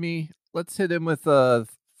next to me, let's hit him with a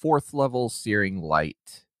 4th level searing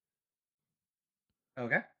light.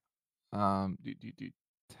 Okay. Do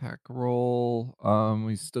attack roll.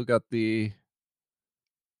 We still got the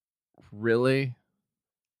really.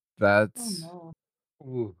 That's Oh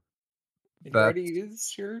Ooh. You That's- already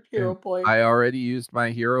used your hero point. I already used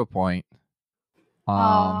my hero point.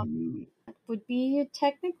 no. That would be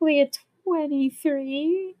technically a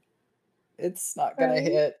 23. It's not gonna Right.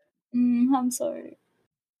 hit. I'm sorry.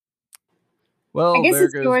 Well, I guess there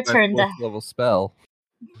it's goes your my turn to- 4th level spell.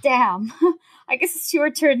 Damn. I guess it's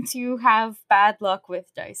your turn to have bad luck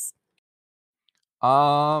with dice.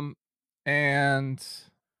 And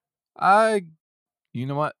you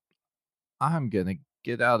know what? I'm gonna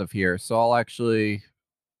get out of here, so I'll actually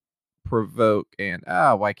provoke and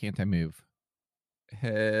why can't I move?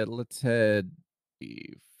 Let's head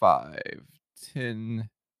 5, 10,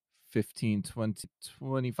 15, 20,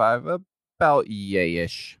 25, about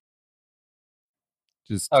yay-ish.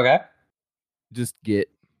 Okay. Just get,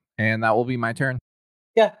 and that will be my turn.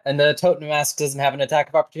 Yeah, and the totem mask doesn't have an attack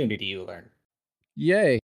of opportunity, you learn.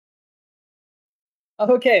 Yay.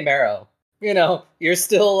 Okay, Marrow. You know, you're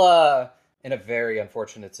still in a very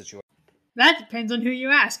unfortunate situation. That depends on who you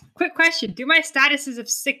ask. Quick question: do my statuses of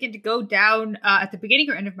sickened go down at the beginning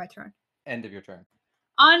or end of my turn? End of your turn.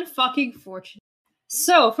 Unfucking fortunate.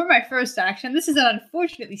 So, for my first action, this is an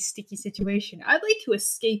unfortunately sticky situation. I'd like to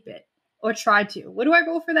escape it. Or try to. What do I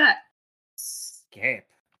roll for that? Escape.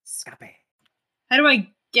 How do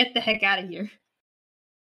I get the heck out of here?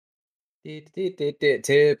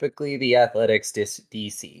 Typically the athletics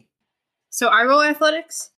DC. So I roll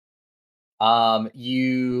athletics?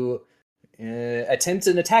 You attempt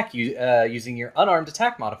an attack using your unarmed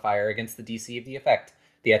attack modifier against the DC of the effect,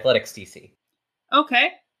 the athletics DC.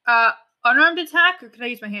 Okay. Unarmed attack, or could I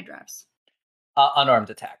use my hand traps?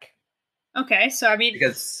 Unarmed attack. Okay, so I mean...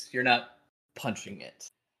 Because you're not punching it.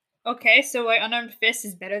 Okay, so my unarmed fist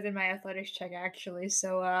is better than my athletics check, actually.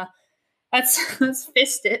 So, let's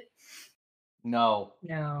fist it. No.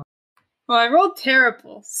 No. Well, I rolled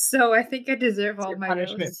terrible, so I think I deserve all Your my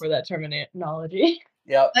punishment rows. for that terminology.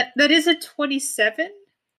 Yep. That is a 27?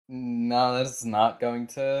 No, that's not going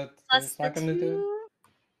to. Plus It's not the going to do.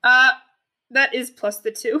 2. That is plus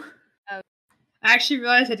the 2. Oh. I actually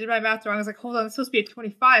realized I did my math wrong. I was like, hold on, it's supposed to be a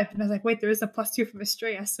 25. And I was like, wait, there is a plus 2 from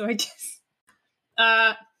Estrella, so I guess.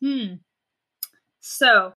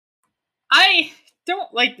 So, I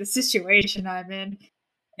don't like the situation I'm in.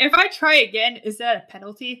 If I try again, is that a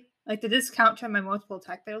penalty? Like, did this count to my multiple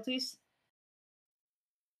attack penalties?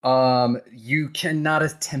 You cannot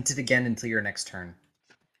attempt it again until your next turn.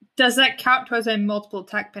 Does that count towards a multiple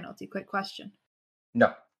attack penalty? Quick question.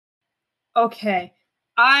 No. Okay.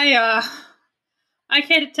 I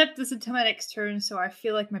can't attempt this until my next turn, so I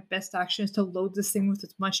feel like my best action is to load this thing with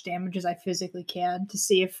as much damage as I physically can to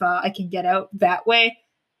see if I can get out that way.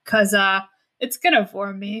 Because it's gonna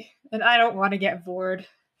vor me, and I don't want to get vored.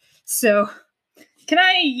 So, can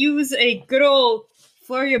I use a good old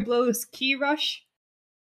Flurry of Blows Key Rush?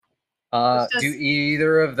 Do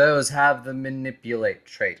either of those have the manipulate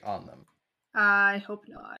trait on them? I hope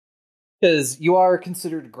not. Because you are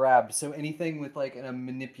considered grabbed, so anything with like a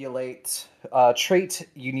manipulate trait,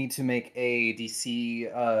 you need to make a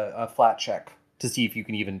DC a flat check to see if you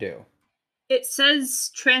can even do. It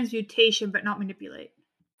says transmutation, but not manipulate.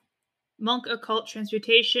 Monk, occult,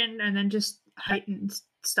 transmutation, and then just heightened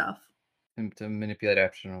stuff. And to manipulate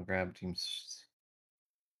optional grab teams.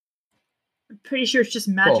 I'm pretty sure it's just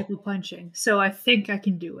magical punching, so I think I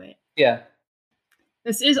can do it. Yeah.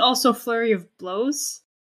 This is also Flurry of Blows.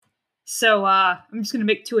 So I'm just gonna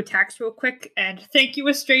make 2 attacks real quick, and thank you,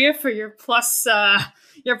 Estrella, for your plus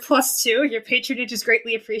 2. Your patronage is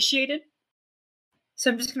greatly appreciated.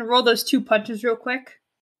 So I'm just gonna roll those 2 punches real quick.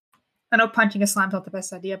 I know punching a slam's not the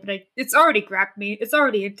best idea, but it's already grabbed me. It's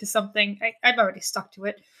already into something. I'm already stuck to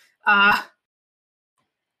it.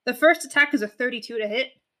 The first attack is a 32 to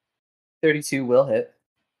hit. 32 will hit.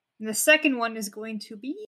 And the second one is going to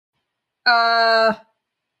be it's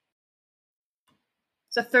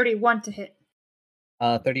a 31 to hit.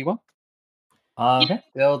 31. Okay.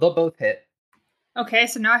 They'll both hit. Okay,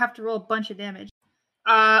 so now I have to roll a bunch of damage.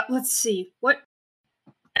 Let's see. What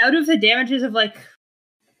out of the damages of like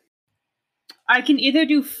I can either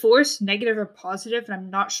do force, negative, or positive, and I'm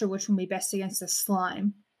not sure which one will be best against the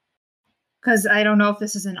slime. Because I don't know if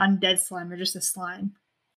this is an undead slime or just a slime.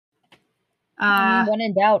 When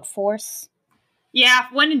in doubt, force. Yeah,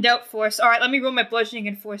 when in doubt, force. Alright, let me roll my bludgeoning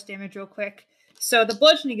and force damage real quick. So the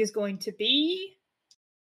bludgeoning is going to be...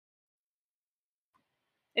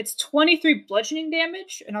 It's 23 bludgeoning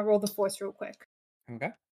damage, and I'll roll the force real quick.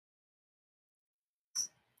 Okay.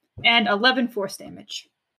 And 11 force damage.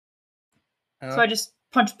 So I just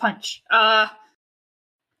punch. I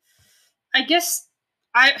guess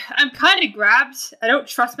I'm kind of grabbed. I don't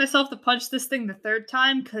trust myself to punch this thing the third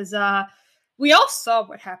time because we all saw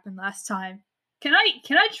what happened last time. Can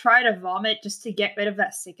I try to vomit just to get rid of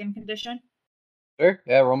that sicken condition? Sure.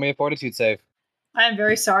 Yeah, roll me a fortitude save. I am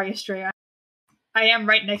very sorry, Estrella. I am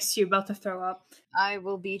right next to you, about to throw up. I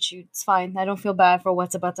will beat you. It's fine. I don't feel bad for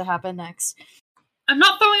what's about to happen next. I'm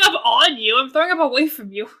not throwing up on you. I'm throwing up away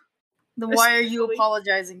from you. Then why are you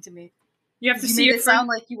apologizing to me? You have to You see made it it sound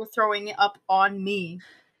like you were throwing it up on me.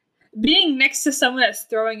 Being next to someone that's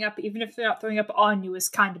throwing up, even if they're not throwing up on you, is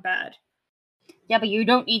kind of bad. Yeah, but you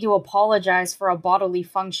don't need to apologize for a bodily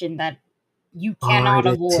function that you cannot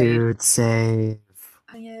avoid. Save.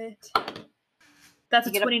 That's a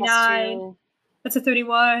You get a 29. +2. That's a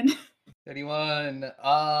 31. 31.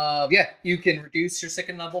 Yeah, you can reduce your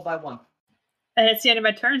sicken level by 1. And it's the end of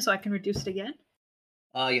my turn, so I can reduce it again.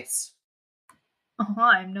 Yes.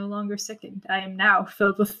 I'm no longer sickened. I am now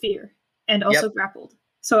filled with fear. And also grappled.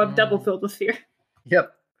 So I'm double filled with fear.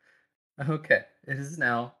 Yep. Okay. It is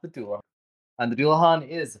now the Dualahan. And the Dualahan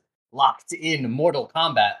is locked in mortal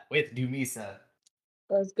combat with Dumisa.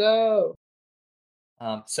 Let's go.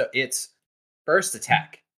 So its first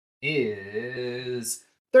attack is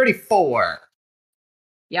 34.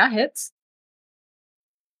 Yeah, hits.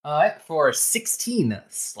 For 16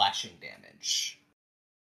 slashing damage.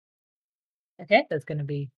 Okay, that's gonna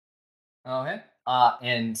be. Okay.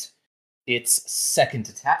 And its second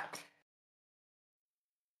attack.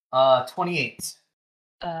 28.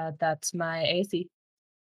 That's my AC.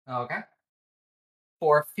 Okay.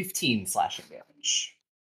 For 15 slashing damage.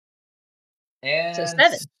 And So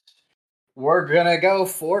 7. we're gonna go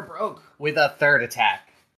for broke with a third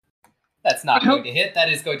attack. That's not going to hit. That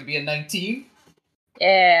is going to be a 19.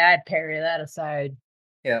 Yeah, I'd parry that aside.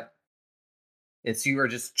 Yep. You are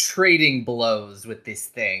just trading blows with this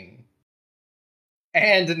thing.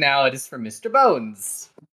 And now it is for Mr. Bones.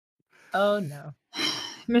 Oh no.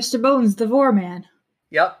 Mr. Bones, the Vor Man.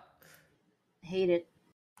 Yep. Hate it.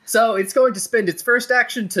 So it's going to spend its first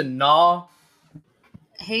action to gnaw.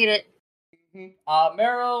 Hate it.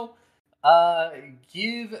 Meryl,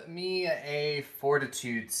 give me a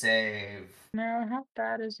fortitude save. No, how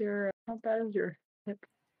bad is your hip?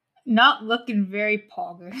 Not looking very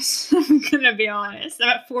poggers. I'm gonna be honest. I'm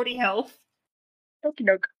at 40 health. Okie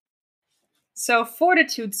doke. So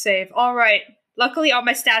fortitude save. All right. Luckily, all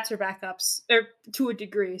my stats are backups, or to a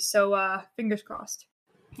degree. So fingers crossed.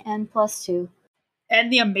 And +2.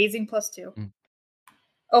 And the amazing +2. Mm.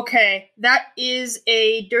 Okay, that is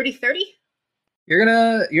a dirty 30. You're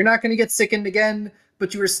not gonna get sickened again,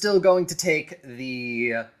 but you are still going to take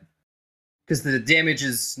the because the damage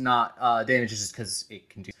is not damage is just because it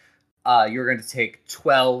can do. You're going to take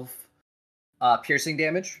 12 piercing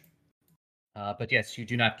damage. But yes, you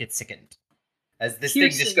do not get sickened. As this thing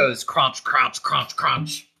just Piercing. goes crunch, crunch, crunch,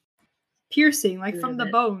 crunch. Piercing, like from the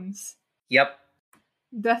Bit. bones. Yep.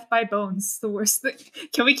 Death by bones, the worst thing.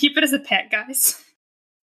 Can we keep it as a pet, guys?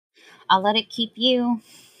 I'll let it keep you.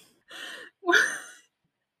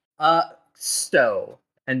 So,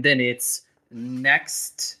 and then it's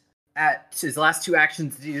next at his last two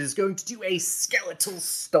actions, he is going to do a skeletal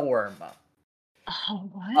storm. Oh,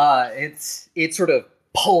 what? It sort of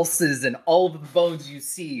pulses, and all of the bones you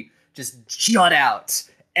see just jut out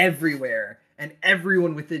everywhere, and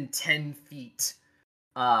everyone within 10 feet.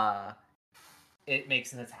 It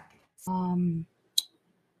makes an attack.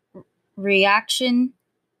 Reaction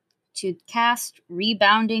to cast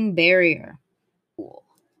Rebounding Barrier. Cool.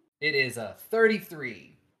 It is a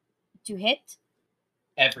 33. To hit?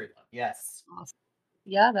 Everyone, yes.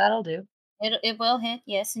 Yeah, that'll do. It will hit,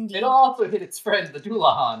 yes, indeed. It'll also hit its friend, the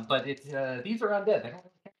Dualahan, but these are undead. They don't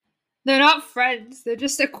really care. They're not friends, they're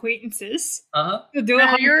just acquaintances. Uh-huh. The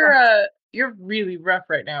Dualahan You're really rough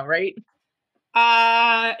right now, right?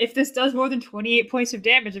 If this does more than 28 points of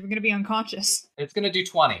damage, I'm gonna be unconscious. It's gonna do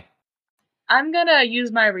 20. I'm gonna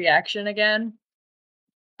use my reaction again.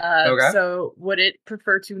 Okay. So would it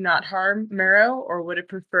prefer to not harm Marrow, or would it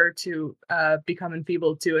prefer to become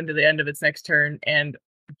enfeebled until the end of its next turn and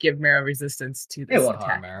give Marrow resistance to this It won't attack?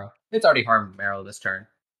 harm Marrow. It's already harmed Marrow this turn.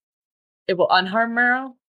 It will unharm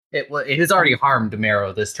Marrow? It has already harmed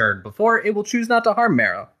Marrow this turn before. It will choose not to harm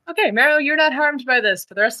Marrow. Okay, Marrow, you're not harmed by this,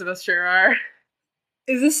 but the rest of us sure are.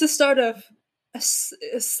 Is this the start of a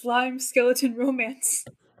slime skeleton romance?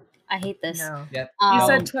 I hate this. No. Yep. You No,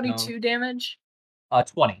 said 22 damage?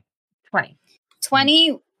 20. 20.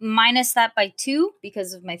 20 minus that by 2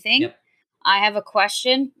 because of my thing. Yep. I have a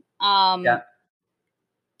question. Yeah.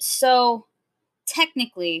 So,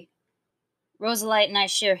 technically, Rosalite and I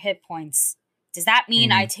share hit points. Does that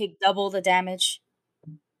mean I take double the damage?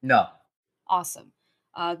 No. Awesome.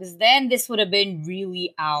 Because then this would have been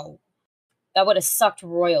really ow. That would have sucked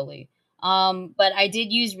royally. But I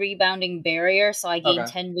did use Rebounding Barrier, so I gained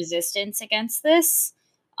 10 resistance against this.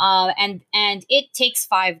 And it takes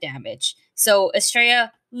 5 damage. So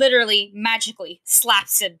Estrella literally magically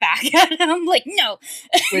slaps it back at him. Like, no.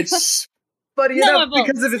 Which, funny No, enough,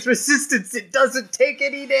 because of its resistance, it doesn't take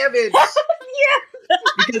any damage. Yeah.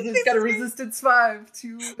 Because it's got a resistance 5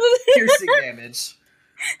 to piercing damage.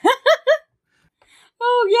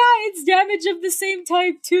 Oh yeah, it's damage of the same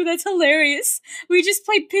type too. That's hilarious. We just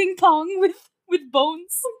play ping pong with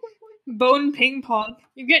bones. Bone ping pong.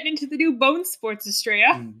 You're getting into the new bone sports,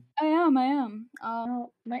 Estrella. I am.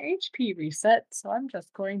 Well, my HP reset, so I'm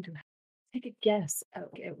just going to take a guess.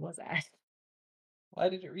 Okay, it was at. Why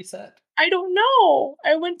did it reset? I don't know.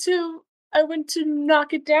 I went to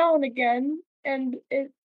knock it down again, and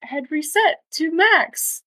it had reset to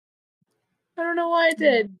max. I don't know why it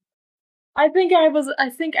did. I think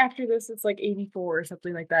after this it's like 84 or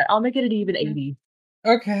something like that. I'll make it an even 80.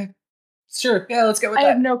 Okay. Sure. Yeah, let's go with I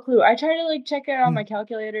that. have no clue. I tried to like check it on my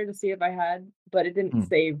calculator to see if I had, but it didn't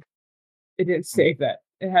save. It didn't save that.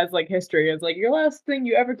 It has like history. It's like your last thing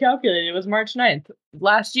you ever calculated was March 9th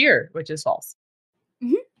last year, which is false.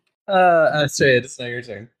 Say it's now your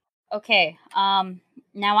turn. Okay.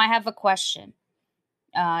 Now I have a question.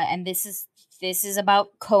 And this is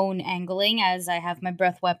about cone angling, as I have my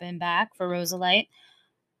breath weapon back for Rosalite.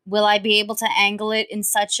 Will I be able to angle it in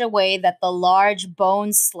such a way that the large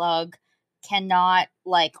bone slug cannot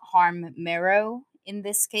like harm Marrow in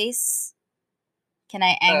this case? Can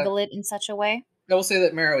I angle it in such a way? I will say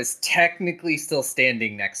that Marrow is technically still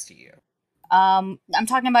standing next to you. I'm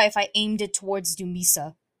talking about if I aimed it towards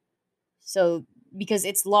Dumisa. So because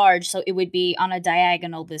it's large, so it would be on a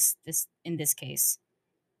diagonal this in this case.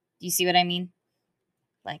 Do you see what I mean?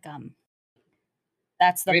 Like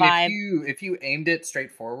that's the vibe. If you aimed it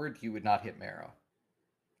straight forward, you would not hit Marrow.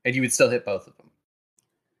 And you would still hit both of them.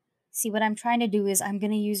 See, what I'm trying to do is I'm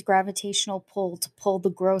going to use gravitational pull to pull the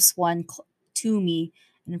gross one to me.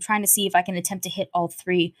 And I'm trying to see if I can attempt to hit all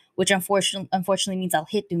 3, which unfortunately means I'll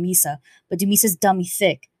hit Dumisa. But Dumisa's dummy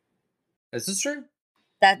thick. Is this true?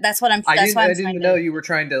 That's what I'm. I didn't know you were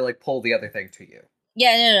trying to like pull the other thing to you.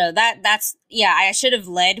 Yeah, no. That's I should have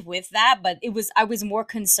led with that, but I was more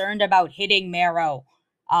concerned about hitting Marrow,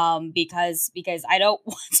 because I don't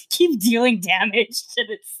want to keep dealing damage to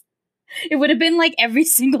this. It would have been like every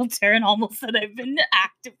single turn almost that I've been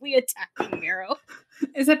actively attacking Marrow.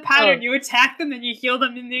 It's a pattern. You attack them, then you heal them,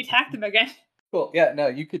 and then you attack them again. Cool. Yeah. No.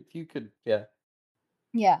 You could. Yeah.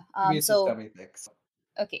 Yeah. So. Dummy thick, so.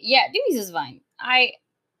 Okay. Yeah. Dumi's is fine.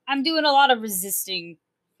 I'm doing a lot of resisting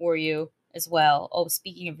for you as well. Oh,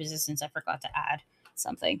 speaking of resistance, I forgot to add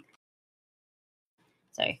something.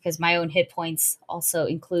 Sorry, because my own hit points also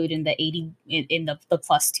include in the 80 in the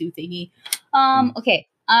 +2 thingy. Okay.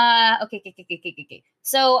 Okay.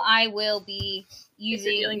 So I will be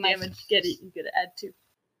using my damage. Get it? You get to add 2.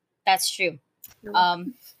 That's true.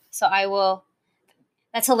 So I will.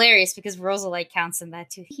 That's hilarious because Rosalite counts in that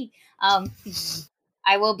too.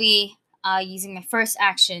 I will be using my first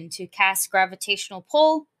action to cast gravitational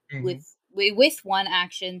pull with one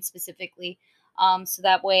action specifically, so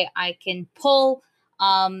that way I can pull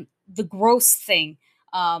the gross thing,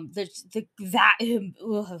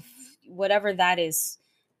 whatever that is,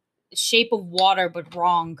 shape of water but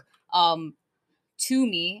wrong, to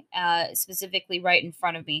me, specifically right in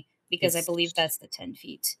front of me, because I believe that's the 10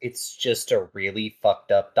 feet. It's just a really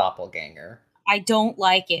fucked up doppelganger. I don't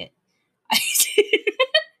like it.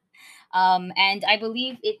 And I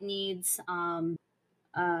believe it needs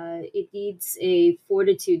a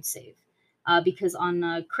fortitude save, because on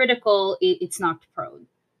a critical it's knocked prone.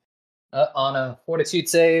 On a fortitude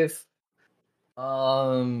save,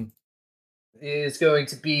 is going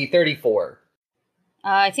to be 34.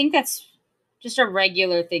 I think that's just a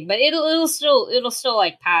regular thing, but it'll still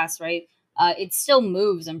like pass, right? It still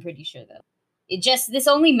moves. I'm pretty sure though. This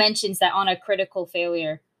only mentions that on a critical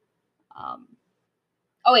failure. Oh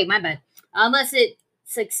wait, my bad. Unless it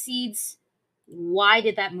succeeds, why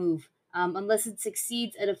did that move? Unless it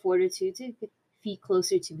succeeds at a fortitude 2 feet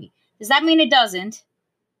closer to me. Does that mean it doesn't?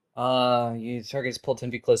 Your target is pulled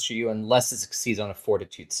 10 feet closer to you unless it succeeds on a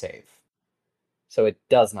fortitude save. So it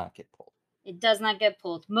does not get pulled. It does not get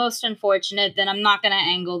pulled. Most unfortunate. Then I'm not gonna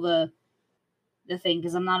angle the thing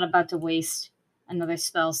because I'm not about to waste another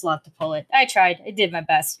spell slot to pull it. I tried. I did my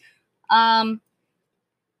best. Then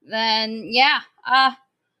yeah.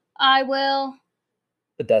 I will.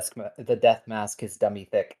 The death mask is dummy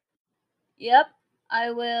thick. Yep.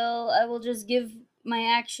 I will just give my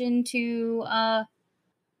action to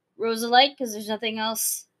Rosalite because there's nothing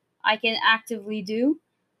else I can actively do.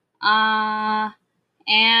 And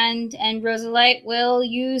Rosalite will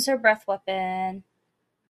use her breath weapon.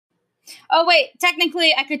 Oh wait,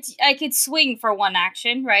 technically I could swing for one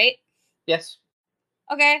action, right? Yes.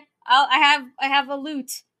 Okay. I have a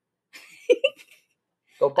loot.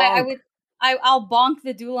 Go bonk. I'll bonk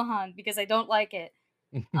the Doulahan because I don't like it.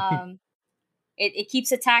 It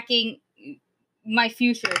keeps attacking my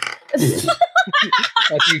future.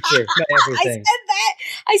 My future, my everything.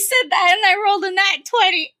 I said that and I rolled a nat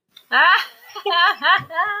 20.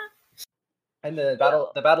 And the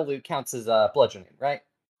battle loot counts as bludgeoning, right?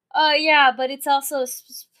 Yeah, but it's also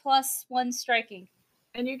plus 1 striking.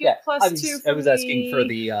 And you get plus 2 I was asking for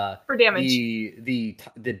the for damage. The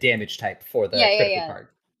damage type for the critical card.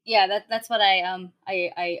 Yeah, that's what I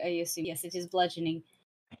assume. Yes, it is bludgeoning.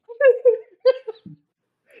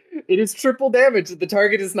 It is triple damage. The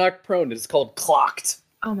target is knocked prone. It is called clocked.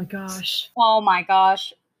 Oh my gosh. Oh my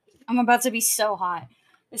gosh. I'm about to be so hot.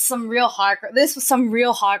 This was some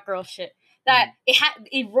real hot girl shit. That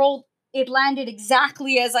it landed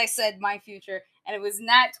exactly as I said my future, and it was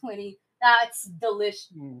nat 20. That's delicious.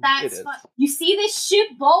 That's fun. You see this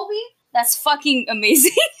shit, Bulby? That's fucking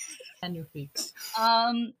amazing. And your feet.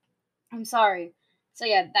 I'm sorry. So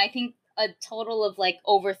yeah, I think a total of like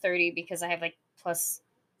over 30 because I have like plus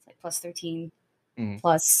 13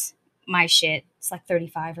 plus my shit. It's like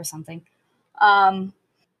 35 or something.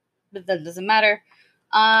 But that doesn't matter.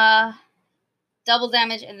 Double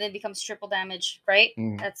damage and then becomes triple damage, right?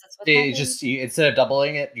 That's what happens. Just instead of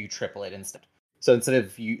doubling it, you triple it instead. So instead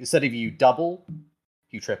of you double,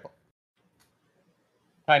 you triple.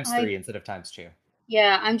 Times 3 instead of times 2.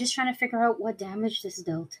 Yeah, I'm just trying to figure out what damage this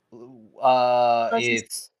dealt.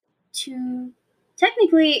 It's 2.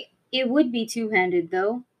 Technically, it would be 2-handed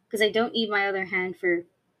though, because I don't need my other hand for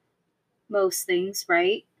most things,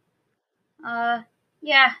 right?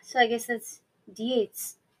 Yeah. So I guess that's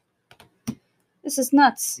d8s. This is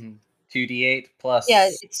nuts. 2d8 plus. Yeah,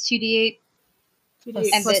 it's 2d8.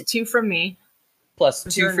 2d8 plus 2 from me. Plus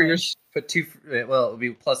 2 for your. Put 2. Well, it'll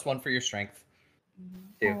be plus 1 for your strength.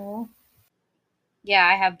 2. Oh. Yeah,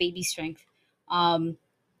 I have baby strength.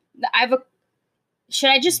 Should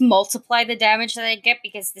I just multiply the damage that I get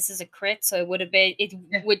because this is a crit? So it would have been.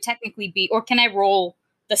 It would technically be, or can I roll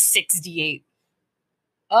the 6d8?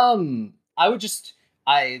 I would just.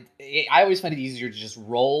 I always find it easier to just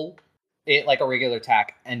roll it like a regular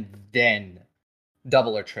attack and then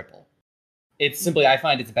double or triple. It's simply I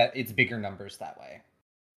find it's bigger numbers that way.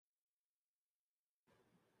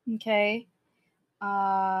 Okay.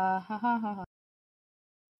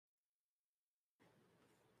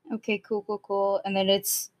 Okay, cool. And then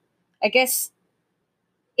I guess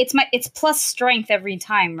it's plus strength every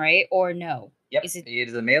time, right? Or no? Yep. It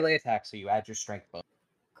is a melee attack, so you add your strength bonus.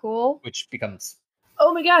 Cool. Which becomes.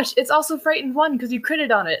 Oh my gosh! It's also frightened 1 because you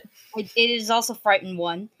critted on it. It is also frightened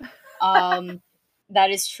 1. That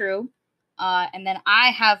is true. And then I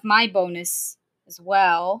have my bonus as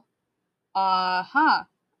well.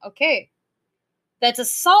 Okay. That's a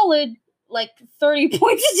solid 30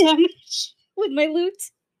 points of damage with my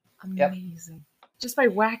loot. Amazing. Yep. Just by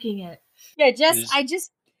whacking it. Yeah, I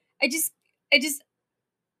just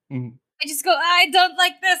go, I don't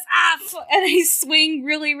like this. And I swing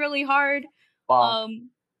really, really hard. And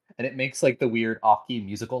it makes the weird off-key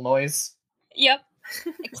musical noise. Yep.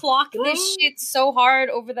 I clock this shit so hard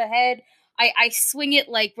over the head. I swing it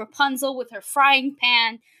like Rapunzel with her frying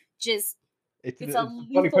pan. It's the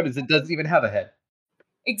funny part is it doesn't even have a head.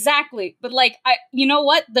 Exactly. But you know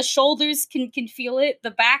what? The shoulders can feel it.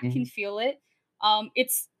 The back can feel it.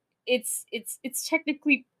 It's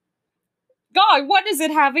technically. God, what does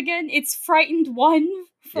it have again? It's frightened 1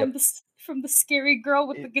 from the scary girl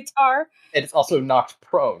with the guitar. And it's also knocked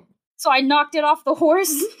prone. So I knocked it off the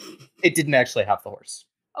horse. It didn't actually have the horse.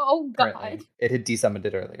 Oh god. Currently, it had desummoned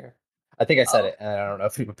it earlier. I think I said it, and I don't know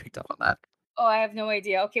if anyone picked up on that. Oh, I have no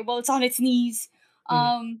idea. Okay, well, it's on its knees.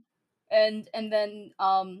 And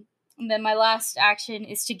then my last action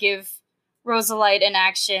is to give Rosalite an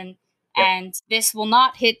action, Yep. and this will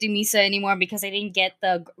not hit Dumisa anymore because I didn't get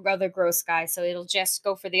the other gross guy, so it'll just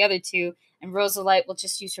go for the other two, and Rosalite will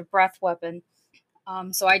just use her breath weapon.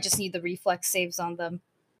 So I just need the reflex saves on them.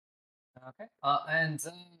 Okay. And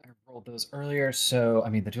I rolled those earlier, so I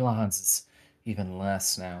mean the Dualahans is even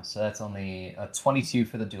less now. So that's only a 22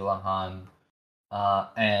 for the Dualahan.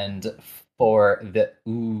 And for the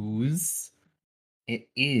ooze, it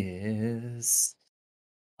is.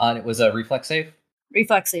 And it was a reflex save.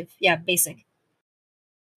 Reflex save, yeah, basic.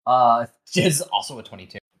 Is also a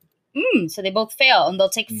 22. So they both fail, and they'll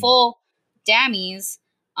take full dammies.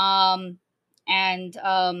 I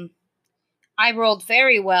rolled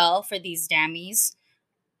very well for these dammies,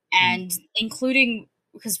 and including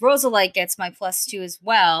because Rosalite gets my +2 as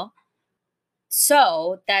well.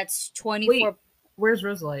 So that's 24. Wait, where's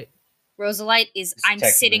Rosalite? Rosalite is I'm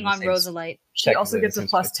sitting on Rosalite. She also gets a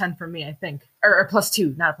 +10 from me, I think, or a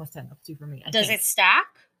 +2, not a +10, +2 for me. Does it stack?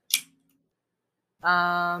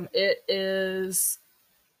 It is.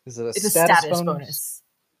 Is it it's a status bonus,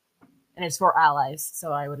 and it's for allies.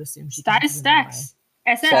 So I would assume she status stacks.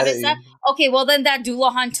 Okay, well then that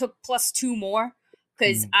Dualahan took +2 more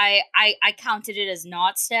because I counted it as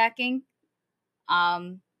not stacking.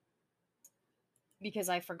 Because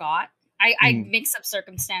I forgot. I mix up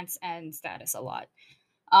circumstance and status a lot.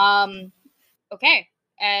 Okay.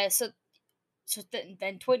 So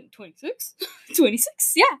then 26?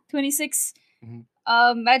 26? Yeah, 26.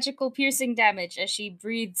 Magical piercing damage as she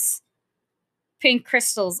breathes pink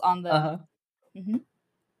crystals on them.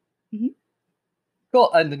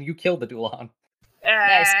 Cool, and then you killed the Dualahan.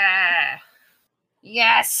 Nice.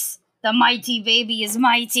 Yes! The mighty baby is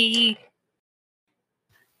mighty!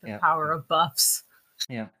 The power of buffs.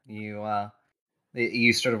 Yeah,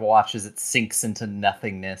 you sort of watch as it sinks into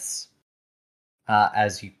nothingness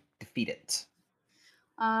as you defeat it.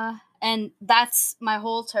 And that's my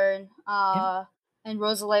whole turn. And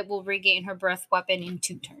Rosalite will regain her breath weapon in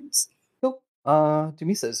 2 turns. Cool.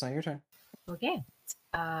 Dumisa, it's not your turn. Okay.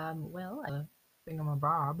 Well, I think I'm a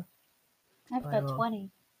Bob. I've got 20.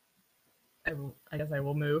 I guess I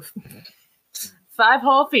will move 5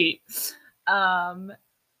 whole feet. And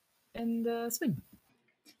swing.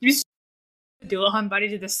 You just Dualahan body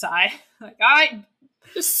to the side. Like, alright.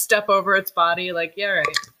 Just step over its body, like, yeah,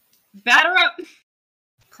 right. Batter up!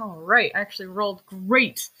 Alright, actually rolled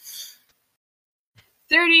great.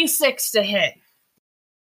 36 to hit.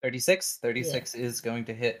 36? 36 is going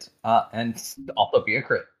to hit, and also be a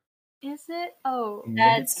crit. Is it? Oh,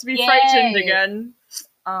 that's to be frightened again.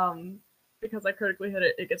 Because I critically hit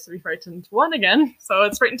it, it gets to be frightened 1 again, so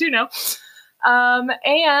it's frightened 2 now.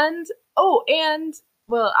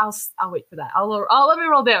 Well, I'll wait for that. I'll let me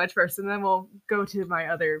roll damage first, and then we'll go to my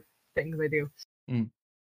other things I do.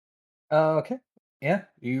 Okay. Yeah,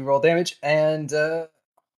 you roll damage, and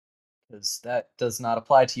because that does not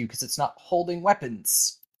apply to you because it's not holding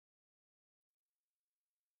weapons.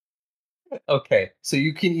 Okay, so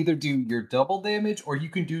you can either do your double damage or you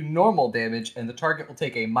can do normal damage, and the target will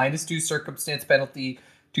take a -2 circumstance penalty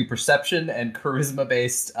to perception and charisma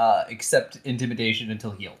based, except intimidation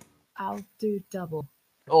until healed. I'll do double.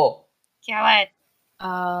 Oh. Kill it.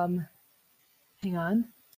 Hang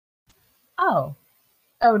on. Oh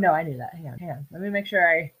no, I knew that. Hang on. Let me make sure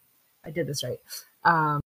I did this right.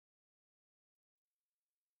 I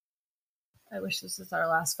wish this was our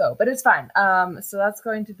last foe, but it's fine. So that's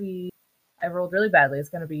going to be. I rolled really badly. It's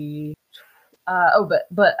going to be. But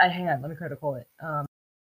hang on. Let me critical it.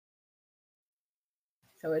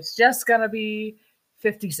 So it's just going to be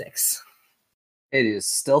 56. It is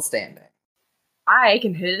still standing. I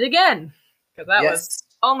can hit it again because that was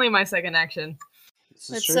only my second action.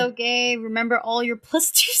 That's so gay. Remember all your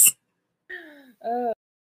 +2s.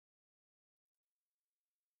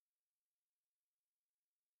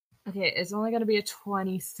 Okay, it's only going to be a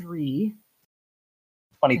 23.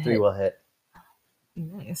 23 will hit.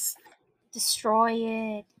 Nice. Destroy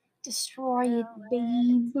it. Destroy it,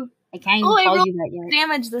 babe. I can't even tell you that yet.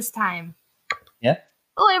 Damage this time. Yeah?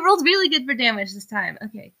 Oh, I rolled really good for damage this time.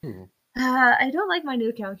 Okay. I don't like my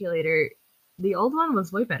new calculator. The old one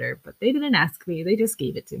was way better, but they didn't ask me. They just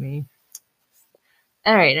gave it to me.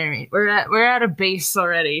 All right. We're at a base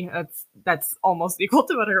already. That's almost equal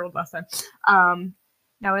to what I rolled last time.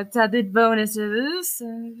 Now it's added bonuses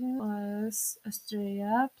plus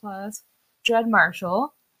Estrella plus Dread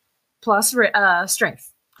Marshal plus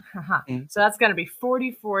strength. So that's gonna be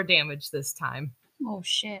 44 damage this time. Oh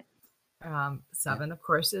shit. 7, of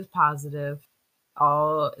course, is positive.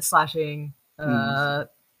 All slashing. 5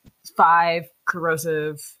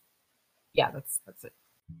 corrosive. Yeah, that's it.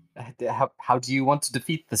 How do you want to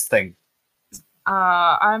defeat this thing?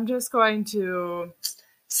 I'm just going to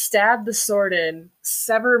stab the sword in,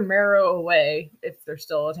 sever marrow away if they're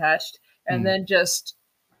still attached, and then just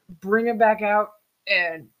bring it back out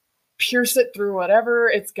and pierce it through whatever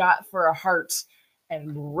it's got for a heart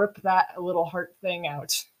and rip that little heart thing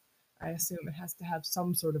out. I assume it has to have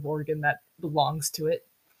some sort of organ that belongs to it.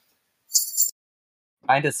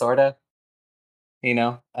 Kinda, sorta. You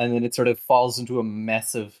know? And then it sort of falls into a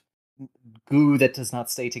mess of goo that does not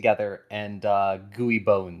stay together and gooey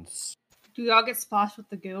bones. Do y'all get splashed with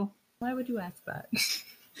the goo? Why would you ask that?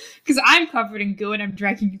 Because I'm covered in goo and I'm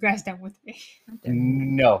dragging you guys down with me.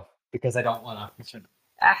 No, because I don't want to.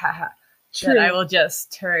 Then I will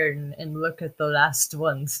just turn and look at the last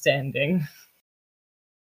one standing.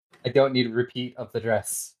 I don't need a repeat of the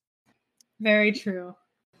dress. Very true.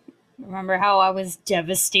 Remember how I was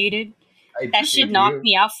devastated? That That shit knocked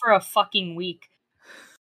me out for a fucking week.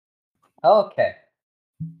 Okay.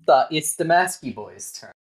 It's the Masky boy's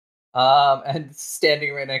turn. And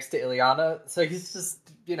standing right next to Ileana. So he's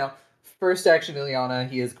just, first action, Ileana,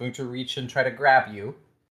 he is going to reach and try to grab you.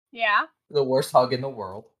 Yeah. The worst hug in the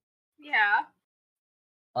world. Yeah.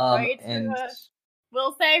 And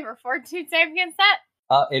Will save or fortitude save against that?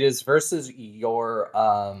 it is versus your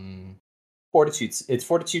fortitude. It's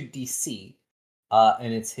fortitude DC.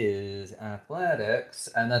 And it's his athletics,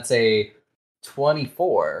 and that's a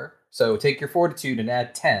 24. So take your fortitude and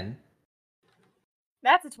add 10.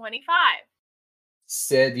 That's a 25.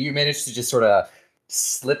 Sid, you managed to just sort of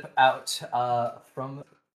slip out from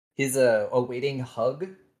his awaiting hug.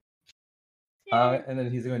 And then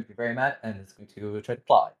he's going to be very mad and is going to try to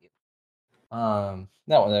claw at you.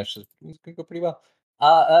 That one actually is going to go pretty well.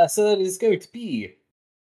 So that is going to be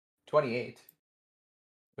 28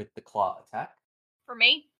 with the claw attack. For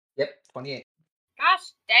me? Yep, 28.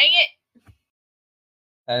 Gosh, dang it.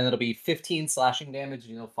 And it'll be 15 slashing damage,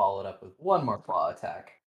 and you'll follow it up with one more claw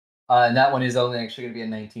attack. And that one is only actually going to be a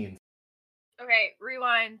 19. Okay,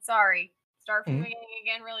 rewind. Sorry. Start from the beginning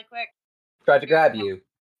again really quick. Tried to grab you.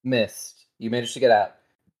 Missed. You managed to get out.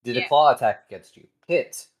 Did a claw attack against you.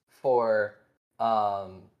 Hit for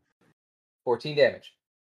 14 damage.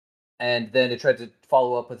 And then it tried to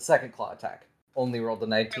follow up with a second claw attack. Only rolled a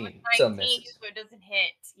 19, so misses. So it doesn't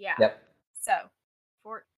hit. Yeah. Yep. So,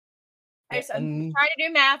 I'm trying to do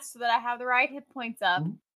math so that I have the right hit points up.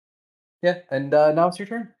 Yeah, and now it's your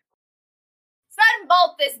turn.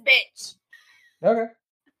 Sunbolt this bitch! Okay.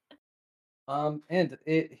 And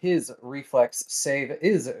his reflex save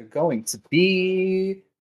is going to be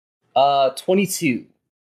 22.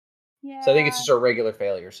 Yeah. So I think it's just a regular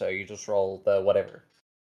failure, so you just roll the whatever.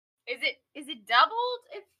 Is it doubled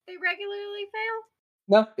if they regularly fail?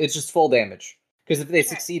 No, it's just full damage. Because if they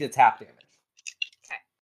succeed, it's half damage. Okay.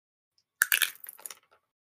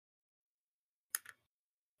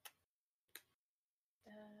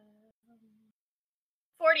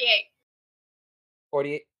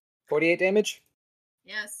 48. 48 damage?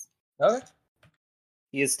 Yes. Okay.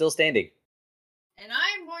 He is still standing. And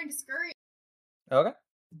I'm going to scurry. Okay.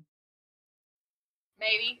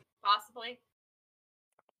 Maybe. Possibly.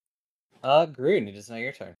 Groon, it is now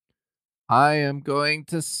your turn. I am going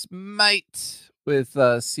to smite with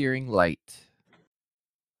Searing Light.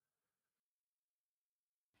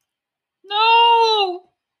 No!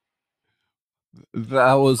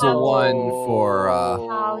 That was a 1 for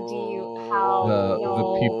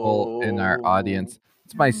the people in our audience.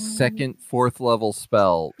 It's my second 4th level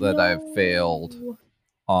spell that I've failed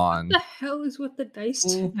on. What the hell is with the dice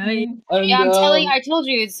tonight? Yeah, I told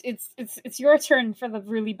you it's your turn for the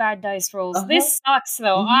really bad dice rolls. This sucks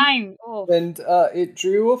though. And it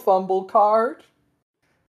drew a fumble card.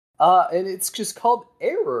 And it's just called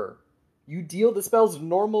Error. You deal the spell's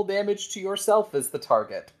normal damage to yourself as the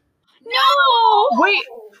target. No! Wait.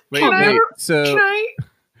 So Can I?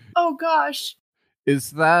 Oh gosh.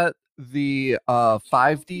 is that the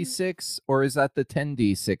 5d6 or is that the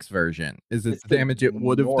 10d6 version? Is it It's the the damage it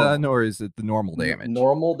would have normal. done, or is it the normal damage?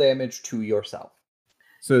 Normal damage to yourself.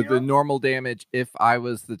 So the normal damage if I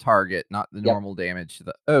was the target, not the normal damage to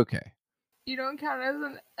the. Okay. You don't count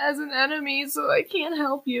as an enemy, so I can't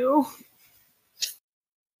help you.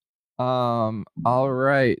 All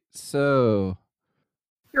right. So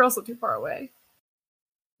You're also too far away.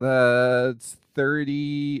 that's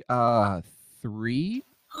 33.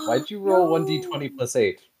 Why'd you roll 1d20 plus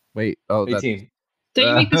 8? Wait. Oh, 18. Did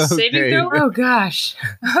you make the saving throw? Oh gosh.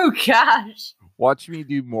 Oh gosh. Watch me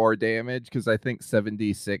do more damage because I think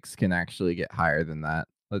 76 can actually get higher than that.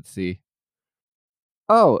 Let's see.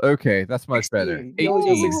 Oh, okay. That's much 16. better. You only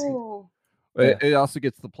go 18. 16. Ooh. It also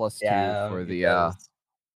gets the +2 Yeah, for it the does.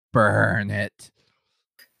 burn it.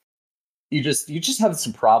 You just have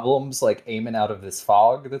some problems like aiming out of this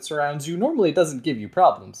fog that surrounds you. Normally it doesn't give you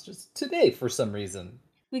problems, just today for some reason.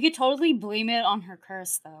 We could totally blame it on her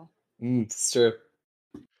curse, though. It's true.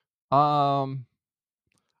 You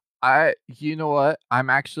know what?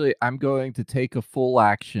 I'm going to take a full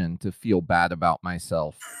action to feel bad about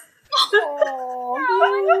myself. No.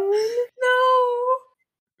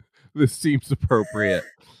 This seems appropriate.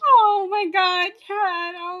 Oh my god,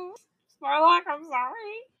 Cat. Oh, Sparlock, I'm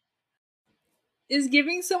sorry. Is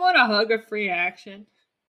giving someone a hug a free action?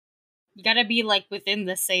 You gotta be like within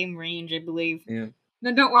the same range, I believe. Yeah.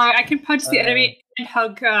 No, don't worry. I can punch the enemy and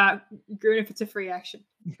hug Groon if it's a free action.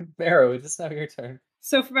 Barrow, it's now your turn.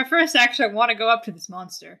 So for my first action, I want to go up to this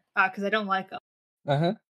monster because I don't like him.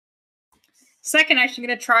 Uh-huh. Second action, I'm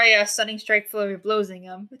gonna try a stunning strike flurry of blowsing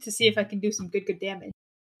him to see if I can do some good damage.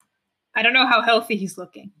 I don't know how healthy he's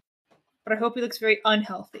looking, but I hope he looks very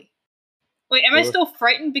unhealthy. Wait, am I still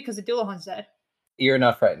frightened because the Dullahan's dead? You're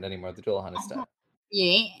not frightened anymore. The Dullahan is dead.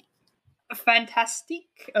 Yeah. Fantastic.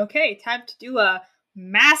 Okay, time to do a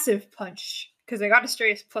massive punch because I got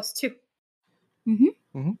Asturias +2.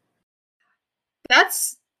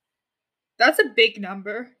 That's a big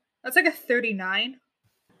number. That's like a 39.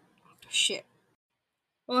 Shit.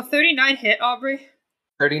 Well, a 39 hit, Aubrey.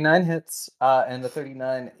 39 hits, and the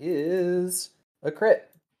 39 is a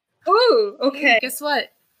crit. Ooh, okay. Hey, guess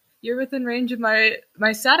what? You're within range of my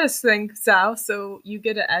status thing, Sal, so you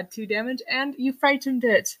get to add 2 damage, and you frightened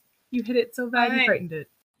it. You hit it so bad you Alright. frightened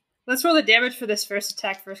it. Let's roll the damage for this first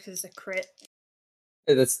attack first because it's a crit.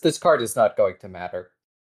 This card is not going to matter.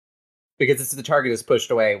 Because the target is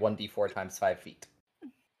pushed away 1d4 times 5 feet.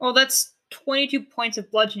 Well, that's 22 points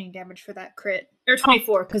of bludgeoning damage for that crit. Or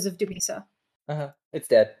 24 because of Dumisa. Uh-huh. It's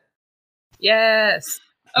dead. Yes.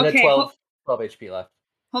 It had Okay, 12 HP left.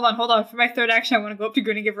 hold on. For my third action, I want to go up to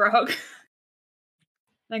Groon and give her a hug.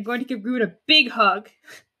 I'm going to give Groon a big hug.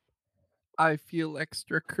 I feel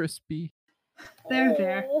extra crispy.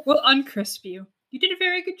 There. We'll uncrisp you. You did a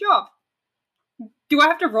very good job. Do I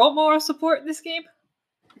have to roll moral support this game?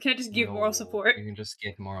 Or can I just give moral support? You can just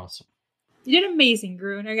give moral support. You did amazing,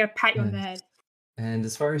 Groon. I gotta pat you on the head. And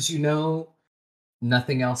as far as you know,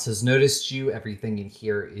 nothing else has noticed you. Everything in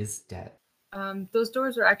here is dead. Those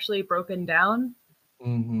doors are actually broken down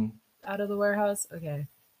Mm-hmm. out of the warehouse. Okay.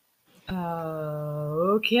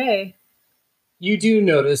 Okay. You do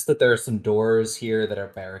notice that there are some doors here that are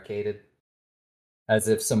barricaded. As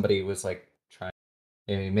if somebody was like trying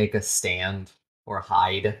to make a stand or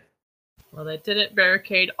hide. Well, they didn't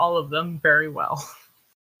barricade all of them very well.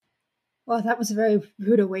 Well, that was a very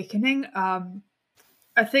rude awakening.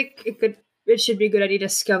 I think it should be a good idea to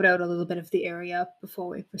scout out a little bit of the area before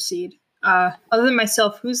we proceed. Other than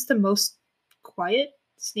myself, who's the most quiet,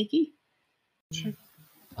 sneaky?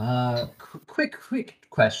 Quick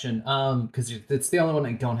question. Because it's the only one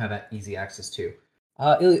I don't have easy access to.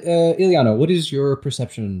 Ileana, what is your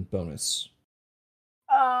perception bonus?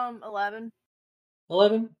 11.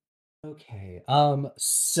 11? Okay.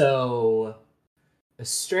 So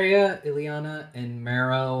Estrella, Ileana, and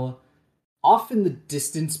Marrow, off in the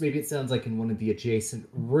distance, maybe it sounds like in one of the adjacent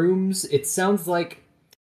rooms, it sounds like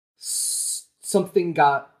something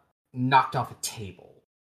got knocked off a table.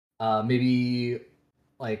 Maybe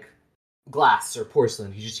like glass or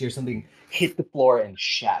porcelain. You just hear something hit the floor and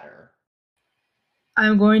shatter.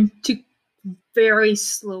 I'm going to very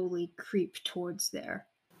slowly creep towards there.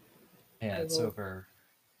 Yeah, it's over.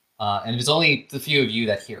 And it's only the few of you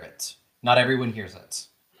that hear it. Not everyone hears it.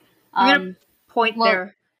 I'm gonna point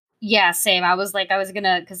there. Yeah, same. I was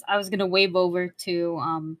gonna wave over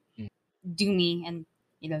to Doomy and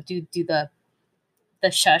do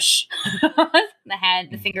the shush,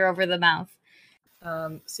 the finger over the mouth.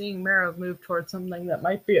 Seeing Marrow move towards something that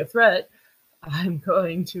might be a threat, I'm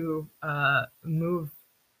going to move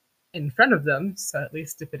in front of them. So at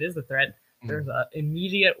least if it is a threat, there's an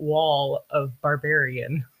immediate wall of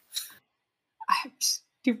barbarian.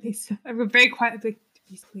 I'm very quiet. Like,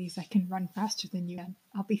 please, I can run faster than you can.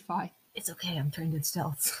 I'll be fine. It's okay. I'm trained in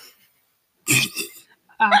stealth.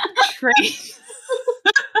 Trained.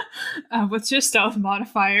 What's your stealth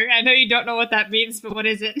modifier? I know you don't know what that means, but what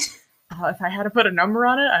is it? If I had to put a number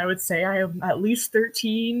on it, I would say I am at least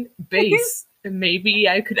 13 base. And maybe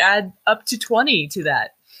I could add up to 20 to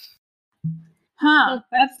that. Huh,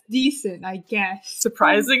 that's decent, I guess.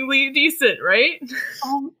 Surprisingly decent, right?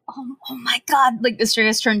 Oh my god. Like,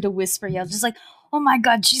 Estrella's trying to whisper, yell, just like, oh my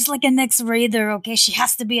god, she's like an ex-raider, okay? She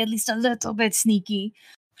has to be at least a little bit sneaky.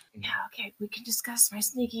 Yeah, okay, we can discuss my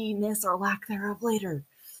sneakiness or lack thereof later.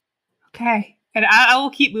 Okay. And I will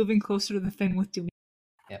keep moving closer to the thing with Dumi.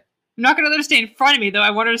 Yep. I'm not going to let her stay in front of me, though.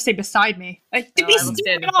 I want her to stay beside me. Like, No, I will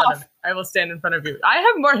stand in front of. I will stand in front of you. I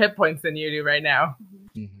have more hit points than you do right now.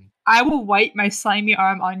 Mm-hmm. I will wipe my slimy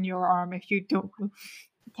arm on your arm if you don't move.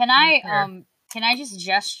 Can I just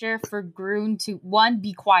gesture for Groon to, one,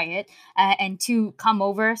 be quiet, and two, come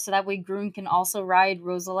over so that way Groon can also ride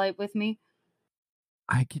Rosalite with me?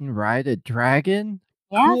 I can ride a dragon?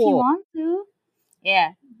 Yeah, if you Cool. want to.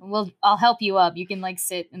 Yeah, I'll help you up. You can like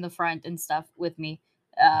sit in the front and stuff with me.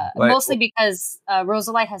 Mostly because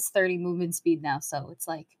Rosalite has 30 movement speed now, so it's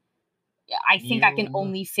like I think I can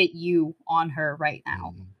only fit you on her right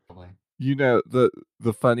now. You know,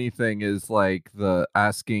 the funny thing is, like, the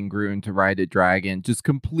asking Groon to ride a dragon just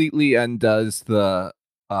completely undoes the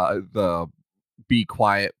be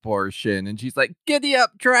quiet portion, and she's like, "Giddy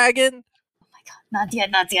up, dragon!" Oh my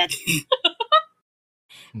god, not yet.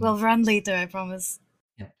 We'll run later, I promise.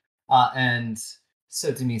 Yeah. And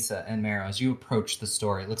so Demisa and Mara, as you approach the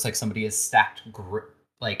store, it looks like somebody has stacked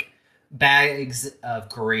like bags of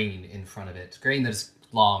grain in front of it. Grain that is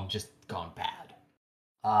long just gone bad.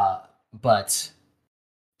 But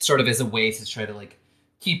sort of as a way to try to like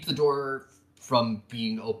keep the door from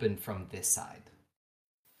being open from this side.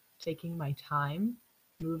 Taking my time,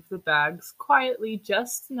 move the bags quietly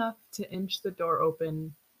just enough to inch the door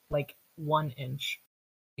open like 1 inch.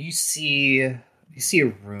 You see a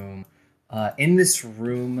room. In this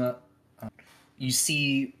room, you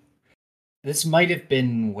see this might have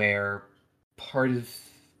been where part of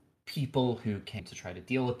people who came to try to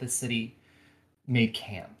deal with this city made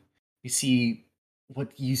camp. You see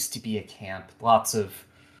what used to be a camp, lots of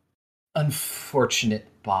unfortunate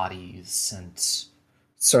bodies, and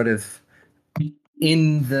sort of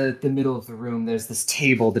in the middle of the room there's this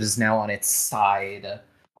table that is now on its side.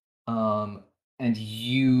 And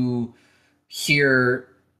you hear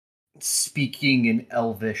speaking in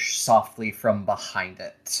Elvish softly from behind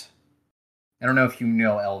it. I don't know if you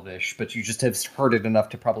know Elvish, but you just have heard it enough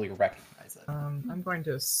to probably recognize it. I'm going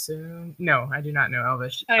to assume... No, I do not know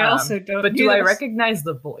Elvish. I also don't. But do I recognize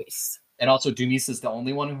the voice? And also, Dumis is the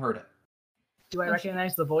only one who heard it. Do I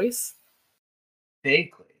recognize the voice?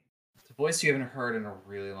 Vaguely. It's a voice you haven't heard in a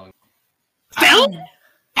really long time.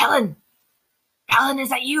 Felon! Felon, is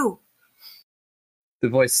that you? The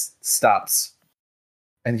voice stops.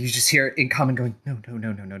 And you just hear it in common going, no.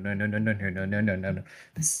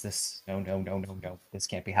 This, no. This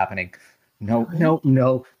can't be happening. No.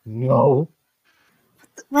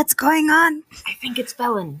 What's going on? I think it's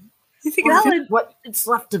Velen. You think it's Velen? What's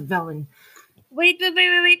left of Velen. Wait.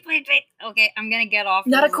 Okay, I'm gonna get off.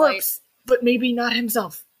 Not a corpse, but maybe not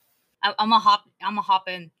himself. I'm a hop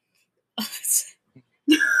in. I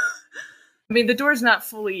mean, the door's not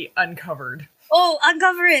fully uncovered. Oh,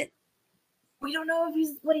 uncover it. We don't know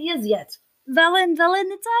if what he is yet. Velen,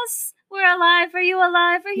 it's us. We're alive. Are you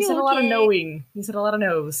alive? Are you okay? He said a lot of knowing. He said a lot of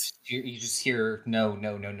no's. You just hear no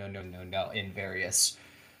in various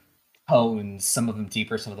tones. Some of them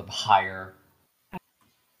deeper, some of them higher.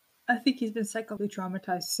 I think he's been psychically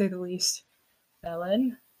traumatized, to say the least.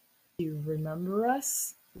 Velen, you remember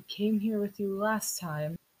us? We came here with you last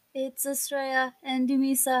time. It's Estrella and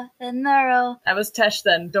Dumisa and Nero. I was Tesh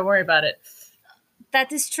then. Don't worry about it.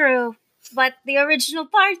 That is true. But the original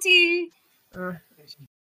party...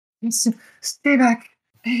 Stay back.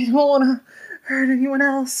 I don't want to hurt anyone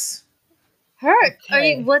else. Hurt?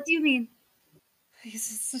 Okay. What do you mean?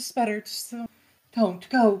 It's just better. Just don't.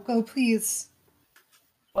 Go, please.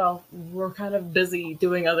 Well, we're kind of busy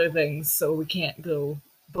doing other things, so we can't go.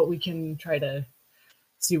 But we can try to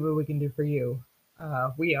see what we can do for you.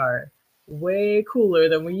 We are way cooler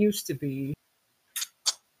than we used to be.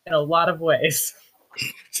 In a lot of ways.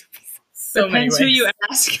 So many ways. Depends who you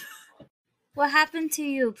ask. What happened to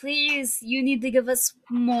you? Please, you need to give us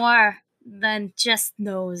more than just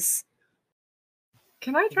nose.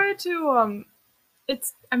 Can I try to,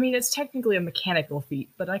 it's technically a mechanical feat,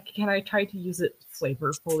 but can I try to use it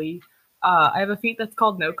flavorfully? I have a feat that's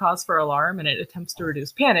called No Cause for Alarm, and it attempts to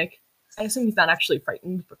reduce panic. I assume he's not actually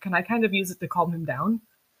frightened, but can I kind of use it to calm him down?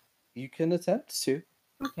 You can attempt to.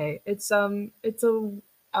 Okay, it's a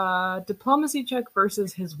diplomacy check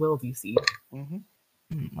versus his will DC. Mm-hmm.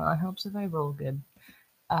 Well, it helps if I roll good.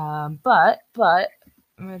 But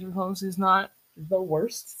my diplomacy is not the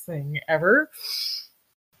worst thing ever.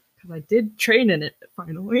 Because I did train in it,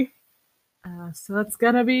 finally. So that's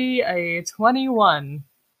gonna be a 21.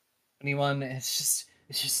 21, it's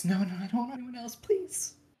just, no, I don't want anyone else,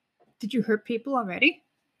 please. Did you hurt people already?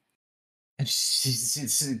 And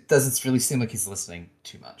it doesn't really seem like he's listening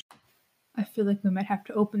too much. I feel like we might have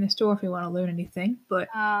to open this door if we want to learn anything, but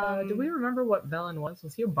Do we remember what Velen was?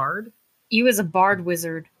 Was he a bard? He was a bard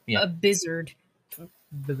wizard. Yeah. A bizard.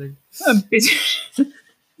 Wizard.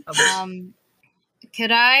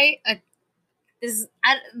 Could I...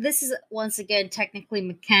 this is once again technically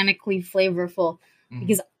mechanically flavorful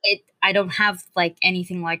because I don't have like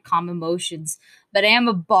anything like calm emotions, but I am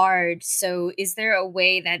a bard. So is there a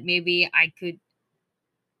way that maybe I could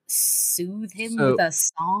soothe him with a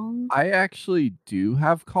song? I actually do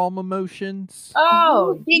have calm emotions.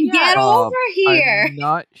 Oh, then get over here. I'm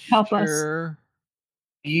not Help us. sure.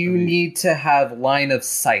 You need to have line of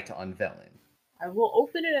sight on Velen. I will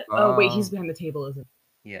open it. Oh, wait, he's behind the table, isn't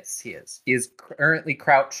he? Yes, he is. He is currently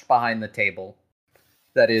crouched behind the table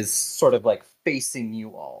that is sort of like facing you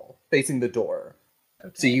all, facing the door.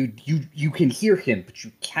 Okay. So you can hear him, but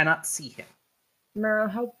you cannot see him. Mero,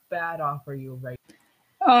 how bad off are you right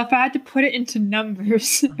if I had to put it into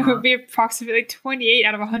numbers, it would be approximately 28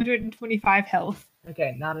 out of 125 health.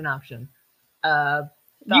 Okay, not an option. You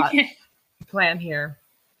Thought, can plan here.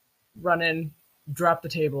 Run in, drop the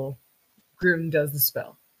table. Groom does the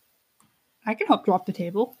spell. I can help drop the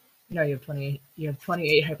table. No, you have 28. You have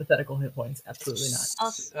 28 hypothetical hit points. Absolutely not.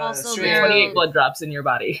 Also, straight Mero- 28 blood drops in your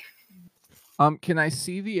body. Can I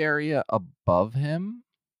see the area above him?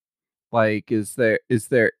 Like, is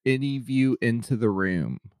there any view into the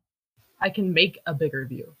room? I can make a bigger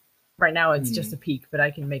view. Right now it's just a peek, but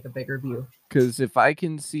I can make a bigger view. Because if I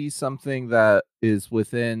can see something that is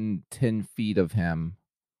within 10 feet of him,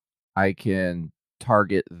 I can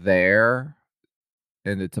target there,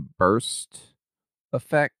 and it's a burst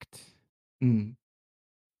effect.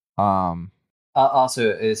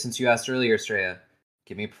 Also, since you asked earlier, Straya,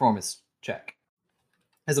 give me a performance check.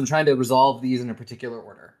 As I'm trying to resolve these in a particular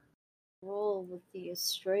order. Roll with the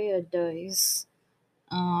Estrella dice.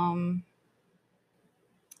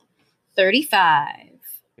 35.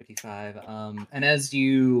 55. And as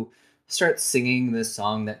you start singing this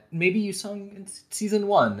song that maybe you sung in season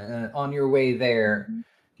 1, on your way there,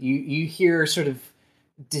 you hear sort of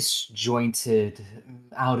disjointed,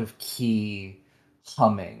 out of key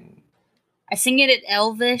humming. I sing it in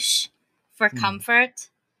Elvish for comfort.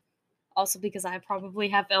 Also because I probably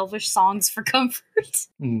have Elvish songs for comfort.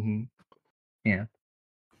 Yeah.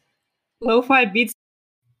 Lo-fi beats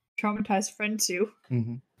traumatized friend too.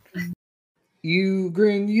 You,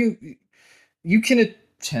 Green, you can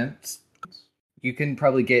attempt. You can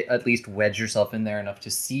probably at least wedge yourself in there enough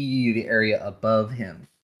to see the area above him.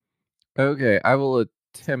 Okay, I will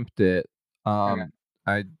attempt it. Okay.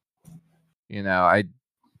 I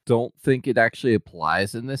don't think it actually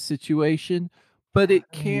applies in this situation, but it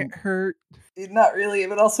can't hurt. Not really,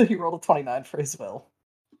 but also he rolled a 29 for his will.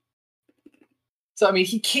 So, I mean,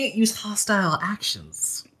 he can't use hostile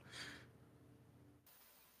actions.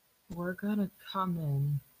 We're gonna come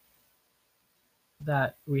in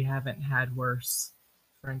that we haven't had worse,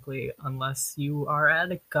 frankly, unless you are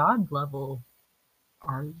at a god level.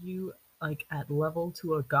 Are you, like, at level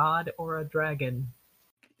to a god or a dragon?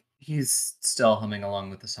 He's still humming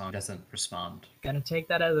along with the song, doesn't respond. Gonna take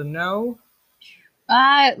that as a no?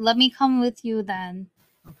 Let me come with you then.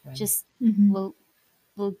 Okay. Just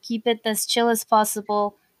we'll keep it as chill as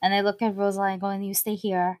possible. And I look at Rosalie and go, and you stay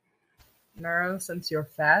here. Mero, since you're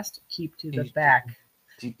fast, keep to the back.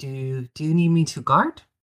 Do you need me to guard?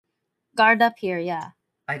 Guard up here, yeah.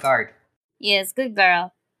 I guard. Yes, good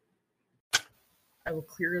girl. I will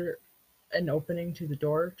clear an opening to the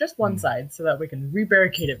door, just one side, so that we can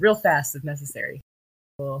rebarricade it real fast if necessary.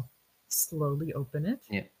 We'll slowly open it.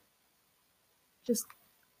 Yeah. Just,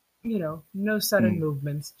 no sudden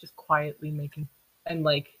movements, just quietly making, and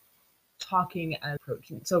talking as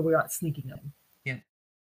approaching, so we're not sneaking in. Yeah.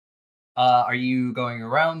 Are you going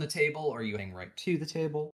around the table, or are you heading right to the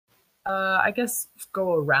table? I guess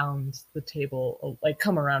go around the table,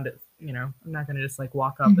 come around it, I'm not gonna just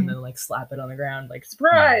walk up and then slap it on the ground,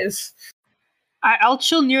 surprise! I'll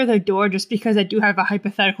chill near the door just because I do have a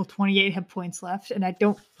hypothetical 28 hit points left, and I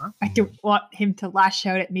don't want him to lash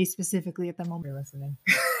out at me specifically at the moment. You're listening.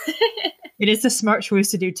 It is the smart choice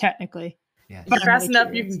to do technically. Yeah. But fast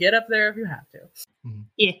enough, you can get up there if you have to.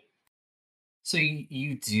 Yeah. So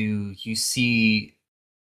you can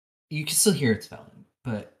still hear it's Velen,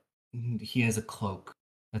 but he has a cloak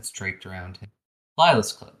that's draped around him.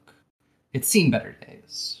 Lila's cloak. It's seen better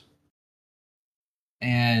days.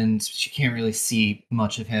 And you can't really see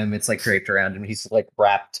much of him. It's draped around him. He's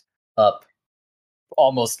wrapped up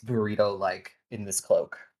almost burrito-like in this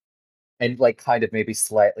cloak. And kind of maybe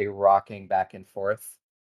slightly rocking back and forth.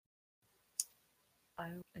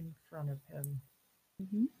 I'm in front of him.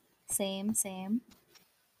 Same.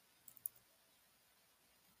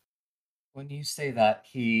 When you say that,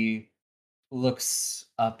 he looks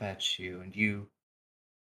up at you, and you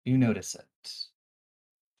notice it.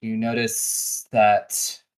 You notice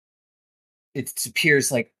that it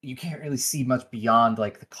appears like you can't really see much beyond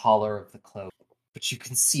like the collar of the cloak, but you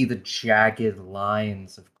can see the jagged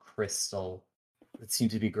lines of crystal that seem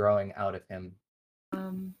to be growing out of him.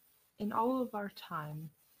 In all of our time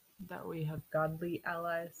that we have godly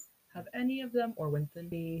allies, have any of them or Winston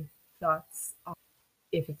any thoughts on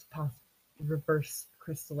if it's possible to reverse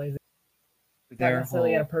crystallization? Not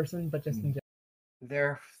necessarily in a person, but just in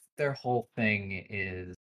general. Their whole thing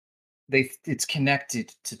is it's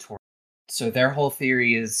connected to Torfine. So their whole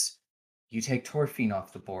theory is you take Torfine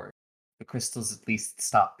off the board, the crystals at least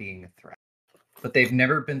stop being a threat. But they've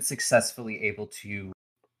never been successfully able to,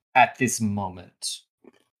 at this moment,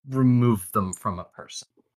 remove them from a person.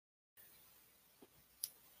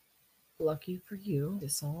 Lucky for you to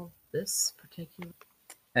solve this particular.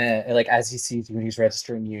 Like as he sees you when he's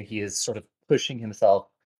registering you, he is sort of pushing himself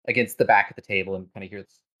against the back of the table and kind of hear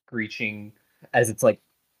screeching as it's like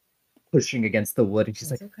pushing against the wood, and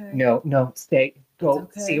she's It's like, okay. No, stay, go,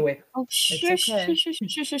 It's okay. stay away. Oh, It's okay.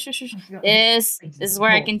 This is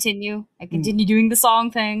where I continue. I continue doing the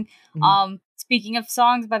song thing. Speaking of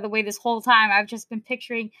songs, by the way, this whole time I've just been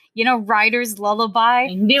picturing, Ryder's Lullaby.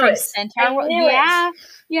 I knew from it. Centaur. I knew it.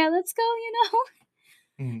 Yeah, let's go,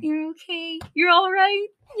 You're okay. You're all right.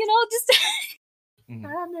 Just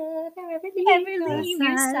I'll never leave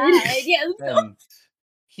your side. Yeah, let's go. And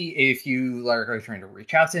if you are trying to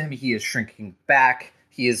reach out to him, he is shrinking back.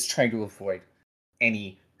 He is trying to avoid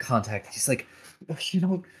any contact. He's like, you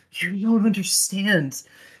don't understand.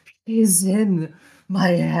 She is in my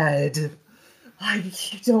head. I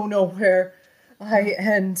don't know where I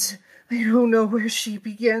end. I don't know where she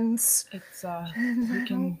begins. It's we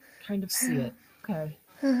can kind of see it. Okay.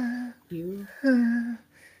 You.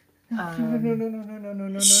 No.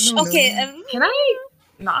 Okay. Can I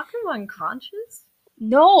knock him unconscious?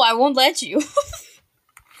 No, I won't let you.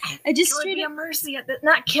 I just It would straight be a up. mercy at that.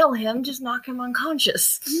 Not kill him, just knock him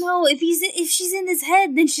unconscious. No, if she's in his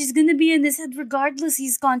head, then she's gonna be in his head regardless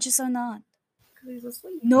he's conscious or not. Because he's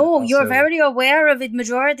asleep. No, you're Also- very aware of it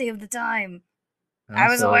majority of the time. I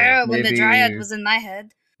was Also, aware of when the maybe- dryad was in my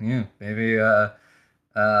head. Yeah, maybe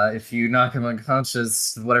if you knock him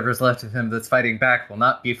unconscious, whatever's left of him that's fighting back will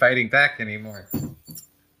not be fighting back anymore.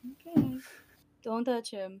 Okay. Don't touch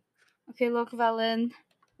him. Okay, look, Valen,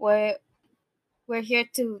 we're here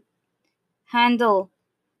to handle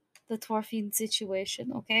the Torfine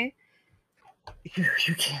situation, okay?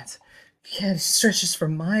 You can't. It stretches for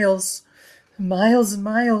miles. Miles and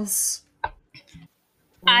miles. I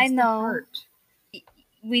Where's the know. heart?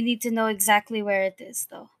 We need to know exactly where it is,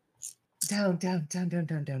 though. Down. Far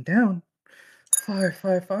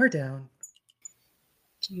down.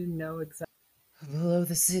 You know exactly. Below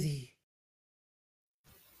the city.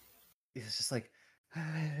 It's just like,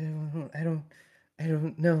 I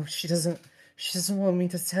don't know. She doesn't want me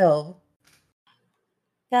to tell.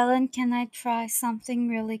 Valen, can I try something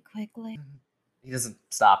really quickly? He doesn't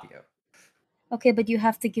stop you. Okay, but you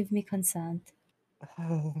have to give me consent.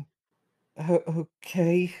 Oh,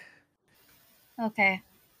 okay. Okay.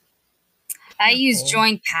 I use Careful.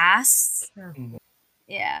 joint pass. Careful.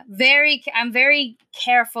 Yeah, I'm very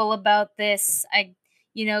careful about this.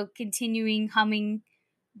 Continuing humming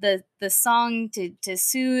the song to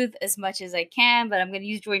soothe as much as I can, but I'm going to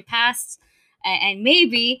use joint pass, and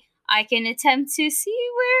maybe I can attempt to see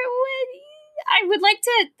I would like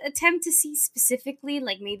to attempt to see specifically,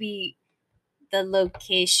 like maybe the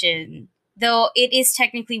location. Though it is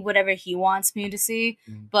technically whatever he wants me to see,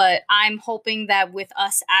 but I'm hoping that with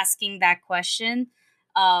us asking that question,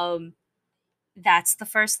 that's the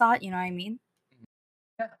first thought. You know what I mean?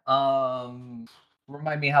 Yeah.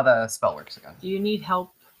 Remind me how the spell works again. Do you need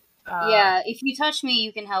help? Yeah. If you touch me,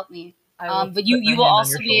 you can help me. I will But put you my will hand on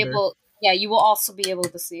also your be shoulder. able. Yeah, you will also be able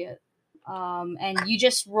to see it. And you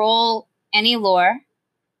just roll any lore.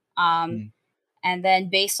 And then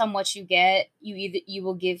based on what you get, you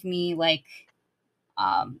will give me like.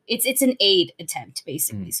 It's an aid attempt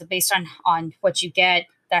basically. So based on what you get,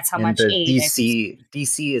 that's how much the aid.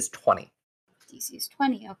 DC is 20. DC is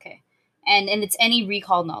 20. Okay, and it's any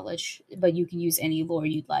recall knowledge, but you can use any lore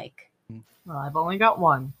you'd like. Well, I've only got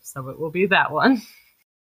one, so it will be that one.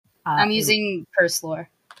 I'm using curse lore.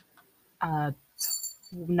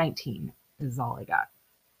 19 is all I got.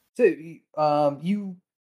 So,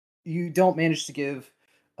 you don't manage to give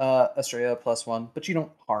Estrella +1, but you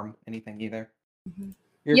don't harm anything either.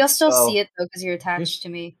 You'll still see it though because you're attached to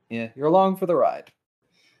me. Yeah, you're along for the ride.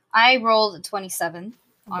 I rolled a 27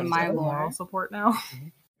 on my lore, Moral support now.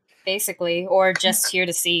 basically, or just here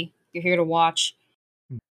to see. you're here to watch.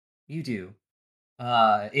 You do.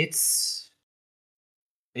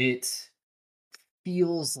 It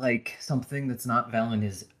feels like something that's not Velen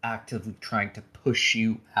is actively trying to push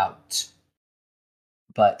you out.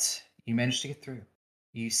 But you manage to get through.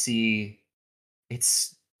 You see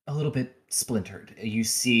it's a little bit splintered. You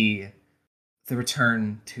see the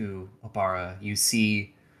return to Obara. You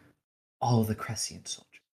see all of the Crescent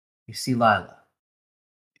soldiers. You see Lila.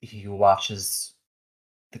 You watch as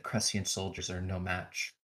the Crescent soldiers are no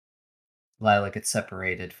match. Lila gets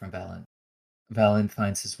separated from Velen. Velen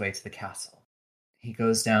finds his way to the castle. He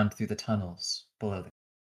goes down through the tunnels below.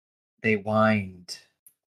 They wind.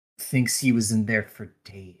 Thinks he was in there for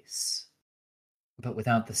days. But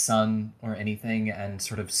without the sun or anything, and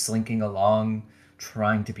sort of slinking along,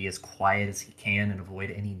 trying to be as quiet as he can and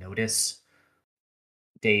avoid any notice.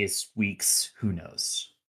 Days, weeks, who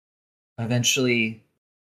knows. Eventually,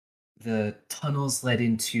 the tunnels led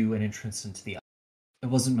into an entrance into the. It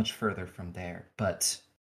wasn't much further from there, but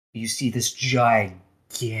you see this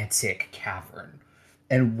gigantic cavern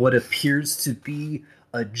and what appears to be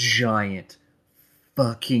a giant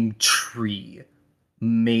fucking tree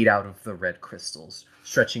made out of the red crystals,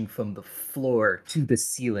 stretching from the floor to the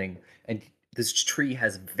ceiling. And this tree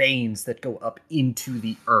has veins that go up into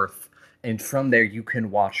the earth, and from there you can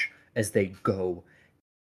watch as they go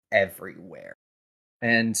everywhere.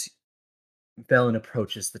 And Velen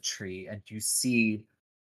approaches the tree, and you see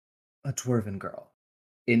a dwarven girl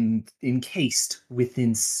encased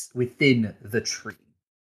within the tree.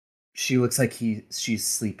 She looks like she's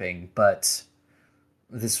sleeping, but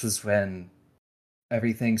this was when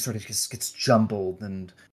everything sort of just gets jumbled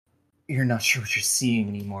and you're not sure what you're seeing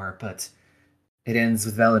anymore. But it ends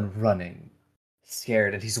with Velen running,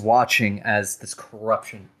 scared, and he's watching as this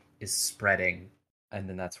corruption is spreading, and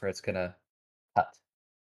then that's where it's gonna cut.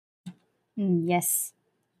 Yes,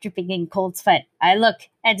 dripping in cold sweat. I look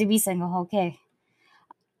at Dumisa and go, okay.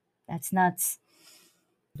 That's nuts.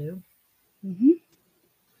 Do? Mm-hmm.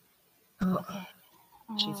 Oh, Okay.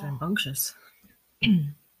 she's rambunctious.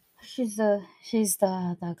 She's the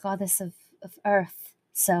goddess of earth,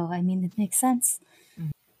 so I mean it makes sense.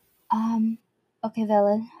 Okay,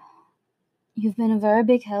 Velen. You've been a very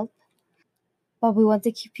big help, but we want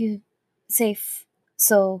to keep you safe.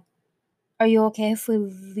 So, are you okay if we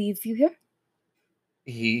leave you here?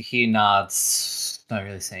 He nods, not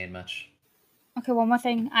really saying much. Okay, one more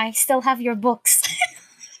thing. I still have your books.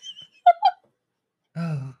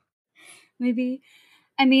 Oh. Maybe,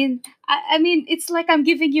 I mean, it's like I'm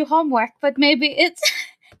giving you homework, but maybe it's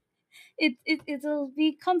it'll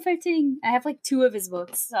be comforting. I have like 2 of his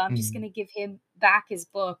books, so I'm just gonna give him back his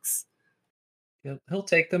books. He'll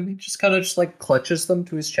take them. He just kind of like clutches them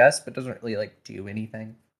to his chest, but doesn't really like do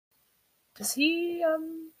anything. Does he?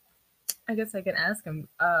 I guess I can ask him.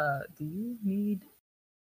 Do you need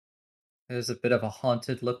There's a bit of a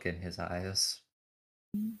haunted look in his eyes.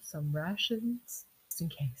 some rations, just in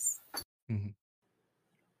case? Mm-hmm.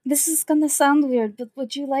 This is gonna sound weird, but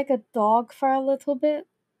would you like a dog for a little bit?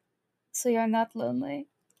 So you're not lonely.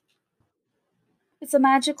 It's a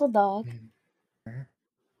magical dog.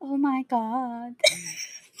 Oh my god.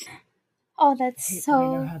 Oh, that's I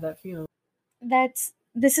know so. how that feels.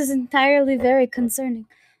 This is entirely very concerning.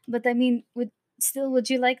 But I mean, would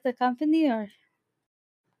you like the company or?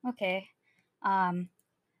 Okay. I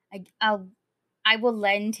will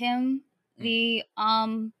lend him the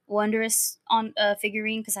wondrous on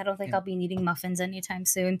figurine because I don't think I'll be needing muffins anytime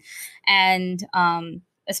soon, and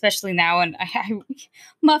especially now, and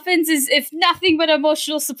muffins is if nothing but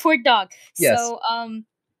emotional support dog. Yes. So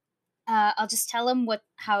I'll just tell him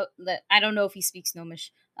I don't know if he speaks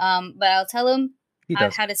Gnomish, but I'll tell him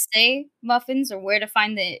how to say muffins or where to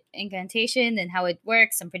find the incantation and how it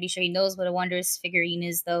works. I'm pretty sure he knows what a wondrous figurine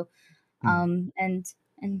is, though. And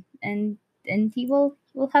he will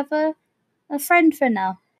have a friend for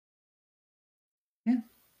now. Yeah.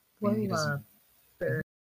 Well,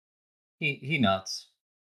 he nods.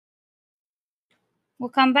 We'll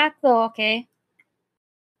come back though, okay?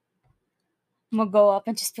 I'm gonna go up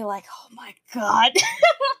and just be like, oh my god.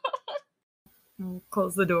 We'll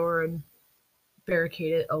close the door and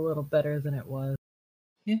barricade it a little better than it was.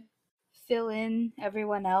 Yeah. Fill in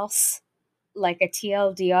everyone else. Like a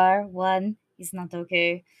TLDR. 1, he's not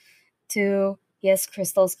okay. 2, he has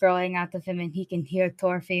crystals growing out of him and he can hear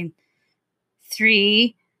Thorfinn.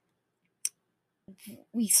 3,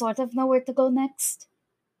 we sort of know where to go next.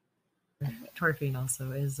 Thorfinn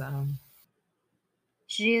also is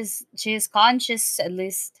She is conscious, at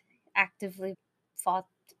least actively fought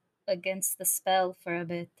against the spell for a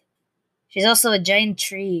bit. She's also a giant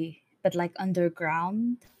tree, but like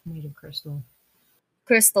underground. made of crystal.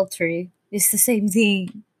 crystal tree. It's the same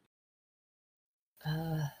thing.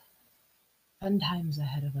 Fun times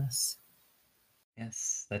ahead of us.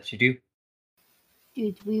 Yes, that you do.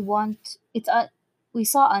 Did we want it? We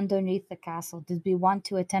saw underneath the castle. Did we want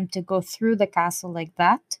to attempt to go through the castle like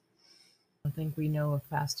that? I think we know a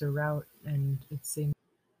faster route, and it seems.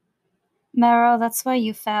 Mero, that's why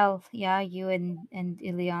you fell. Yeah, you and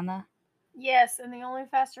Ileana. Yes, and the only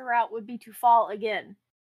faster route would be to fall again.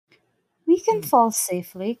 We can fall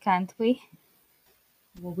safely, can't we?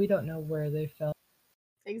 Well, we don't know where they fell.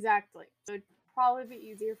 Exactly. So it'd probably be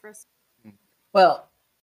easier for us. Well,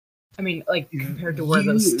 I mean, like, compared to where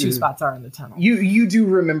those two spots are in the tunnel. You do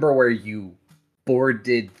remember where you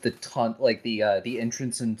boarded the the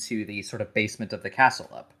entrance into the sort of basement of the castle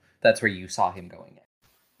up. That's where you saw him going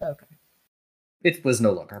in. Okay. It was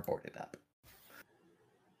no longer boarded up.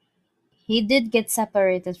 He did get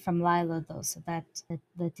separated from Lila, though, so that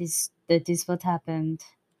is what happened.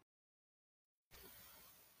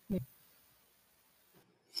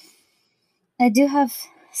 I do have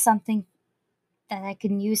something that I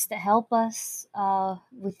can use to help us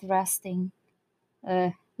with resting.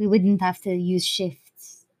 We wouldn't have to use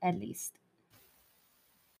shifts, at least.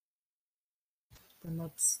 Then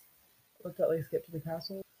let's at least get to the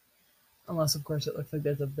castle. Unless, of course, it looks like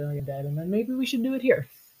there's a billion dead, and then maybe we should do it here.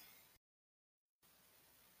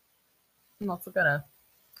 I'm also gonna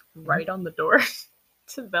write on the door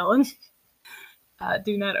to Velen.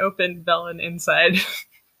 Do not open, Velen inside.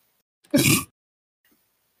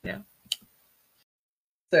 Yeah.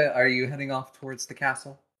 So, are you heading off towards the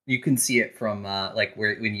castle? You can see it from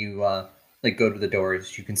when you go to the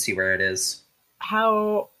doors. You can see where it is.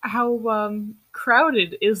 How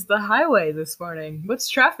crowded is the highway this morning? What's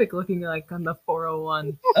traffic looking like on the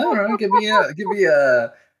 401? I don't know. Give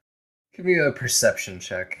me a perception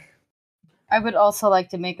check. I would also like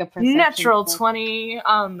to make a perception. Natural check. 20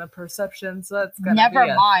 on the perception, so that's gonna Never be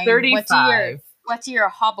a mind. 35. What do your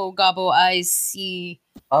hobble gobble eyes see?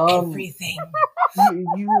 Everything.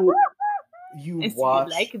 You If watch.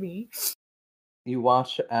 you like me. You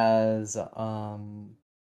watch as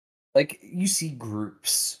you see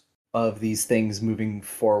groups of these things moving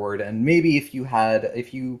forward, and maybe if you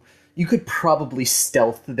could probably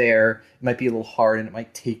stealth there. It might be a little hard and it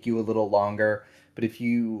might take you a little longer, but if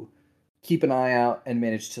you keep an eye out and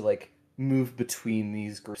manage to move between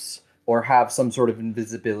these groups or have some sort of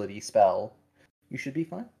invisibility spell, you should be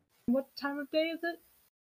fine. What time of day is it?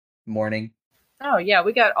 Morning. Oh yeah,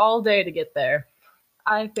 we got all day to get there.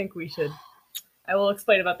 I think we should. I will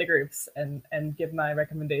explain about the groups and give my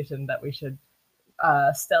recommendation that we should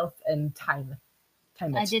stealth and time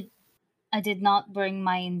it. I did not bring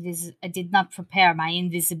I did not prepare my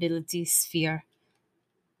invisibility sphere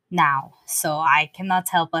now, so I cannot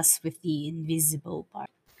help us with the invisible part.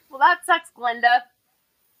 Well, that sucks, Glenda.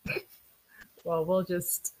 Well, we'll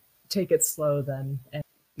just take it slow then and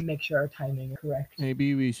make sure our timing is correct.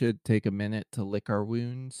 Maybe we should take a minute to lick our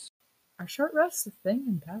wounds. Are short rests a thing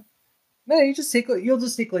in Path? No, you'll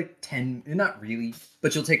just take 10, not really,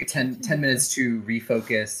 but you'll take 10 minutes to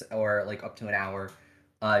refocus, or up to an hour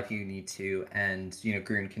if you need to, and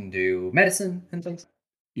Grun can do medicine and things.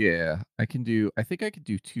 Yeah, I think I could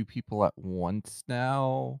do 2 people at once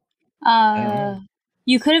now.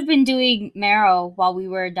 You could have been doing Marrow while we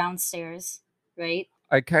were downstairs, right?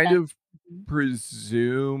 I kind of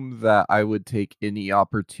presume that I would take any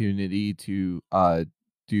opportunity to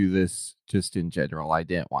do this just in general. I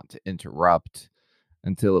didn't want to interrupt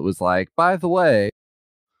until it was like, by the way,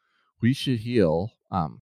 we should heal.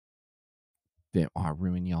 Didn't want to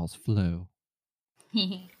ruin y'all's flow.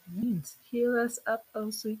 Heal us up, oh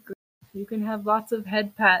sweet girl. You can have lots of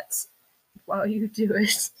head pats while you do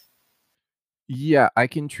it. Yeah, I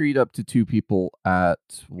can treat up to 2 people at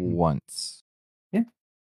once. Yeah.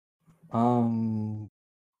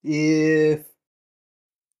 If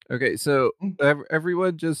Okay, so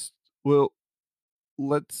everyone just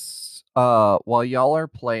let's while y'all are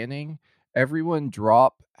planning, everyone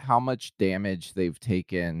drop how much damage they've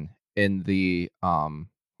taken in the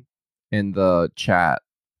chat,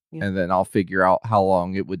 Yeah. and then I'll figure out how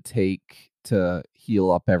long it would take to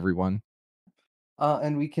heal up everyone.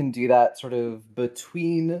 And we can do that sort of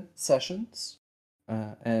between sessions,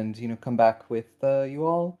 and come back with you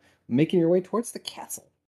all making your way towards the castle.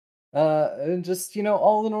 And just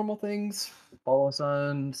all the normal things. Follow us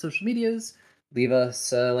on social medias, leave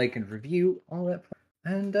us like and review, all that,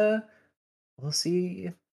 and we'll see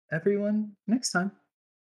everyone next time.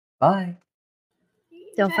 Bye.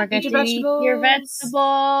 Don't forget Eat to your eat your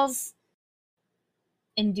vegetables.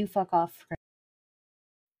 And do fuck off.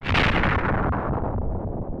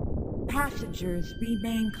 Passion. passengers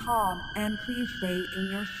remain calm and please stay in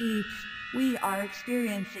your seats. We are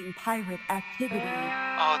experiencing pirate activity.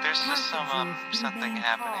 Oh, there's just something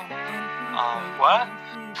happening. What?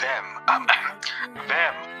 Them.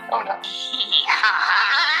 Them. Oh no.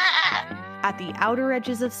 At the outer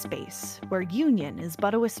edges of space, where union is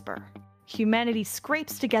but a whisper, humanity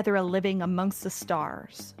scrapes together a living amongst the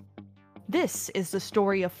stars. This is the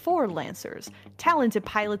story of 4 Lancers, talented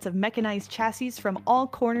pilots of mechanized chassis from all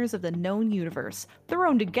corners of the known universe,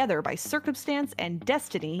 thrown together by circumstance and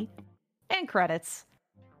destiny, and credits.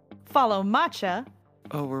 Follow Matcha.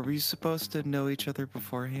 Oh, were we supposed to know each other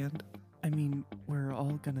beforehand? I mean, we're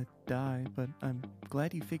all gonna die, but I'm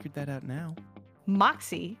glad you figured that out now.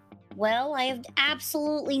 Moxie. Well, I have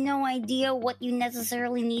absolutely no idea what you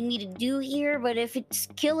necessarily need me to do here, but if it's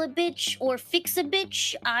kill a bitch or fix a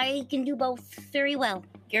bitch, I can do both very well.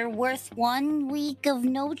 You're worth 1 week of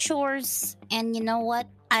no chores, and you know what?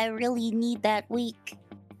 I really need that week.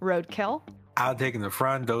 Roadkill. I'll take in the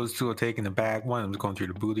front, those 2 are taking the back. One of them's going through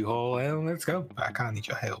the booty hole, and let's go. I kinda need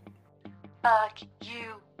your help. Fuck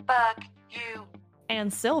you. Fuck you.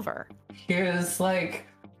 And Silver. Here's like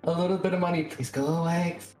a little bit of money. Please go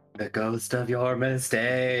away. The ghost of your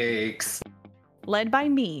mistakes. Led by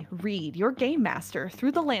me, Reed, your game master,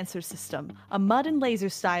 through the Lancer system, a mud and laser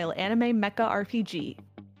style anime mecha RPG.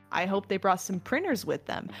 I hope they brought some printers with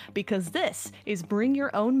them, because this is Bring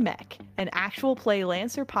Your Own Mech, an actual play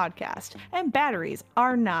Lancer podcast, and batteries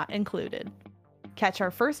are not included. Catch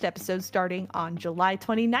our first episode starting on July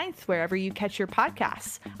 29th, wherever you catch your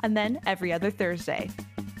podcasts, and then every other Thursday.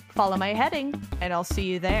 Follow my heading, and I'll see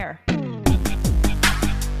you there.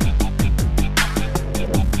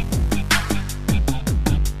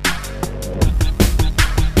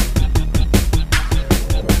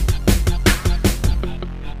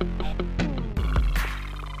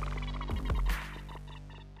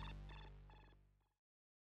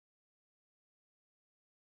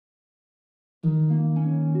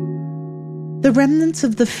 The remnants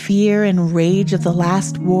of the fear and rage of the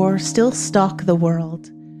last war still stalk the world,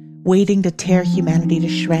 waiting to tear humanity to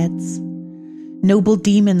shreds. Noble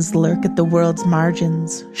demons lurk at the world's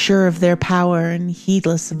margins, sure of their power and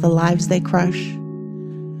heedless of the lives they crush.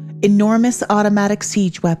 Enormous automatic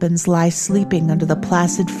siege weapons lie sleeping under the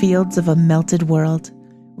placid fields of a melted world,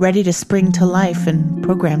 ready to spring to life and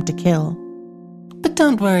programmed to kill. But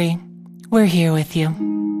don't worry, we're here with you.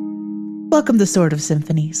 Welcome to Sword of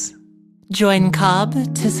Symphonies. Join Cobb,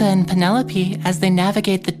 Tissa, and Penelope as they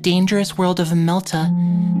navigate the dangerous world of Imelta,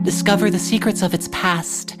 discover the secrets of its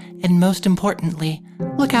past, and most importantly,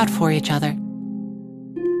 look out for each other.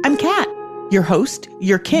 I'm Kat, your host,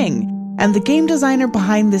 your king, and the game designer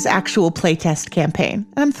behind this actual playtest campaign,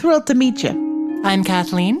 and I'm thrilled to meet you. I'm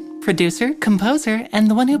Kathleen, producer, composer, and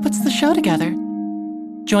the one who puts the show together.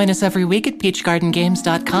 Join us every week at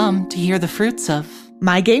peachgardengames.com to hear the fruits of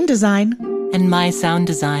my game design and my sound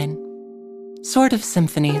design. Sword of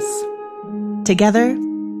Symphonies. Together,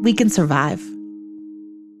 we can survive.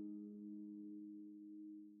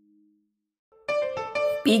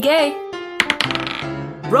 Be gay.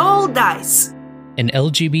 Roll dice. An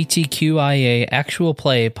LGBTQIA actual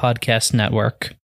play podcast network.